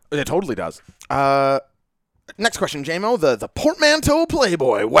sense. It totally does. Next question, JMO. The portmanteau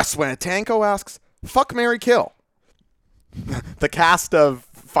playboy, Wes Wanatanko asks, fuck, marry, kill. The cast of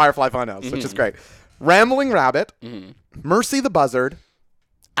Firefly Funhouse, which is great. Rambling Rabbit, Mercy the Buzzard,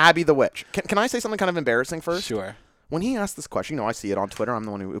 Abby the Witch. Can I say something kind of embarrassing first? Sure. When he asked this question, I see it on Twitter. I'm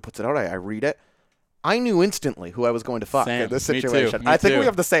the one who puts it out. I read it. I knew instantly who I was going to fuck in this situation. Me I think too. we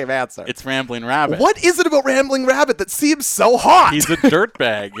have the same answer. It's Rambling Rabbit. What is it about Rambling Rabbit that seems so hot? He's a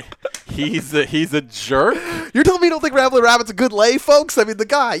dirtbag. He's a jerk. You're telling me you don't think Rambling Rabbit's a good lay, folks? I mean, the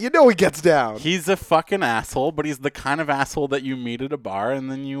guy, he gets down. He's a fucking asshole, but he's the kind of asshole that you meet at a bar and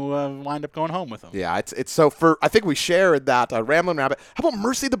then you wind up going home with him. Yeah, it's so I think we shared that Rambling Rabbit. How about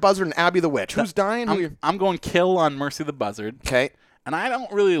Mercy the Buzzard and Abby the Witch? Who's dying? I'm going kill on Mercy the Buzzard. Okay. And I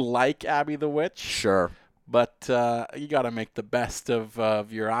don't really like Abby the Witch. Sure. But you got to make the best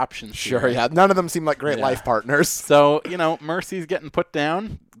of your options. Sure, here. yeah. None of them seem like great life partners. So, Mercy's getting put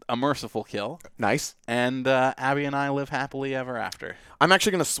down. A merciful kill. Nice. And Abby and I live happily ever after. I'm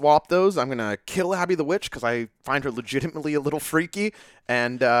actually going to swap those. I'm going to kill Abby the Witch because I find her legitimately a little freaky.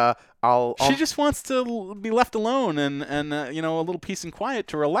 And She just wants to be left alone and a little peace and quiet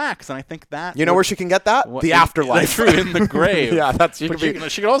to relax. And I think that... You know where she can get that? The afterlife. That's true, in the grave. Yeah,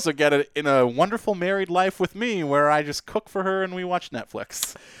 she could also get it in a wonderful married life with me where I just cook for her and we watch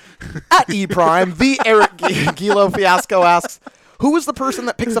Netflix. At E Prime, the Eric Gilo Fiasco asks, who is the person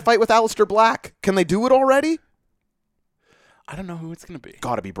that picks a fight with Aleister Black? Can they do it already? I don't know who it's going to be.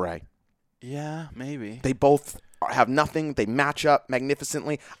 Gotta be Bray. Yeah, maybe. They both have nothing. They match up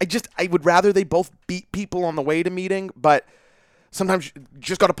magnificently. I would rather they both beat people on the way to meeting, but sometimes you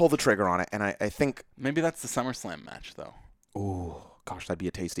just got to pull the trigger on it. And I think maybe that's the SummerSlam match, though. Ooh, gosh, that'd be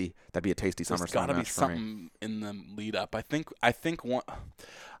a tasty SummerSlam match. There's got to be something in the lead up. I think one.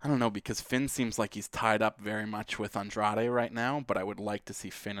 I don't know, because Finn seems like he's tied up very much with Andrade right now, but I would like to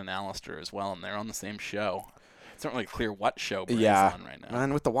see Finn and Aleister as well, and they're on the same show. It's not really clear what show Bray's on right now.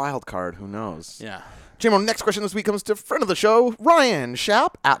 And with the wild card, who knows? Yeah. JMO, next question this week comes to friend of the show, Ryan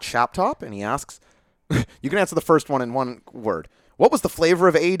Shap, at ShapTop, and he asks, you can answer the first one in one word. What was the flavor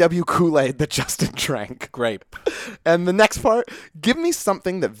of AEW Kool-Aid that Justin drank? Grape. And the next part, give me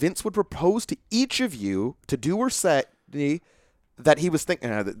something that Vince would propose to each of you to do or say that he was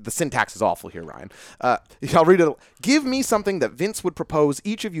thinking. The syntax is awful here, Ryan. I'll read it. Give me something that Vince would propose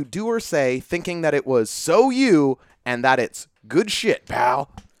each of you do or say, thinking that it was so you and that it's good shit,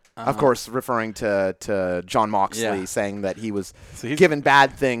 pal. Of course, referring to John Moxley saying that he was given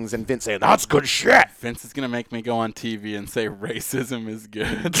bad things and Vince saying, that's good shit. Vince is going to make me go on TV and say racism is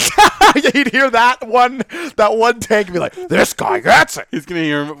good. You'd hear that one take and be like, this guy gets it. He's going to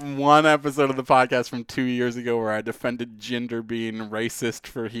hear one episode of the podcast from 2 years ago where I defended Jinder being racist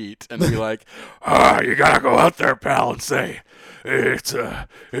for heat and be like, you got to go out there, pal, and say, it's a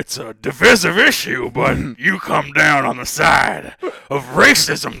divisive issue, but you come down on the side of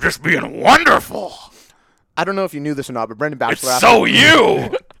racism just being wonderful. I don't know if you knew this or not, but Brendan Batchelor It's so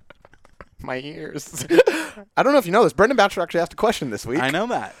you! My ears. I don't know if you know this. Brendan Batchelor actually asked a question this week. I know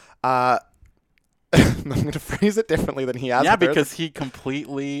that. I'm going to phrase it differently than he asked. Yeah, because he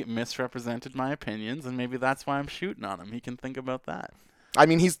completely misrepresented my opinions, and maybe that's why I'm shooting on him. He can think about that. I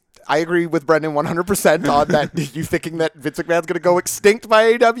mean, I agree with Brendan 100% on that. You thinking that Vince McMahon's going to go extinct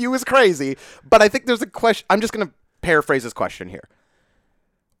by AEW is crazy. But I think there's a question. I'm just going to paraphrase his question here.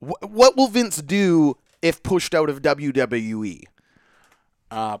 What will Vince do if pushed out of WWE?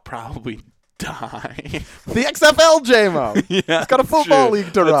 Probably die. The XFL, JMO. Yeah, he's got a football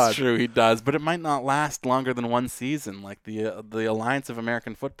league to run. That's true, he does. But it might not last longer than one season. Like the Alliance of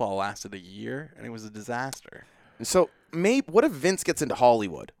American Football lasted a year, and it was a disaster. So what if Vince gets into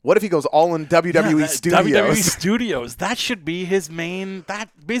Hollywood? What if he goes all in WWE Studios? WWE Studios. That should be his main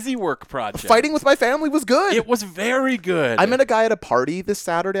busy work project. Fighting with My Family was good. It was very good. I met a guy at a party this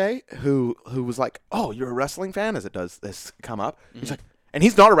Saturday who was like, "Oh, you're a wrestling fan?" As it does this come up. Mm-hmm. He's like, and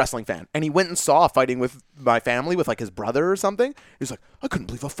he's not a wrestling fan. And he went and saw Fighting with My Family with like his brother or something. He's like, I couldn't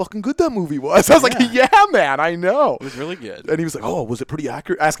believe how fucking good that movie was. I was like, yeah, man, I know. It was really good. And he was like, oh, was it pretty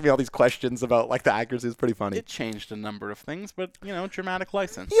accurate? Asking me all these questions about like the accuracy. Is pretty funny. It changed a number of things, but dramatic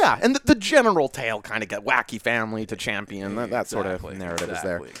license. Yeah, and the general tale kind of got wacky family to champion. That sort of narrative is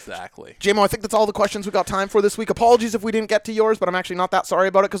there. Exactly. JMO, I think that's all the questions we got time for this week. Apologies if we didn't get to yours, but I'm actually not that sorry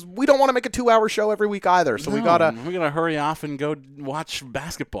about it because we don't want to make a 2-hour show every week either. So we gotta hurry off and go watch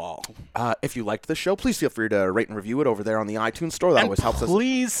basketball. If you liked the show, please feel free to rate and review it over there on the iTunes store. That always helps us.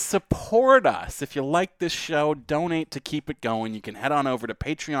 Please support us. If you like this show, donate to keep it going. You can head on over to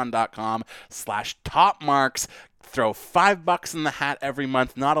patreon.com/topmarks. throw $5 in the hat every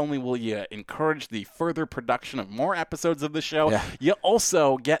month. Not only will you encourage the further production of more episodes of the show, you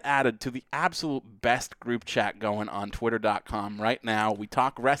also get added to the absolute best group chat going on Twitter.com right now. We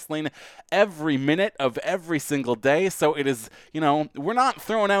talk wrestling every minute of every single day, so it is, we're not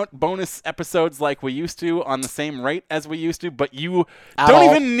throwing out bonus episodes like we used to on the same rate as we used to, but you don't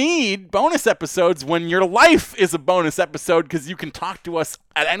even need bonus episodes when your life is a bonus episode because you can talk to us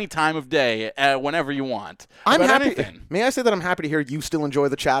at any time of day, whenever you want. I'm happy. Anything. May I say that I'm happy to hear you still enjoy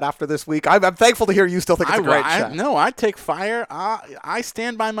the chat after this week? I'm thankful to hear you still think it's a great chat. No, I take fire. I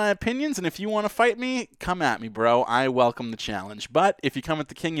stand by my opinions, and if you want to fight me, come at me, bro. I welcome the challenge. But if you come at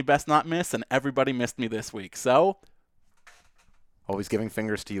the king, you best not miss, and everybody missed me this week. So, always giving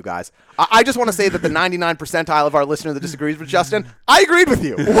fingers to you guys. I just want to say that the 99th percentile of our listener that disagrees with Justin, I agreed with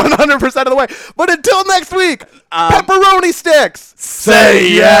you 100% of the way. But until next week, pepperoni sticks.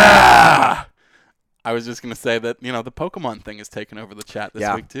 Say yeah! I was just going to say that, the Pokemon thing has taken over the chat this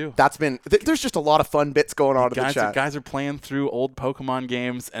week, too. That's been there's just a lot of fun bits going on in the chat. Guys are playing through old Pokemon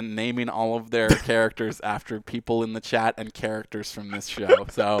games and naming all of their characters after people in the chat and characters from this show.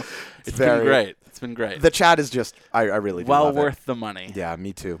 So it's been great. It's been great. The chat is just, I really do love worth it. the money. Yeah,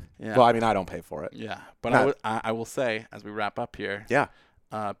 me too. Yeah. Well, I mean, I don't pay for it. Yeah, but I will say, as we wrap up here,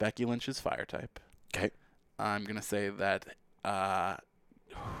 Becky Lynch is fire type. Okay. I'm going to say that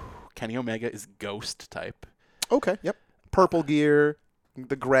Kenny Omega is ghost type. Okay, yep. Purple gear,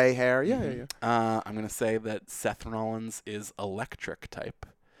 the gray hair. Yeah. I'm going to say that Seth Rollins is electric type.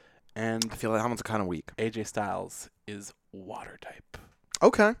 And I feel like that one's kind of weak. AJ Styles is water type.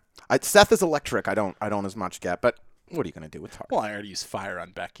 Okay. Seth is electric. I don't as much get, but what are you going to do? It's hard. Well, I already used fire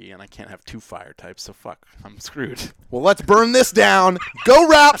on Becky, and I can't have two fire types, so fuck. I'm screwed. Well, let's burn this down. Go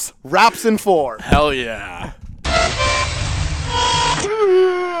Raps. Raps in 4. Hell yeah.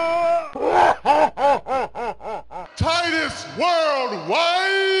 Titus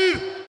Worldwide!